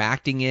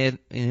interacting in,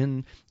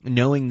 and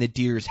knowing the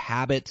deer's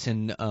habits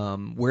and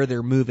where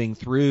they're moving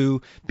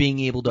through,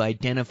 being able to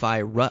identify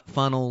rut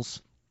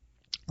funnels.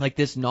 Like,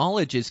 this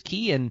knowledge is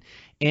key, and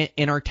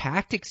our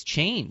tactics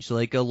change.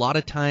 Like, a lot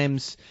of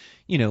times,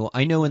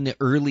 I know in the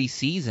early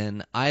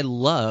season, I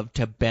love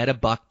to bed a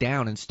buck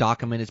down and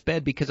stalk him in his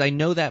bed, because I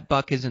know that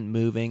buck isn't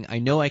moving. I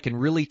know I can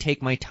really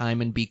take my time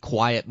and be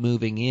quiet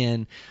moving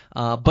in.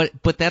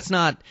 But that's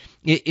not,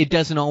 it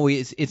doesn't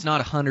always, it's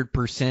not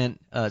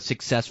 100%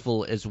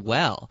 successful as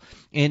well.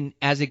 And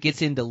as it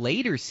gets into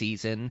later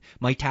season,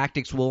 my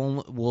tactics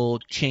will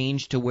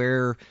change to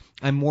where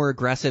I'm more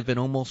aggressive and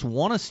almost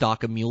want to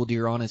stalk a mule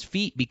deer on his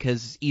feet,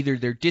 because either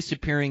they're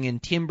disappearing in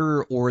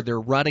timber or they're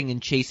rutting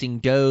and chasing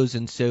does,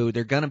 and so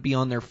they're going to be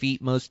on their feet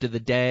most of the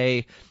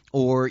day,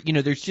 or,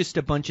 there's just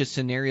a bunch of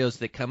scenarios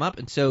that come up.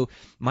 And so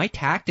my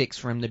tactics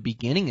from the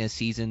beginning of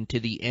season to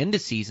the end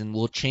of season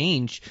will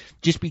change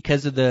just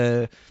because of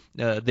the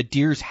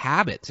deer's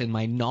habits and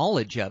my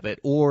knowledge of it.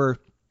 Or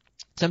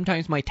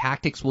sometimes my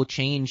tactics will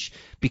change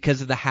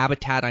because of the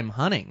habitat I'm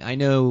hunting. I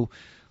know,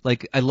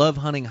 like I love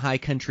hunting high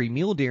country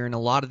mule deer. In a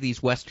lot of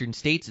these western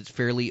states, it's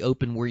fairly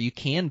open where you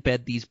can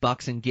bed these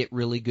bucks and get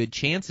really good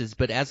chances.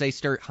 But as I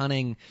start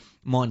hunting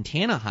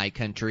Montana high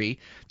country,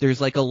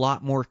 there's like a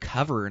lot more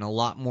cover and a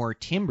lot more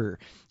timber.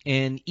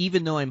 And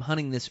even though I'm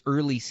hunting this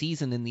early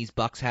season and these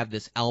bucks have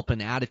this alpine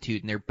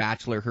attitude and they're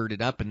bachelor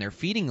herded up and they're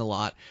feeding a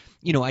lot,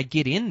 you know, I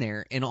get in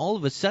there and all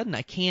of a sudden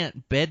I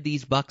can't bed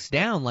these bucks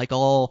down. Like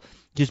I'll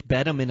just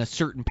bed them in a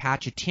certain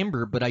patch of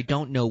timber, but I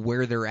don't know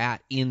where they're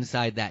at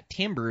inside that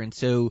timber. And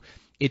so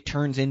it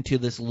turns into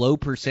this low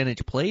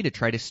percentage play to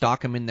try to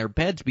stalk them in their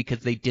beds because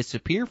they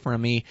disappear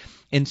from me.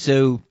 And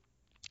so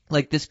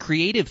like this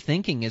creative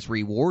thinking is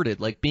rewarded,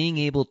 like being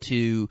able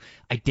to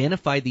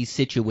identify these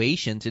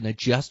situations and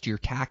adjust your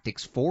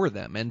tactics for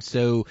them. And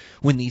so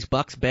when these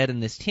bucks bed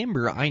in this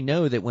timber, I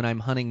know that when I'm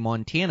hunting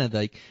Montana,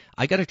 like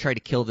I got to try to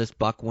kill this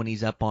buck when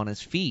he's up on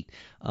his feet.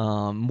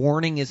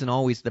 Morning isn't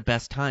always the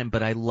best time,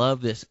 but I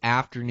love this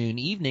afternoon,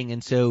 evening.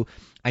 And so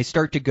I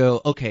start to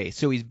go, okay,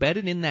 so he's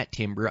bedded in that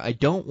timber. I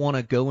don't want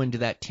to go into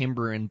that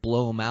timber and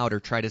blow him out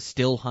or try to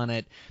still hunt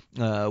it,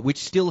 which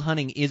still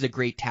hunting is a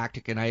great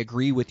tactic, and I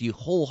agree with you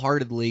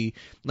wholeheartedly.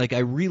 Like I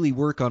really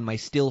work on my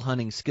still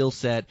hunting skill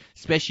set,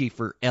 especially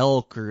for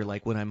elk or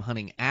like when I'm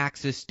hunting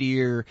axis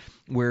deer,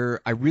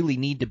 where I really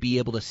need to be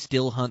able to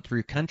still hunt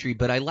through country.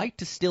 But I like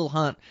to still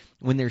hunt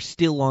when they're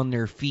still on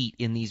their feet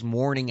in these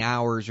morning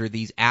hours or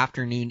these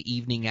afternoon,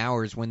 evening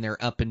hours when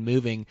they're up and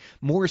moving,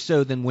 more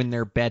so than when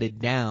they're bedded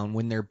down.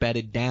 When they're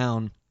bedded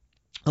down,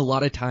 a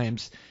lot of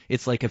times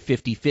it's like a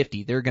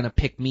 50-50. They're going to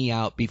pick me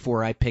out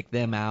before I pick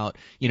them out,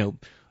 you know,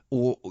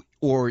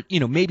 or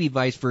you know, maybe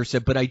vice versa,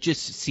 but I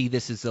just see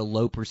this as a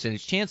low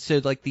percentage chance. So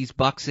like these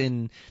bucks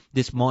in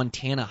this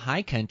Montana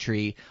high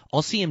country,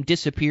 I'll see them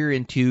disappear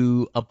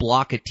into a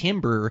block of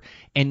timber,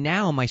 and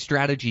now my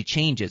strategy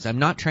changes. I'm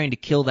not trying to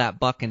kill that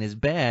buck in his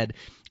bed.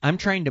 I'm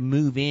trying to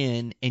move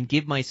in and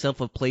give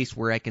myself a place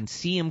where I can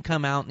see him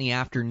come out in the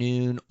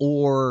afternoon,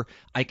 or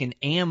I can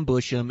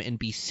ambush him and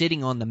be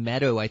sitting on the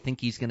meadow I think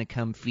he's going to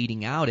come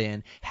feeding out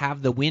in,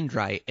 have the wind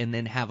right, and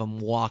then have him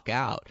walk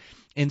out.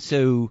 And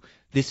so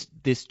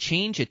this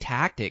change of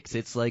tactics,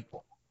 it's like,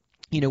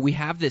 you know, we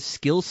have this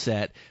skill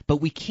set, but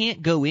we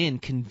can't go in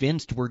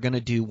convinced we're going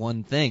to do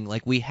one thing.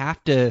 Like we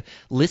have to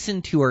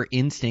listen to our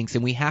instincts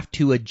and we have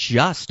to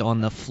adjust on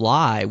the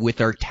fly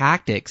with our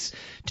tactics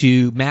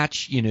to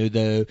match, you know,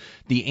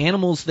 the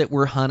animals that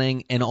we're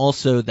hunting and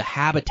also the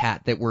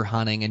habitat that we're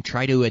hunting, and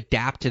try to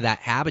adapt to that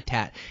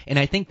habitat. And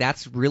I think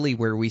that's really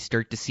where we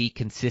start to see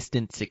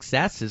consistent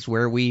success, is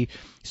where we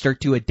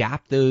start to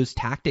adapt those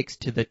tactics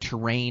to the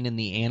terrain and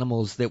the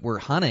animals that we're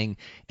hunting.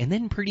 And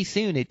then pretty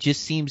soon it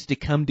just seems to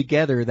come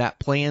together. That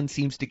plan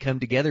seems to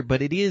come together,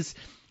 but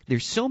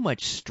there's so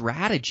much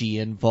strategy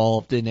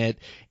involved in it,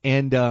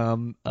 and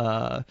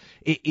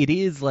it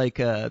is like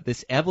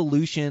this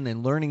evolution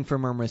and learning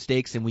from our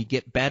mistakes, and we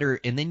get better,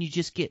 and then you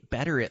just get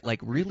better at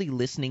like really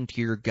listening to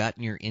your gut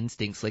and your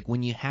instincts. Like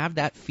when you have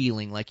that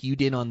feeling like you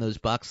did on those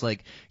bucks,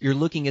 like you're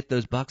looking at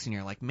those bucks and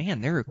you're like, man,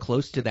 they're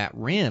close to that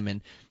rim,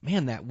 and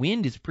man, that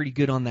wind is pretty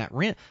good on that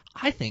rim.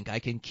 I think I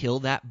can kill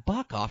that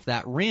buck off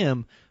that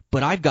rim,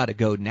 but I've got to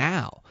go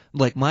now.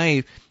 Like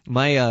my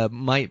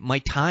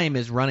time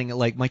is running,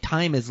 like my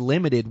time is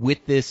limited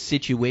with this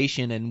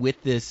situation and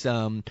with this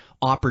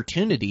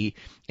opportunity.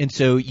 And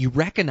so you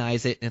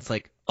recognize it, and it's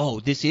like, oh,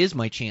 this is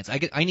my chance.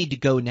 I need to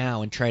go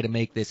now and try to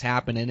make this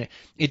happen. And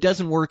it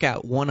doesn't work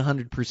out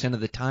 100% of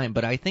the time,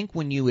 but I think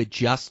when you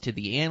adjust to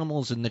the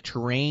animals and the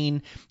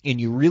terrain and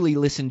you really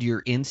listen to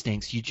your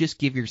instincts, you just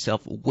give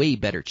yourself a way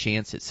better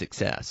chance at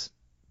success.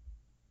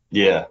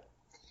 Yeah.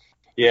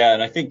 Yeah,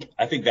 and I think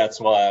that's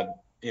why,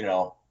 you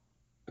know,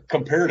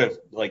 comparative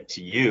like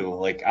to you,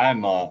 like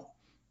I'm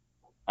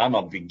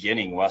a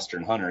beginning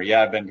Western hunter.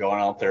 Yeah, I've been going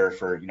out there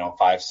for, you know,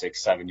 5,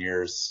 6, 7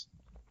 years,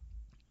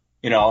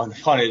 you know, and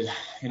hunted,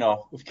 you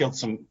know, we've killed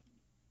some,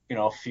 you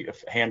know,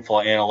 a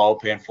handful of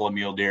antelope, handful of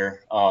mule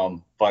deer.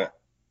 But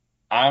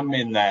I'm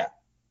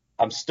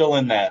still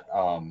in that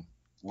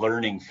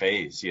learning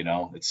phase, you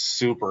know. It's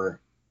super,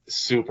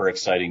 super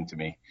exciting to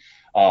me.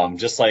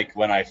 Just like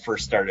when I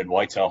first started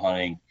whitetail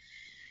hunting,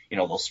 you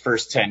know, those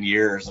first 10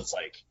 years, it's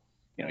like,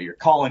 you know, you're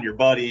calling your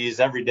buddies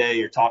every day.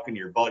 You're talking to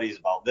your buddies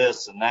about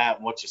this and that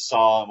and what you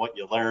saw and what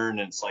you learned.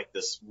 And it's like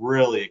this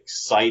really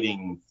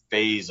exciting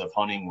phase of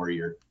hunting where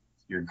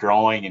you're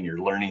growing and you're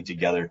learning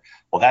together.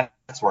 Well,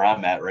 that's where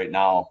I'm at right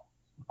now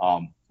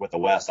with the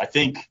West. I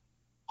think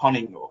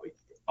hunting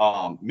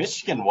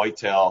Michigan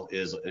whitetail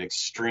is an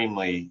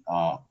extremely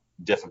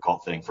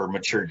difficult thing for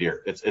mature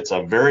deer. It's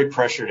a very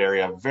pressured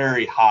area,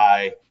 very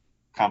high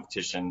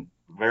competition,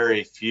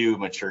 very few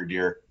mature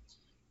deer.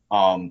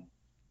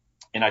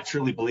 And I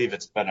truly believe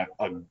it's been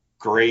a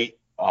great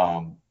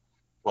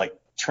like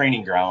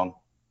training ground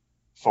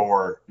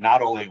for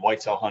not only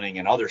whitetail hunting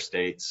in other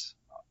states.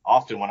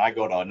 Often when I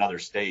go to another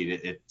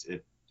state,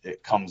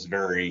 it comes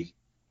very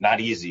not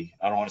easy.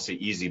 I don't want to say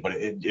easy, but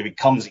it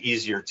becomes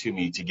easier to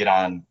me to get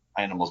on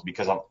animals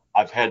because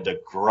I've had to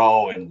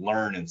grow and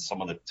learn in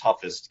some of the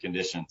toughest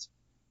conditions.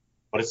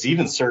 but it's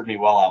even served me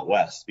well out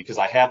west because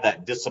I have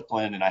that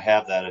discipline and I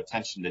have that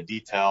attention to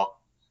detail.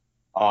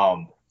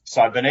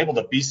 So I've been able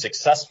to be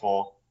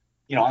successful,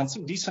 on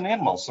some decent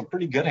animals, some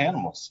pretty good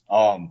animals.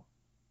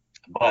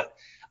 But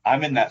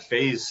I'm in that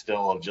phase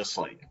still of just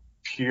like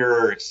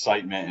pure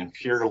excitement and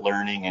pure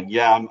learning. And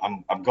yeah,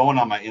 I'm going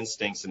on my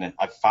instincts, and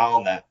I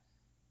found that,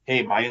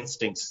 hey, my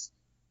instincts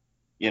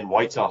in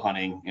whitetail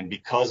hunting, and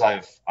because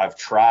I've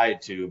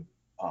tried to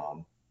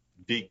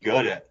be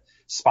good at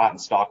spot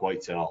and stalk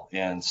whitetail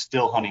and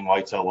still hunting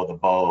whitetail with a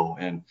bow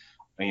and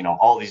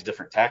all these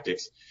different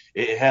tactics,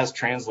 it has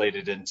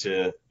translated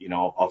into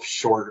a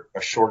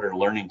shorter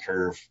learning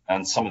curve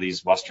on some of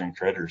these western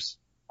critters.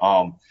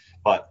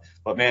 But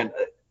man,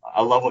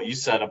 I love what you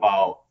said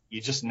about you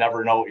just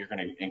never know what you're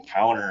going to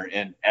encounter,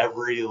 and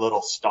every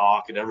little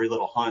stalk and every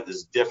little hunt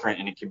is different,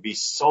 and it can be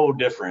so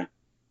different,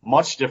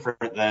 much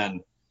different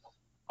than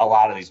a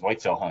lot of these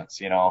whitetail hunts,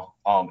 and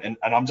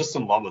I'm just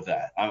in love with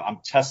that. I'm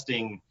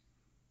testing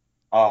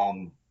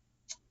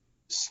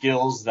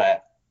skills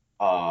that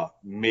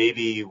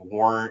maybe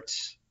weren't,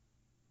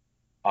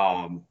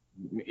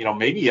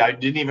 maybe I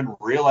didn't even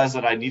realize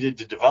that I needed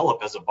to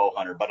develop as a bow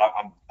hunter, but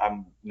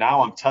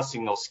I'm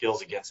testing those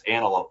skills against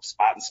antelope,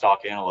 spot and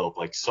stalk antelope,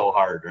 like so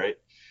hard, right?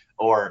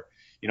 Or,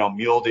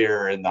 mule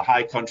deer in the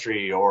high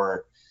country,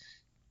 or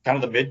kind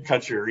of the mid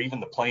country, or even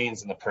the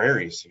plains and the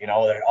prairies. They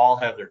all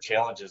have their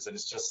challenges, and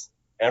it's just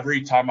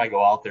every time I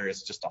go out there,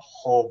 it's just a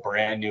whole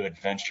brand new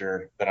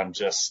adventure that I'm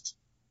just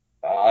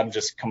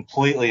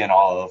completely in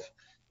awe of.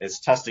 It's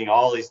testing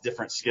all these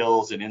different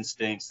skills and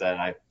instincts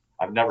that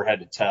I've never had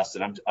to test,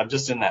 and I'm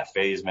just in that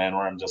phase, man,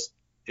 where I'm just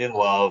in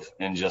love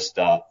and just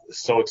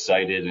so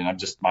excited, and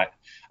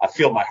I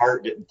feel my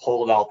heart getting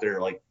pulled out there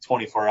like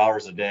 24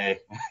 hours a day,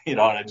 and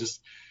I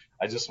just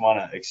want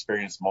to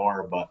experience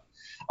more. But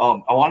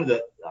I wanted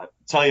to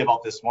tell you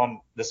about this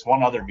one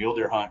other mule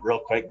deer hunt real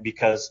quick,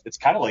 because it's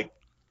kind of like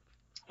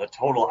the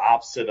total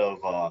opposite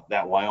of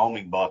that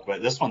Wyoming buck,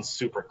 but this one's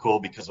super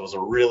cool because it was a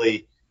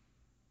really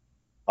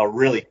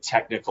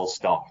technical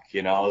stalk.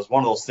 It was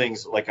one of those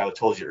things, like I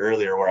told you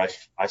earlier, where I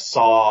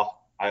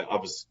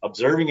was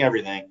observing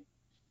everything,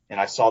 and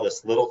I saw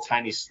this little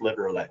tiny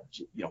sliver that,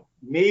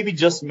 maybe,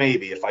 just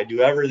maybe, if I do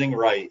everything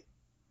right,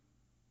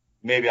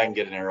 maybe I can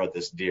get an arrow at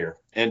this deer.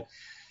 And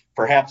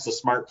perhaps the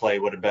smart play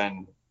would have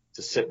been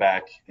to sit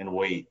back and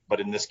wait, but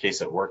in this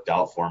case, it worked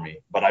out for me.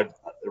 But I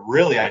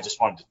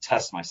just wanted to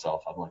test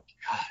myself. I'm like,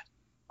 God,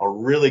 a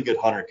really good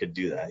hunter could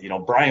do that.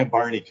 Brian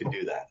Barney could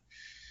do that.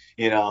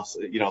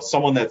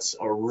 Someone that's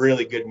a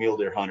really good mule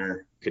deer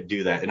hunter could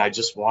do that. And I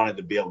just wanted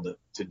to be able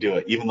to do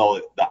it, even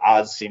though the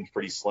odds seemed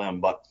pretty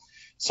slim. But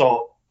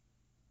so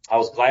I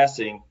was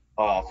glassing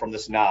from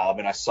this knob,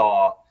 and I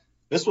saw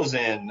this was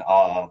in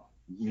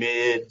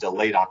mid to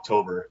late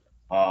October,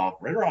 right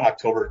around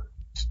October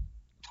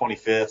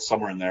 25th,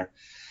 somewhere in there.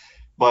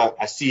 But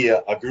I see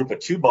a group of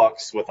 2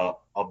 bucks with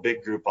a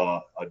big group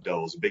of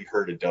does, a big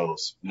herd of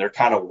does, and they're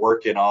kind of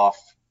working off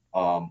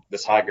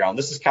this high ground.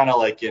 This is kind of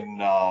like in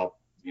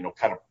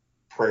kind of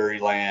prairie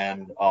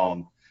land,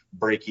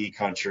 breaky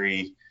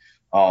country,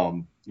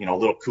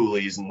 little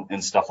coulees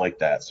and stuff like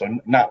that. So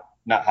not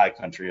high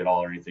country at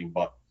all or anything,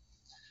 but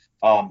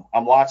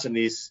I'm watching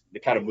these, they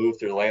kind of move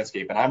through the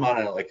landscape, and I'm on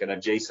an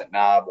adjacent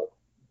knob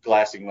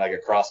glassing like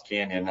across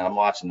canyon, and I'm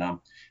watching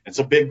them. It's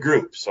a big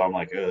group, so I'm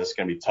like, oh, this is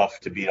going to be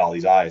tough to beat all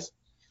these eyes.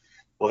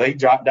 Well, they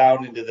drop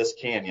down into this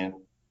canyon,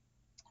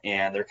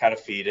 and they're kind of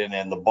feeding,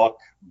 and the buck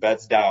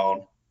beds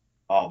down.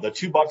 The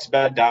 2 bucks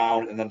bed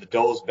down, and then the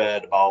does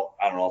bed about,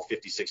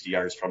 50, 60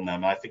 yards from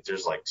them. And I think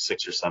there's like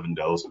 6 or 7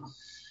 does.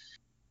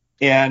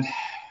 And,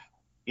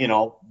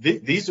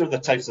 these are the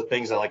types of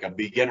things that like a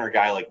beginner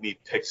guy like me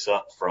picks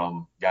up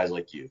from guys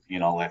like you,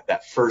 like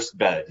that first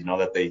bed,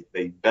 that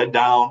they bed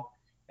down,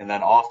 and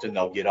then often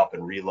they'll get up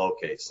and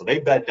relocate. So they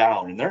bed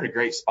down, and they're in a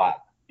great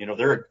spot.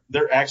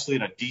 They're actually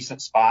in a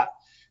decent spot,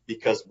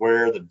 because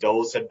where the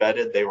does had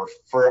bedded, they were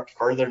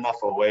further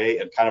enough away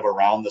and kind of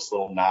around this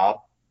little knob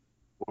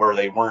where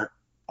they weren't,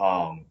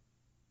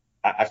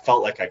 I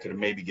felt like I could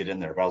maybe get in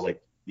there, but I was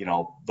like,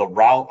 the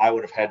route I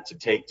would have had to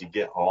take to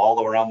get all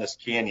the way around this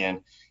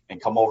canyon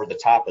and come over the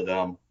top of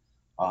them,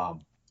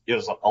 it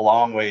was a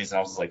long ways. And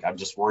I was like, I'm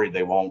just worried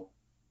they won't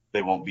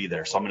be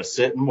there. So I'm going to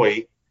sit and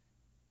wait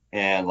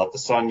and let the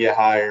sun get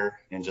higher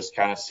and just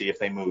kind of see if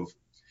they move.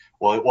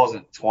 Well, it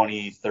wasn't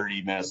 20,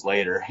 30 minutes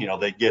later,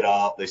 they get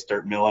up, they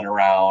start milling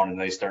around, and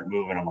they start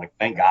moving. I'm like,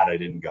 thank God I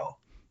didn't go.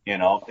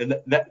 And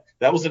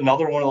that was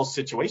another one of those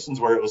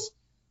situations where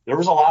there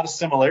was a lot of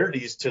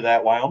similarities to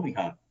that Wyoming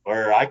hunt,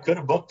 where I could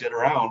have booked it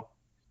around,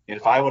 and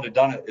if I would have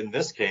done it in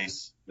this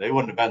case, they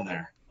wouldn't have been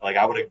there. Like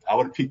I would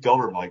have peeked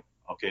over and like,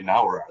 okay,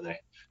 now where are they?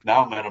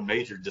 Now I'm at a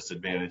major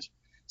disadvantage.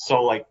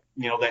 So like,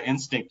 that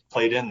instinct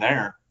played in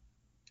there,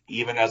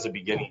 even as a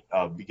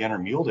beginner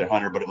mule deer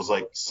hunter, but it was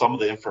like some of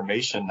the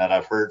information that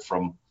I've heard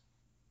from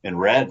and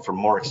read from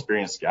more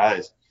experienced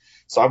guys.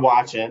 So I'm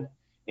watching,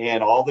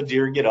 and all the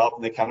deer get up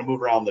and they kind of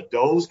move around. The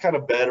does kind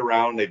of bed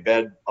around. They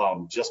bed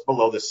just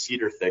below the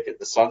cedar thicket.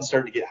 The sun's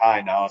starting to get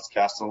high now. It's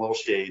casting a little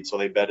shade, so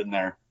they bed in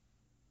there.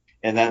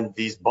 And then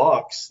these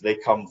bucks, they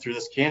come through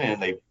this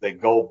canyon and they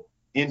go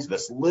into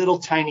this little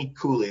tiny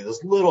coulee,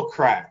 this little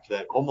crack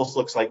that almost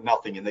looks like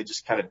nothing. And they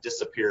just kind of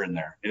disappear in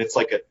there. And it's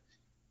like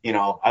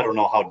I don't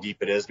know how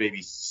deep it is,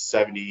 maybe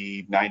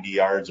 70, 90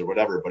 yards or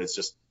whatever, but it's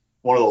just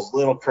one of those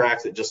little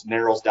cracks that just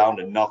narrows down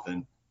to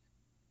nothing.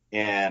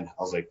 And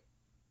I was like,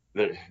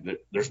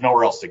 there's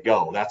nowhere else to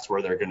go. That's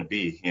where they're going to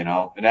be, and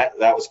that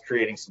was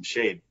creating some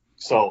shade.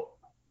 So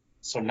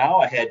now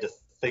I had to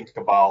think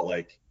about,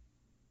 like,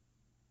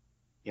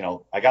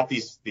 I got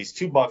these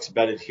 2 bucks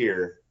bedded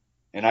here,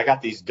 and I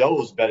got these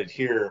does bedded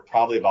here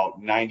probably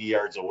about 90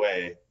 yards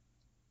away.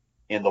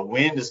 And the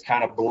wind is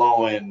kind of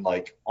blowing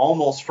like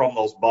almost from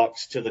those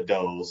bucks to the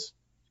does.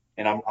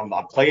 And I'm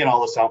playing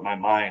all this out in my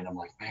mind. I'm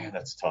like, man,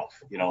 that's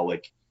tough.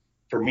 Like,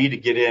 for me to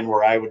get in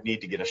where I would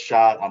need to get a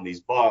shot on these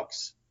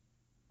bucks,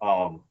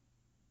 my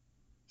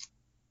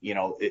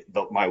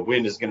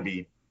wind is going to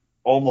be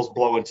almost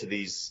blowing to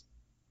these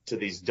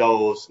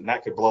does, and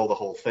that could blow the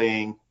whole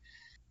thing.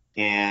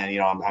 And,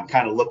 I'm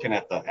kind of looking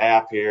at the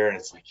app here, and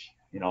it's like,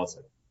 it's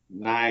like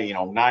 9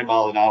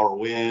 mile an hour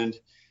wind.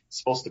 It's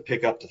supposed to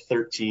pick up to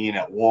 13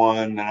 at 1.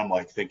 And I'm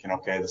like thinking,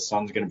 okay, the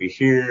sun's going to be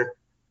here.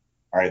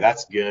 All right,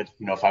 that's good.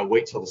 If I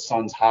wait till the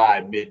sun's high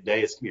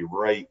midday, it's going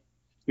to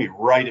be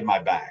right in my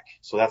back.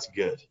 So that's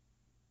good.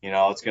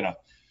 That's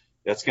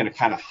going to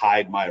kind of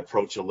hide my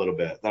approach a little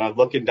bit. Then I'm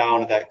looking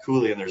down at that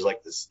coulee, and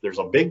there's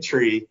a big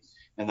tree,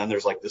 and then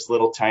there's like this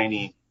little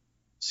tiny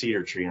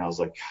cedar tree. And I was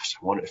like, gosh,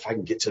 I wonder if I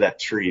can get to that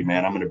tree,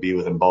 man, I'm going to be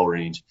within bow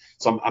range.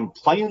 So I'm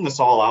playing this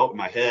all out in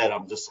my head.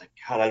 I'm just like,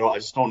 God, I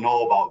just don't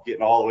know about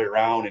getting all the way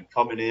around and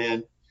coming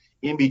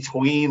in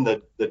between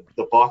the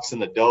bucks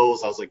and the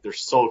does. I was like, they're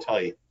so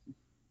tight.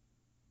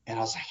 And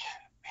I was like,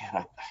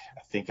 man,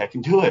 I think I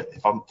can do it.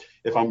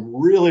 If I'm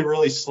really,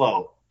 really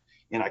slow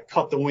and I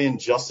cut the wind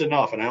just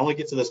enough, and I only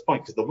get to this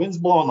point because the wind's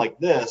blowing like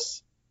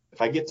this.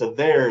 If I get to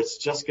there, it's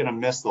just going to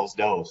miss those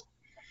does.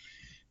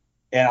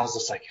 And I was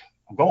just like,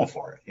 I'm going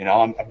for it.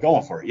 I'm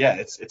going for it. Yeah,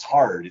 it's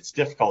hard. It's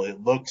difficult. It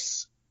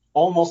looks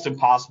almost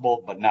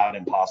impossible, but not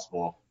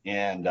impossible.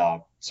 And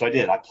so I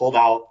did. I pulled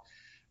out,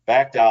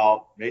 backed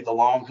out, made the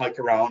long hike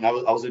around. I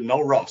was in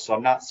no rush, so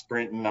I'm not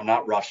sprinting. I'm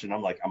not rushing.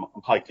 I'm like, I'm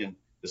hiking.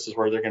 This is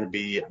where they're going to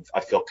be. I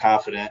feel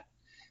confident.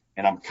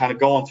 And I'm kind of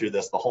going through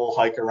this the whole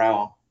hike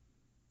around.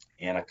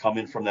 And I come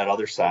in from that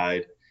other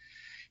side.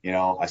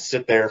 I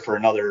sit there for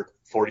another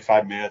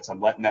 45 minutes.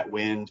 I'm letting that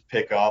wind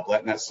pick up,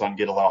 letting that sun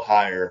get a little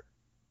higher.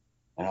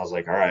 And I was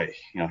like, all right,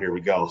 here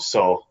we go.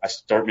 So I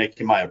start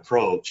making my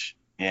approach,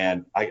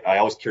 and I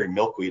always carry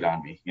milkweed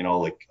on me,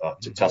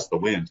 to test the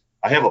wind.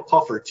 I have a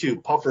puffer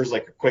too. Puffer is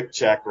like a quick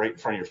check right in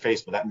front of your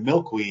face, but that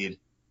milkweed,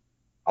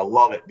 I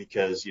love it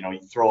because, you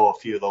throw a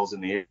few of those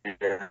in the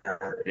air,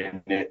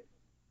 and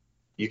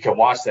you can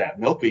watch that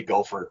milkweed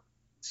go for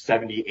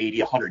 70,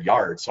 80, 100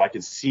 yards. So I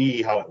can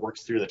see how it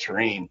works through the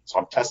terrain. So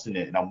I'm testing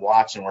it, and I'm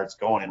watching where it's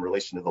going in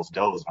relation to those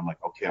does. I'm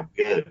like, okay, I'm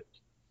good.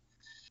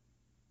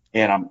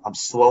 And I'm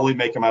slowly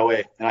making my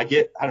way, and I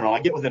get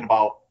within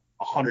about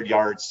 100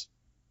 yards,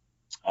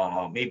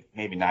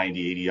 maybe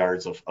 90, 80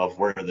 yards of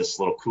where this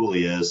little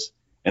coulee is.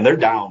 And they're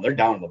down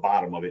in the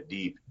bottom of it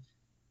deep.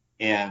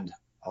 And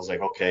I was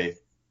like, okay,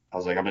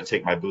 I'm going to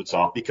take my boots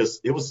off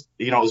because it was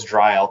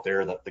dry out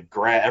there. The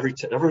grass,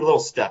 every little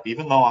step,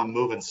 even though I'm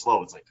moving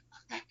slow, it's like,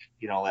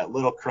 that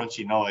little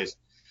crunchy noise.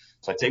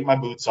 So I take my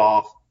boots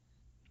off,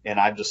 and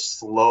I'm just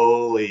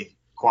slowly,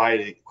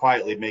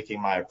 quietly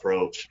making my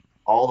approach.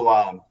 All the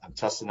while I'm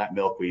testing that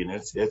milkweed, and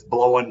it's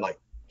blowing like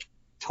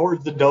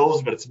towards the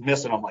does, but it's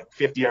missing. I'm like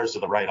 50 yards to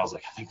the right. I was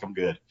like, I think I'm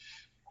good,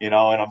 and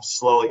I'm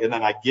slowly, and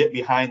then I get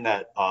behind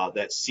that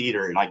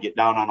cedar, and I get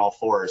down on all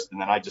fours, and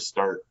then I just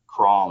start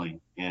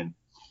crawling. And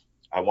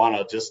I want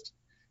to just,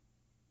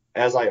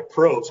 as I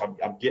approach,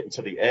 I'm getting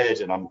to the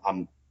edge, and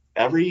I'm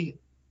every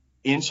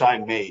inch I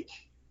make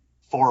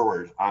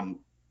forward, I'm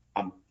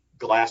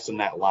glassing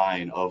that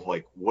line of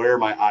like where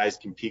my eyes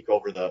can peek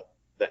over the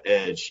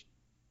edge.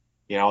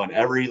 And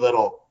every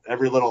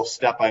little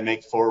step I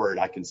make forward,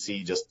 I can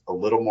see just a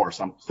little more.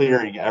 So I'm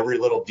clearing every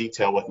little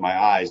detail with my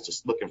eyes,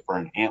 just looking for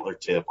an antler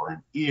tip or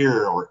an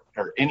ear or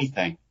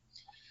anything.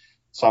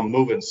 So I'm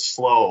moving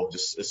slow,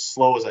 just as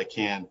slow as I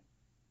can.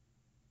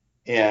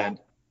 And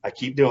I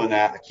keep doing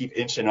that. I keep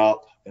inching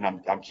up, and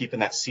I'm keeping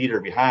that cedar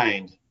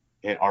behind,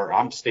 or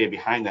I'm staying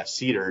behind that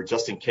cedar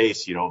just in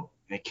case, I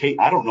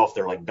don't know if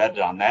they're like bedded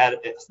on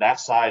that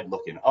side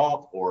looking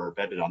up or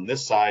bedded on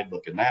this side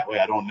looking that way.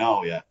 I don't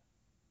know yet.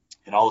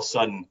 And all of a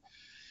sudden,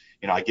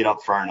 I get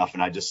up far enough,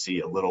 and I just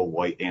see a little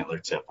white antler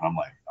tip. And I'm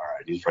like, all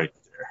right, he's right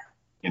there,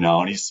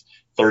 and he's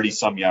 30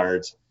 some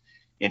yards,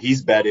 and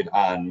he's bedded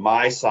on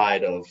my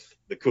side of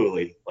the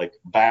coulee, like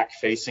back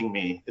facing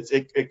me.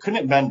 It couldn't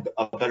have been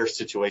a better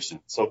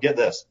situation. So get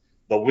this,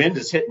 the wind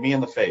is hitting me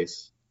in the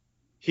face.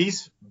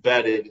 He's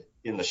bedded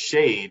in the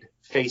shade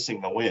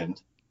facing the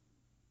wind,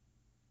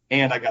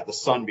 and I got the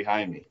sun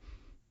behind me,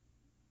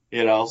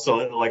 so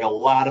like a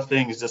lot of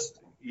things just,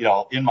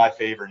 in my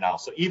favor now.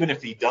 So even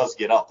if he does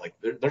get up, like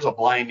there's a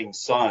blinding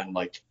sun,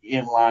 like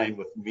in line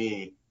with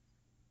me,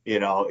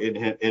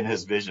 in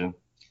his vision.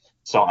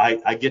 So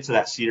I get to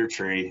that cedar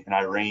tree and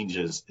I range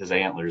his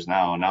antlers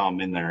now. And now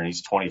I'm in there and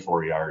he's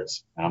 24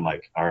 yards. And I'm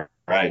like, all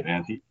right,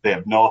 man. He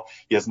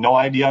has no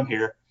idea I'm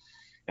here.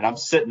 And I'm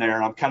sitting there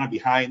and I'm kind of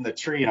behind the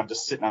tree and I'm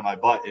just sitting on my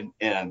butt.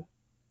 And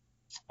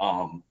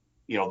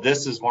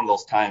this is one of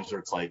those times where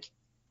it's like,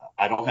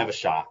 I don't have a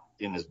shot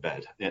in this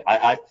bed.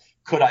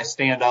 Could I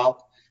stand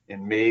up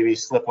and maybe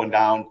slip one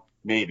down?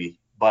 Maybe,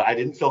 but I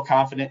didn't feel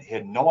confident. He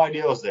had no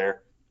idea I was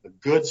there. A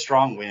good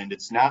strong wind.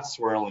 It's not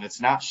swirling. It's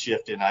not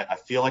shifting. I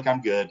feel like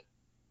I'm good.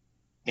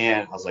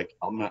 And I was like,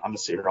 I'm gonna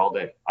sit here all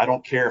day. I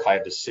don't care if I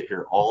have to sit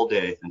here all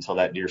day until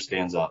that deer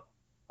stands up.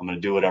 I'm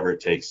gonna do whatever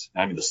it takes.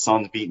 I mean, the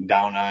sun's beating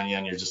down on you,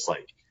 and you're just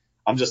like,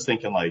 I'm just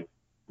thinking like,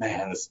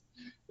 man,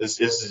 this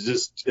is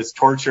just, it's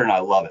torture, and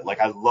I love it.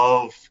 Like, I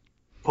love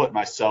putting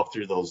myself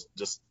through those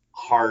just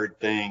hard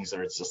things,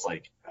 or it's just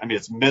like, I mean,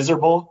 it's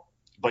miserable,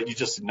 but you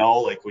just know,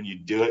 like, when you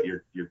do it,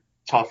 you're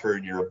tougher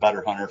and you're a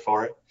better hunter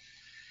for it.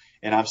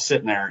 And I'm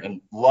sitting there,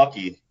 and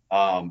lucky,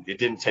 it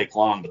didn't take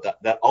long,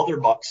 but that other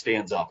buck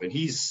stands up, and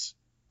he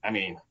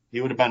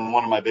would have been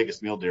one of my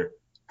biggest mule deer,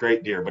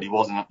 great deer, but he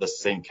wasn't at the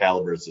same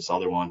caliber as this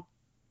other one.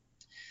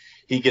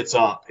 He gets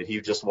up and he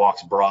just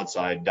walks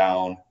broadside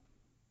down,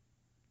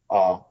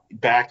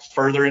 back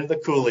further into the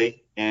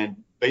coulee. And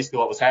basically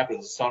what was happening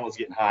is the sun was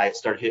getting high. It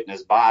started hitting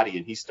his body,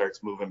 and he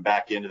starts moving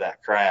back into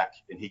that crack,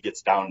 and he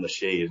gets down in the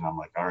shade. And I'm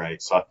like, all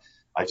right. So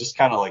I just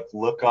kind of like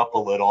look up a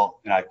little,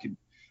 and I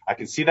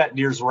can see that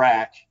deer's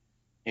rack,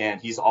 and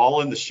he's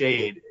all in the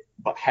shade,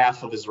 but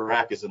half of his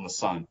rack is in the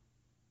sun,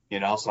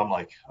 so I'm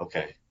like,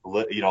 okay, a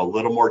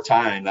little more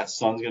time. That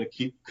sun's going to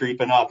keep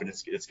creeping up, and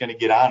it's going to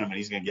get on him, and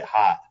he's going to get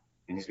hot,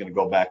 and he's going to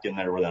go back in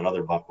there where that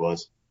other buck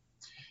was.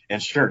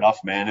 And sure enough,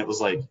 man, it was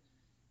like,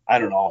 I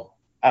don't know,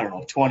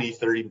 20,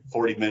 30,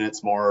 40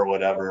 minutes more or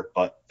whatever.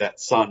 But that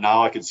sun,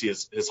 now I can see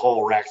his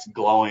whole rack's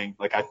glowing.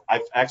 Like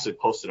I've actually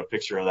posted a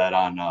picture of that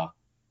on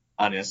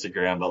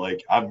Instagram, but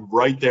like, I'm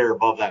right there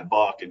above that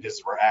buck, and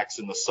his rack's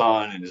in the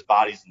sun and his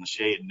body's in the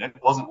shade. And it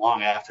wasn't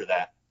long after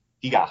that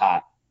he got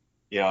hot,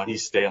 and he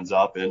stands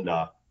up, and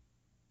I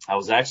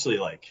was actually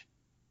like,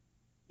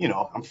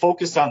 I'm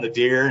focused on the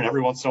deer, and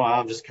every once in a while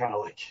I'm just kind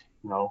of like,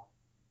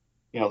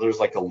 there's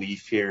like a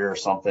leaf here or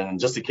something, and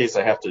just in case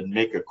I have to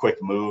make a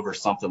quick move or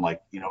something,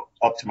 like,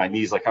 up to my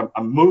knees, like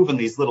I'm moving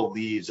these little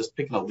leaves, just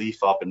picking a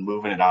leaf up and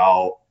moving it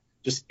out,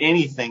 just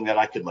anything that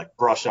I could like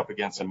brush up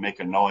against and make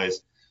a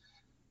noise.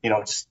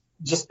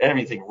 Just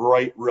everything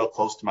right real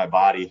close to my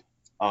body.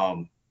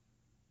 And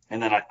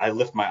then I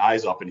lift my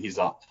eyes up, and he's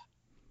up.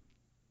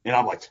 And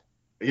I'm like,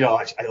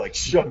 I like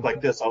shook like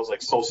this. I was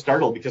like so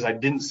startled because I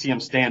didn't see him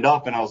stand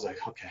up, and I was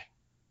like, okay.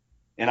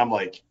 And I'm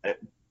like,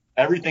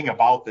 everything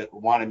about that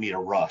wanted me to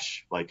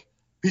rush. Like,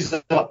 he's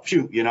up,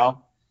 shoot, But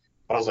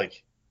I was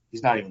like,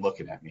 he's not even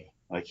looking at me.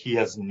 Like, he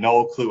has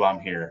no clue I'm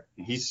here.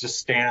 And he's just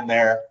standing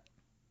there,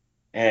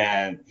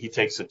 and he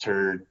takes a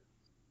turd,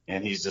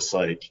 and he's just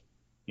like,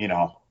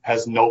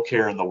 has no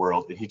care in the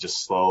world, and he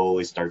just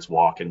slowly starts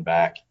walking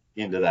back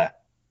into that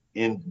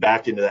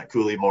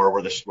coulee more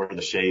where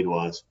the shade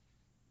was.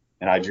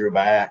 And I drew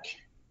back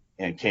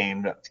and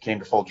came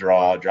to full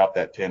draw, dropped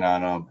that pin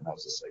on him, and I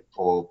was just like,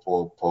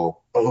 pull,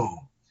 boom,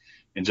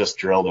 and just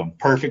drilled him.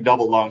 Perfect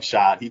double lung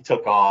shot. He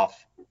took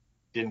off,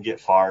 didn't get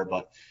far,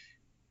 but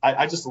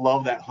I just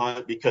love that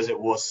hunt because it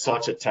was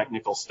such a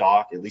technical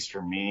stalk, at least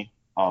for me.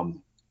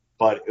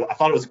 But I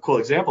thought it was a cool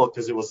example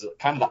because it was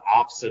kind of the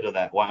opposite of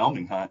that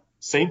Wyoming hunt.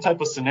 Same type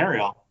of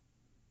scenario,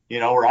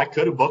 where I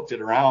could have booked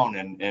it around,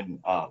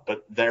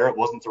 but there it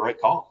wasn't the right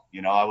call.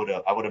 I would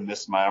have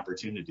missed my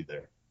opportunity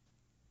there.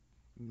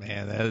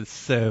 Man, that is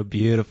so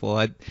beautiful.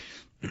 I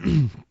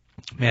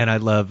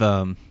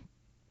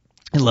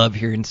love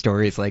hearing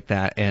stories like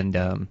that,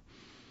 and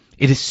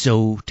it is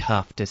so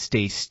tough to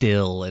stay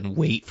still and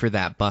wait for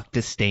that buck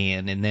to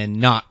stand and then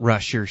not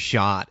rush your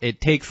shot.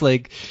 It takes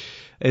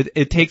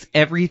it takes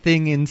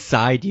everything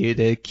inside you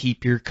to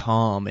keep your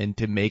calm and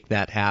to make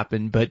that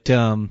happen. But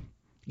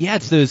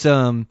it's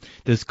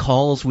those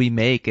calls we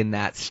make, and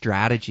that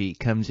strategy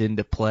comes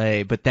into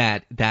play. But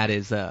that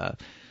is like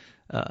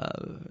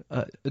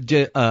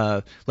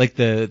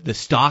the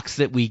stalks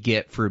that we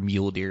get for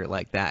mule deer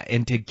like that,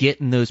 and to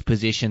get in those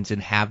positions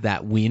and have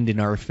that wind in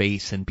our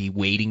face and be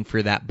waiting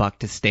for that buck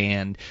to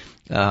stand.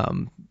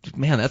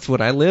 Man, that's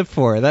what I live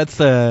for.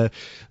 That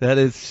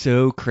is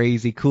so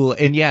crazy cool.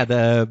 And yeah,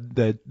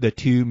 the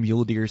two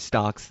mule deer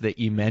stalks that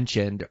you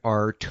mentioned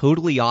are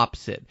totally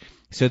opposite.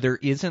 So there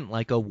isn't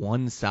like a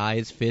one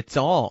size fits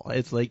all.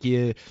 It's like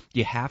you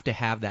have to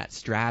have that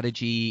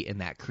strategy and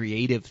that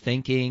creative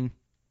thinking,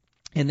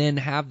 and then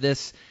have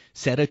this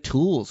set of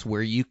tools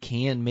where you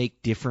can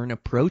make different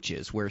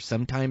approaches, where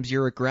sometimes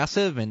you're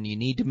aggressive and you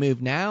need to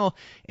move now,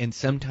 and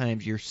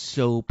sometimes you're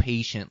so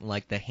patient,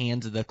 like the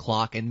hands of the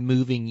clock, and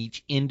moving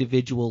each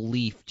individual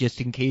leaf just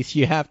in case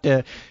you have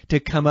to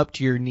come up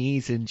to your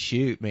knees and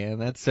shoot. Man,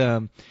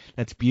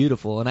 that's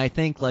beautiful. And I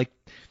think like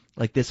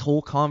this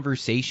whole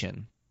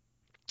conversation,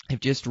 I've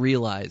just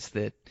realized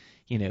that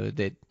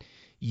that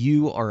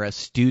you are a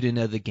student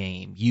of the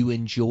game. You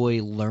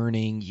enjoy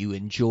learning. You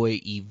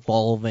enjoy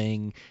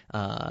evolving.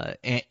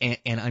 And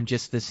I'm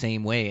just the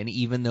same way. And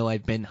even though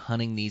I've been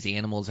hunting these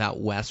animals out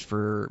west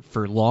for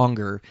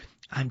longer,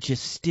 I'm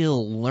just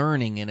still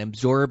learning and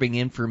absorbing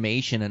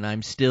information, and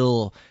I'm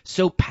still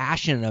so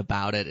passionate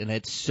about it, and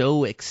it's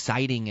so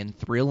exciting and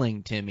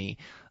thrilling to me.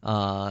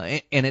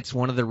 And it's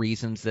one of the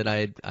reasons that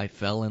I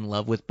fell in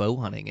love with bow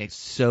hunting. It's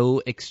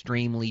so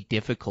extremely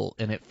difficult,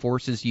 and it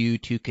forces you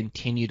to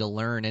continue to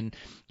learn. And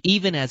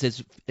even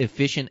as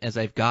efficient as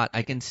I've got,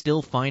 I can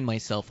still find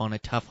myself on a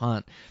tough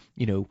hunt,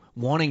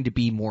 wanting to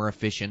be more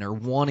efficient or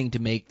wanting to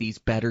make these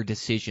better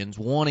decisions,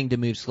 wanting to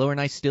move slower, and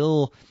I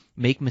still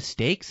make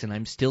mistakes, and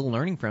I'm still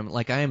learning from it.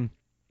 Like I'm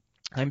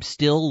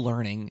still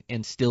learning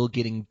and still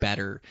getting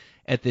better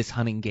at this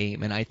hunting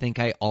game, and I think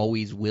I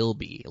always will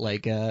be.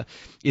 Like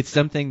it's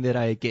something that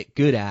I get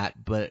good at,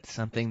 but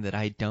something that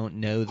I don't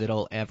know that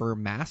I'll ever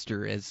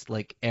master. As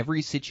like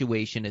every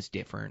situation is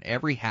different,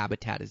 every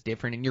habitat is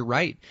different, and you're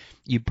right.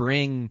 You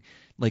bring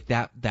like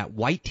that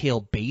whitetail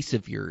base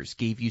of yours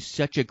gave you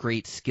such a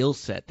great skill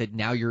set that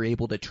now you're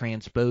able to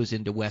transpose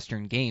into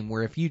Western game,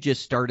 where if you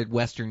just started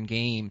Western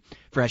game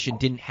fresh and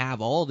didn't have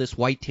all this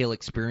whitetail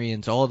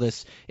experience, all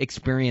this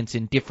experience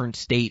in different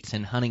states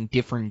and hunting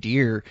different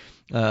deer,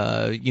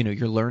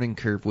 your learning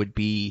curve would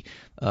be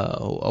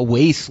a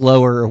way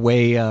slower,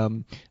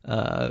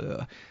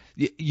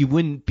 you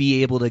wouldn't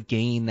be able to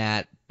gain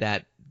that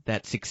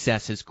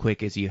success as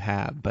quick as you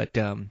have. But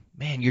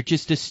man, you're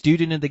just a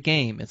student of the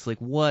game. It's like,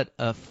 what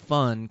a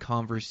fun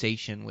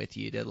conversation with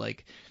you to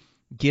like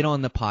get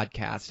on the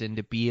podcast and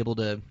to be able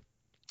to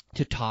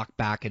talk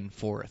back and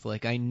forth.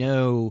 Like I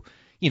know,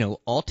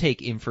 I'll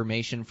take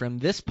information from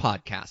this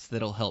podcast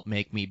that'll help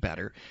make me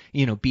better,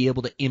 be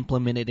able to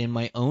implement it in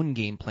my own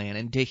game plan,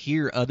 and to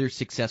hear other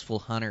successful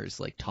hunters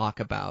like talk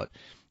about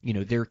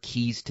their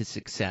keys to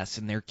success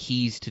and their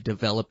keys to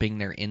developing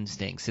their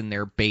instincts and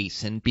their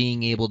base and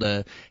being able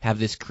to have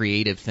this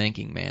creative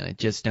thinking, man. It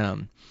just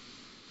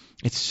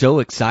it's so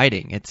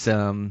exciting. It's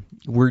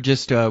we're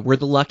the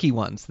lucky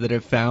ones that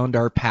have found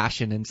our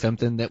passion in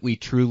something that we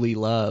truly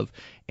love,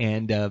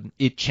 and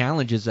it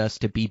challenges us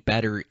to be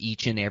better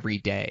each and every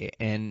day,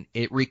 and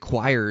it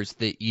requires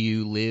that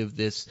you live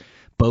this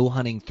bow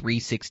hunting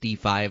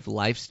 365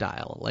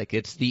 lifestyle. Like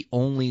it's the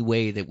only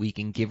way that we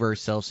can give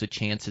ourselves a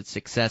chance at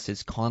success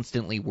is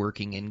constantly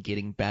working and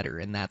getting better,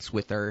 and that's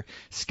with our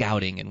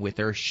scouting and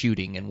with our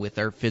shooting and with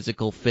our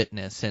physical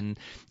fitness and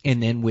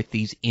then with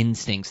these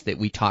instincts that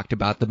we talked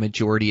about the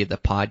majority of the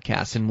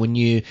podcast. And when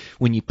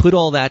you put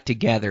all that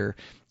together,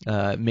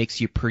 it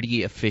makes you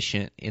pretty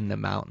efficient in the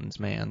mountains,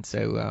 man.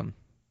 So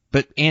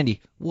but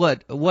Andy,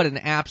 what an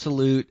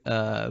absolute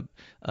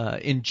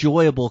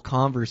enjoyable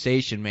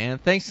conversation, man.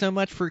 Thanks so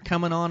much for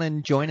coming on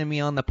and joining me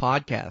on the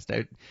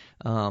podcast.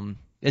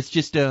 It's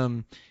just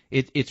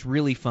it's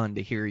really fun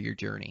to hear your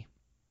journey.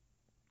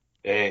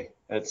 Hey,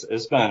 it's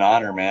been an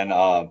honor, man.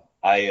 I've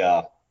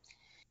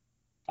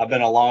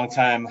been a long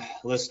time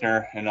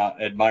listener and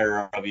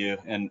admirer of you,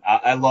 and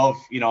I love,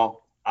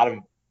 out of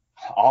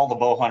all the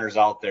bow hunters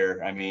out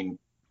there, I mean,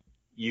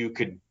 you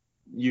could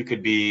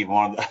be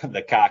one of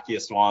the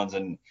cockiest ones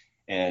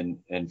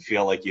and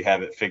feel like you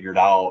have it figured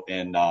out.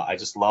 And I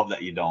just love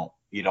that you don't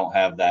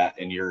have that.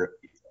 And you're,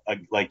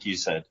 like you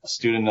said, a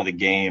student of the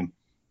game,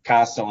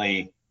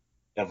 constantly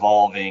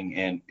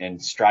evolving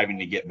and striving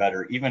to get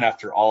better, even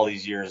after all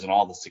these years and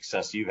all the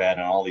success you've had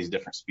on all these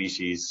different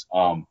species.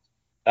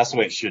 That's the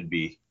way it should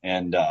be.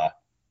 And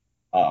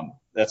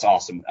that's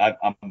awesome.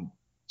 I'm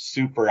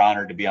super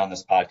honored to be on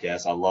this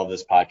podcast. I love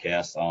this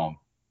podcast.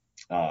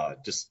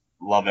 Just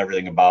love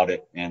everything about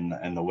it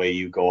and the way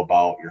you go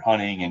about your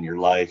hunting and your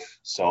life.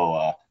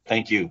 So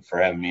thank you for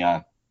having me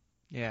on.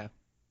 Yeah.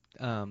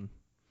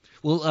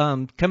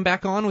 Well, come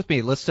back on with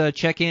me. Let's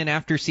check in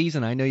after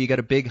season. I know you got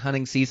a big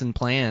hunting season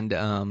planned.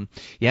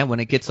 When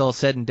it gets all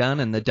said and done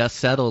and the dust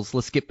settles,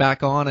 let's get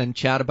back on and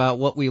chat about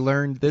what we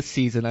learned this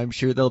season. I'm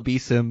sure there'll be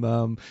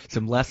some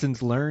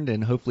lessons learned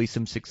and hopefully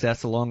some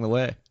success along the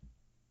way.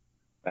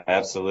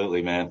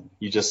 Absolutely, man.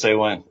 You just say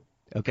when.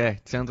 Okay.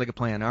 Sounds like a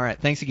plan. All right.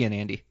 Thanks again,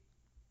 Andy.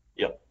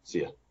 Yep.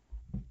 See ya.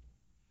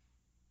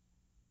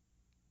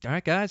 All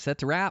right, guys.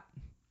 That's a wrap.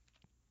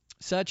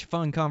 Such a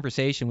fun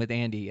conversation with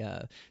Andy.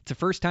 It's the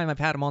first time I've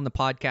had him on the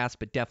podcast,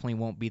 but definitely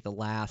won't be the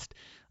last.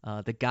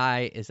 The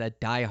guy is a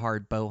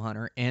diehard bow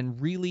hunter and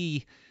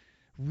really,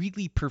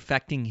 really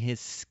perfecting his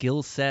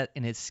skill set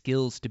and his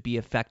skills to be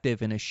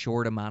effective in a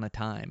short amount of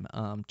time.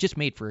 Just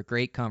made for a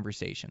great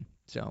conversation.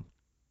 So,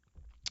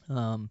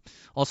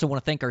 also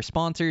want to thank our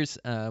sponsors.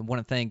 Want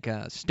to thank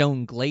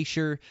Stone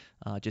Glacier.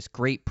 Just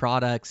great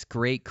products,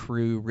 great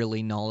crew,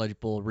 really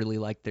knowledgeable, really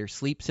like their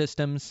sleep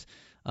systems.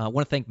 I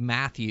want to thank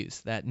Matthews.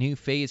 That new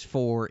Phase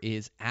 4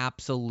 is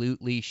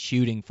absolutely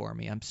shooting for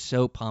me. I'm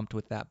so pumped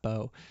with that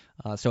bow.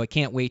 So I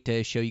can't wait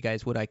to show you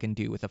guys what I can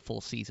do with a full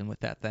season with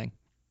that thing.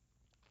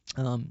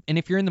 And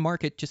if you're in the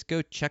market, just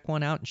go check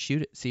one out and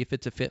shoot it. See if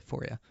it's a fit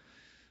for you.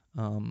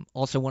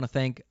 Also want to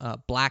thank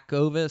Black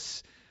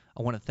Ovis.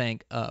 I want to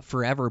thank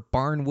Forever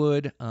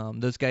Barnwood.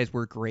 Those guys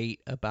were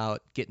great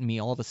about getting me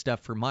all the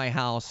stuff for my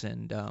house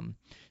and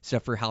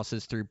stuff for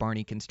houses through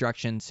Barney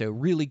Construction. So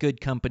really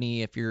good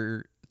company. If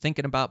you're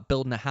thinking about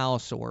building a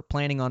house or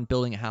planning on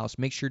building a house,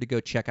 make sure to go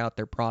check out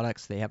their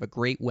products. They have a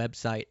great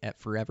website at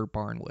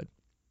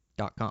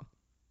foreverbarnwood.com.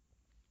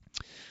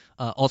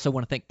 Also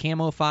want to thank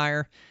Camo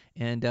Fire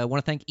and want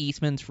to thank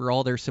Eastman's for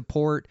all their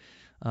support.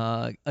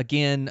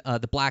 Again,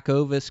 the Black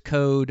Ovis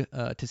code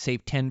to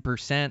save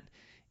 10%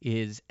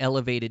 is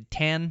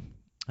Elevated10.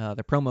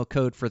 The promo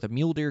code for the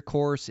Mule Deer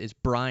course is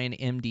Brian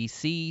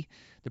MDC.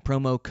 The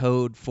promo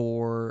code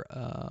for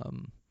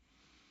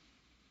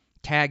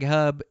Tag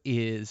Hub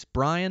is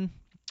Brian,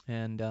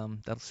 and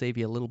that'll save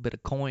you a little bit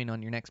of coin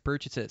on your next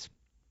purchases.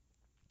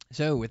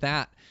 So with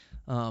that,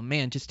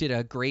 man, just did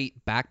a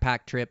great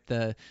backpack trip.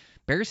 The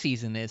bear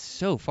season is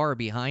so far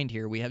behind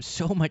here. We have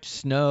so much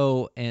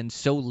snow and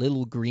so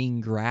little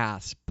green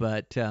grass.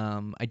 But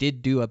I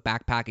did do a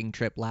backpacking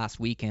trip last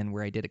weekend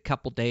where I did a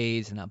couple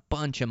days and a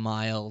bunch of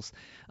miles.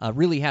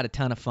 Really had a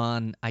ton of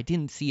fun. I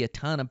didn't see a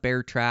ton of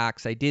bear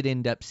tracks. I did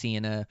end up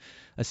seeing a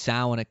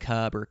sow and a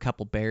cub or a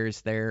couple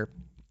bears there.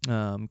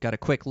 Got a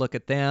quick look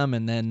at them,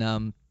 and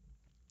then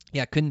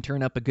yeah, couldn't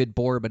turn up a good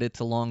boar, but it's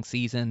a long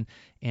season,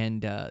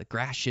 and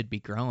grass should be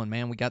growing,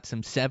 man. We got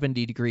some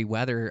 70-degree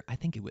weather. I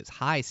think it was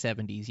high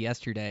 70s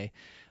yesterday.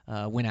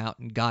 Went out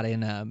and got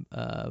in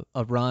a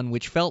run,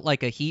 which felt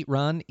like a heat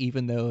run,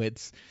 even though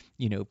it's,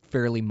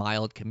 fairly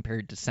mild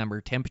compared to summer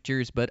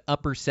temperatures, but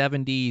upper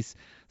 70s.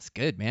 It's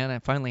good, man. I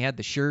finally had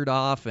the shirt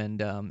off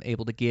and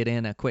able to get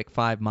in a quick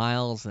 5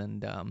 miles,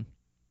 and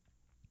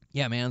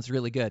yeah, man, it's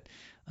really good.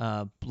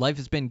 Life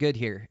has been good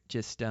here.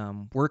 Just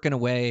working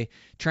away,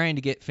 trying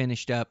to get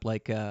finished up.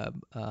 Like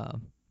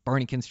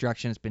Barney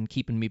Construction has been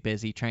keeping me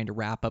busy, trying to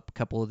wrap up a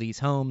couple of these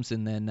homes,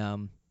 and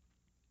then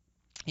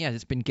yeah,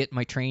 just been getting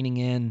my training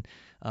in.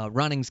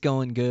 Running's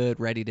going good,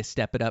 ready to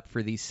step it up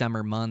for these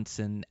summer months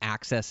and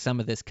access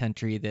some of this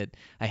country that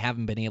I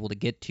haven't been able to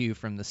get to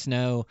from the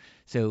snow.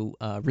 So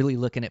really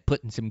looking at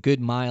putting some good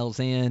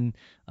miles in,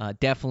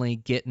 definitely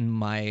getting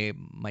my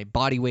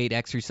body weight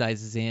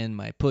exercises in,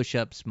 my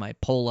push-ups, my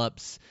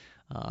pull-ups,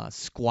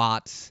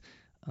 squats,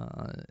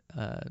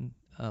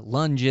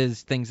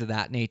 lunges, things of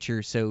that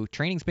nature. So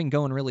training's been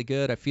going really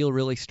good. I feel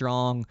really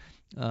strong.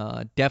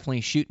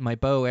 Definitely shooting my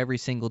bow every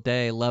single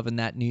day, loving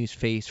that new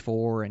Phase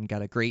 4, and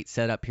got a great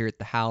setup here at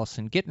the house,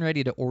 and getting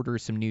ready to order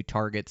some new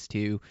targets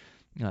too.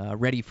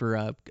 Ready for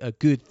a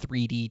good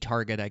 3D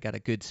target. I got a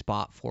good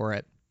spot for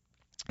it.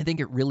 I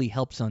think it really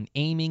helps on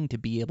aiming to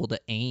be able to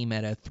aim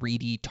at a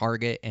 3D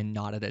target and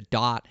not at a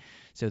dot.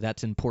 So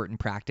that's important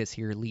practice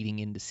here leading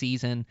into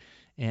season.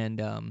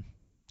 And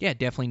yeah,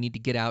 definitely need to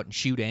get out and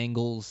shoot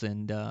angles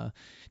and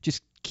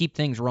just keep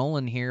things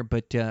rolling here.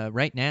 But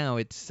right now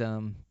it's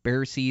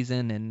bear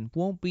season and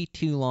won't be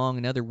too long,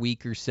 another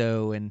week or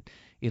so, and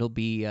it'll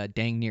be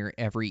dang near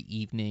every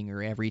evening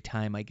or every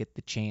time I get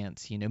the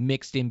chance,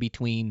 mixed in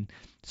between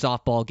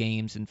softball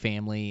games and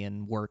family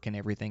and work and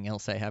everything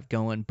else I have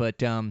going.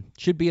 But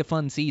should be a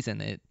fun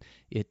season.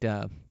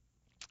 There's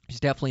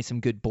definitely some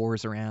good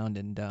boars around,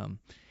 and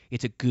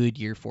it's a good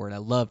year for it. I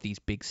love these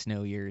big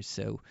snow years,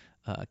 so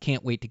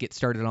can't wait to get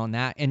started on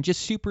that. And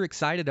just super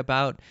excited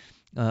about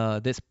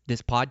this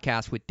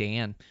podcast with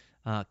Dan.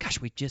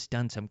 Gosh, we've just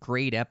done some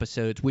great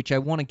episodes, which I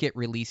want to get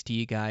released to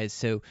you guys.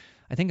 So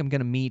I think I'm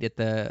going to meet at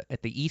the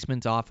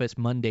Eastman's office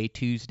Monday,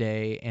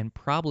 Tuesday, and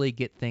probably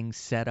get things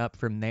set up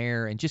from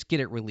there and just get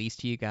it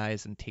released to you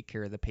guys and take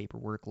care of the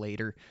paperwork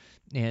later.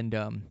 And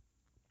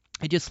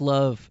I just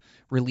love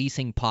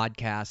releasing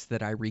podcasts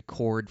that I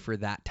record for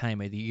that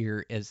time of the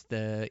year, as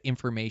the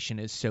information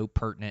is so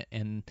pertinent.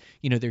 And,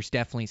 there's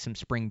definitely some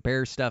spring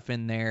bear stuff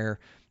in there.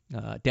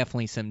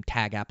 Definitely some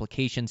tag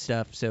application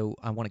stuff, so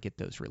I want to get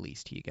those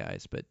released to you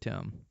guys. But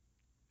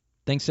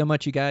thanks so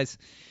much, you guys.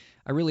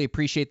 I really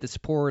appreciate the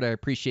support. I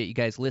appreciate you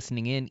guys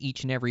listening in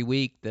each and every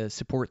week. The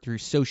support through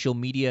social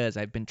media, as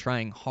I've been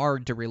trying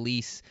hard to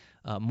release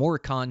more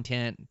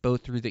content,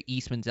 both through the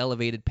Eastman's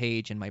Elevated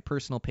page and my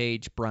personal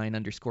page,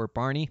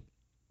 Brian_Barney.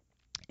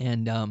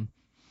 And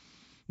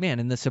man,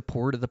 and the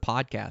support of the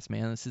podcast,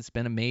 man, this has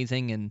been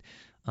amazing. And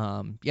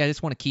yeah, I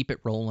just want to keep it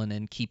rolling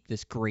and keep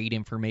this great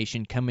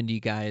information coming to you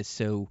guys,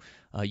 so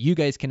you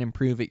guys can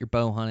improve at your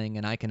bow hunting,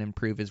 and I can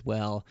improve as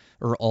well,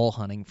 or all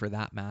hunting for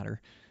that matter.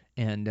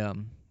 And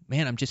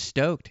man, I'm just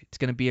stoked. It's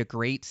going to be a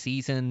great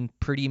season.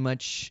 Pretty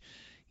much,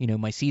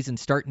 my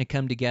season's starting to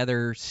come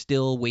together.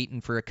 Still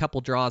waiting for a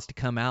couple draws to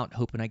come out,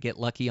 hoping I get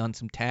lucky on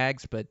some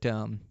tags. But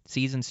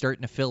season's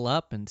starting to fill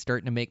up, and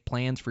starting to make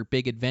plans for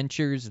big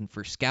adventures and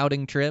for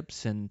scouting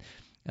trips, and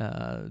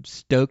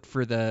stoked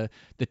for the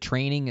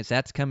training, as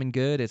that's coming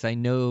good, as I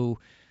know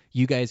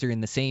you guys are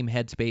in the same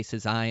headspace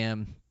as I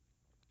am.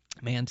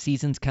 Man,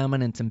 season's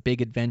coming, and some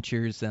big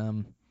adventures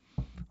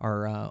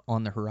are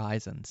on the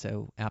horizon,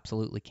 so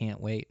absolutely can't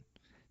wait.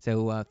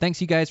 So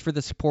thanks you guys for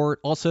the support.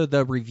 Also,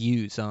 the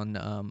reviews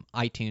on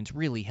iTunes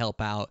really help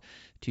out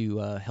to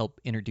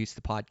help introduce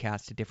the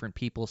podcast to different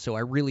people, so I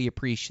really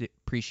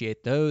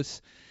appreciate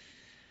those.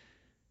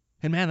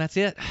 And man, that's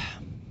it.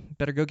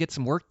 better go get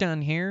some work done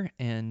here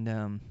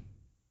and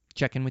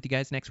check in with you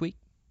guys next week.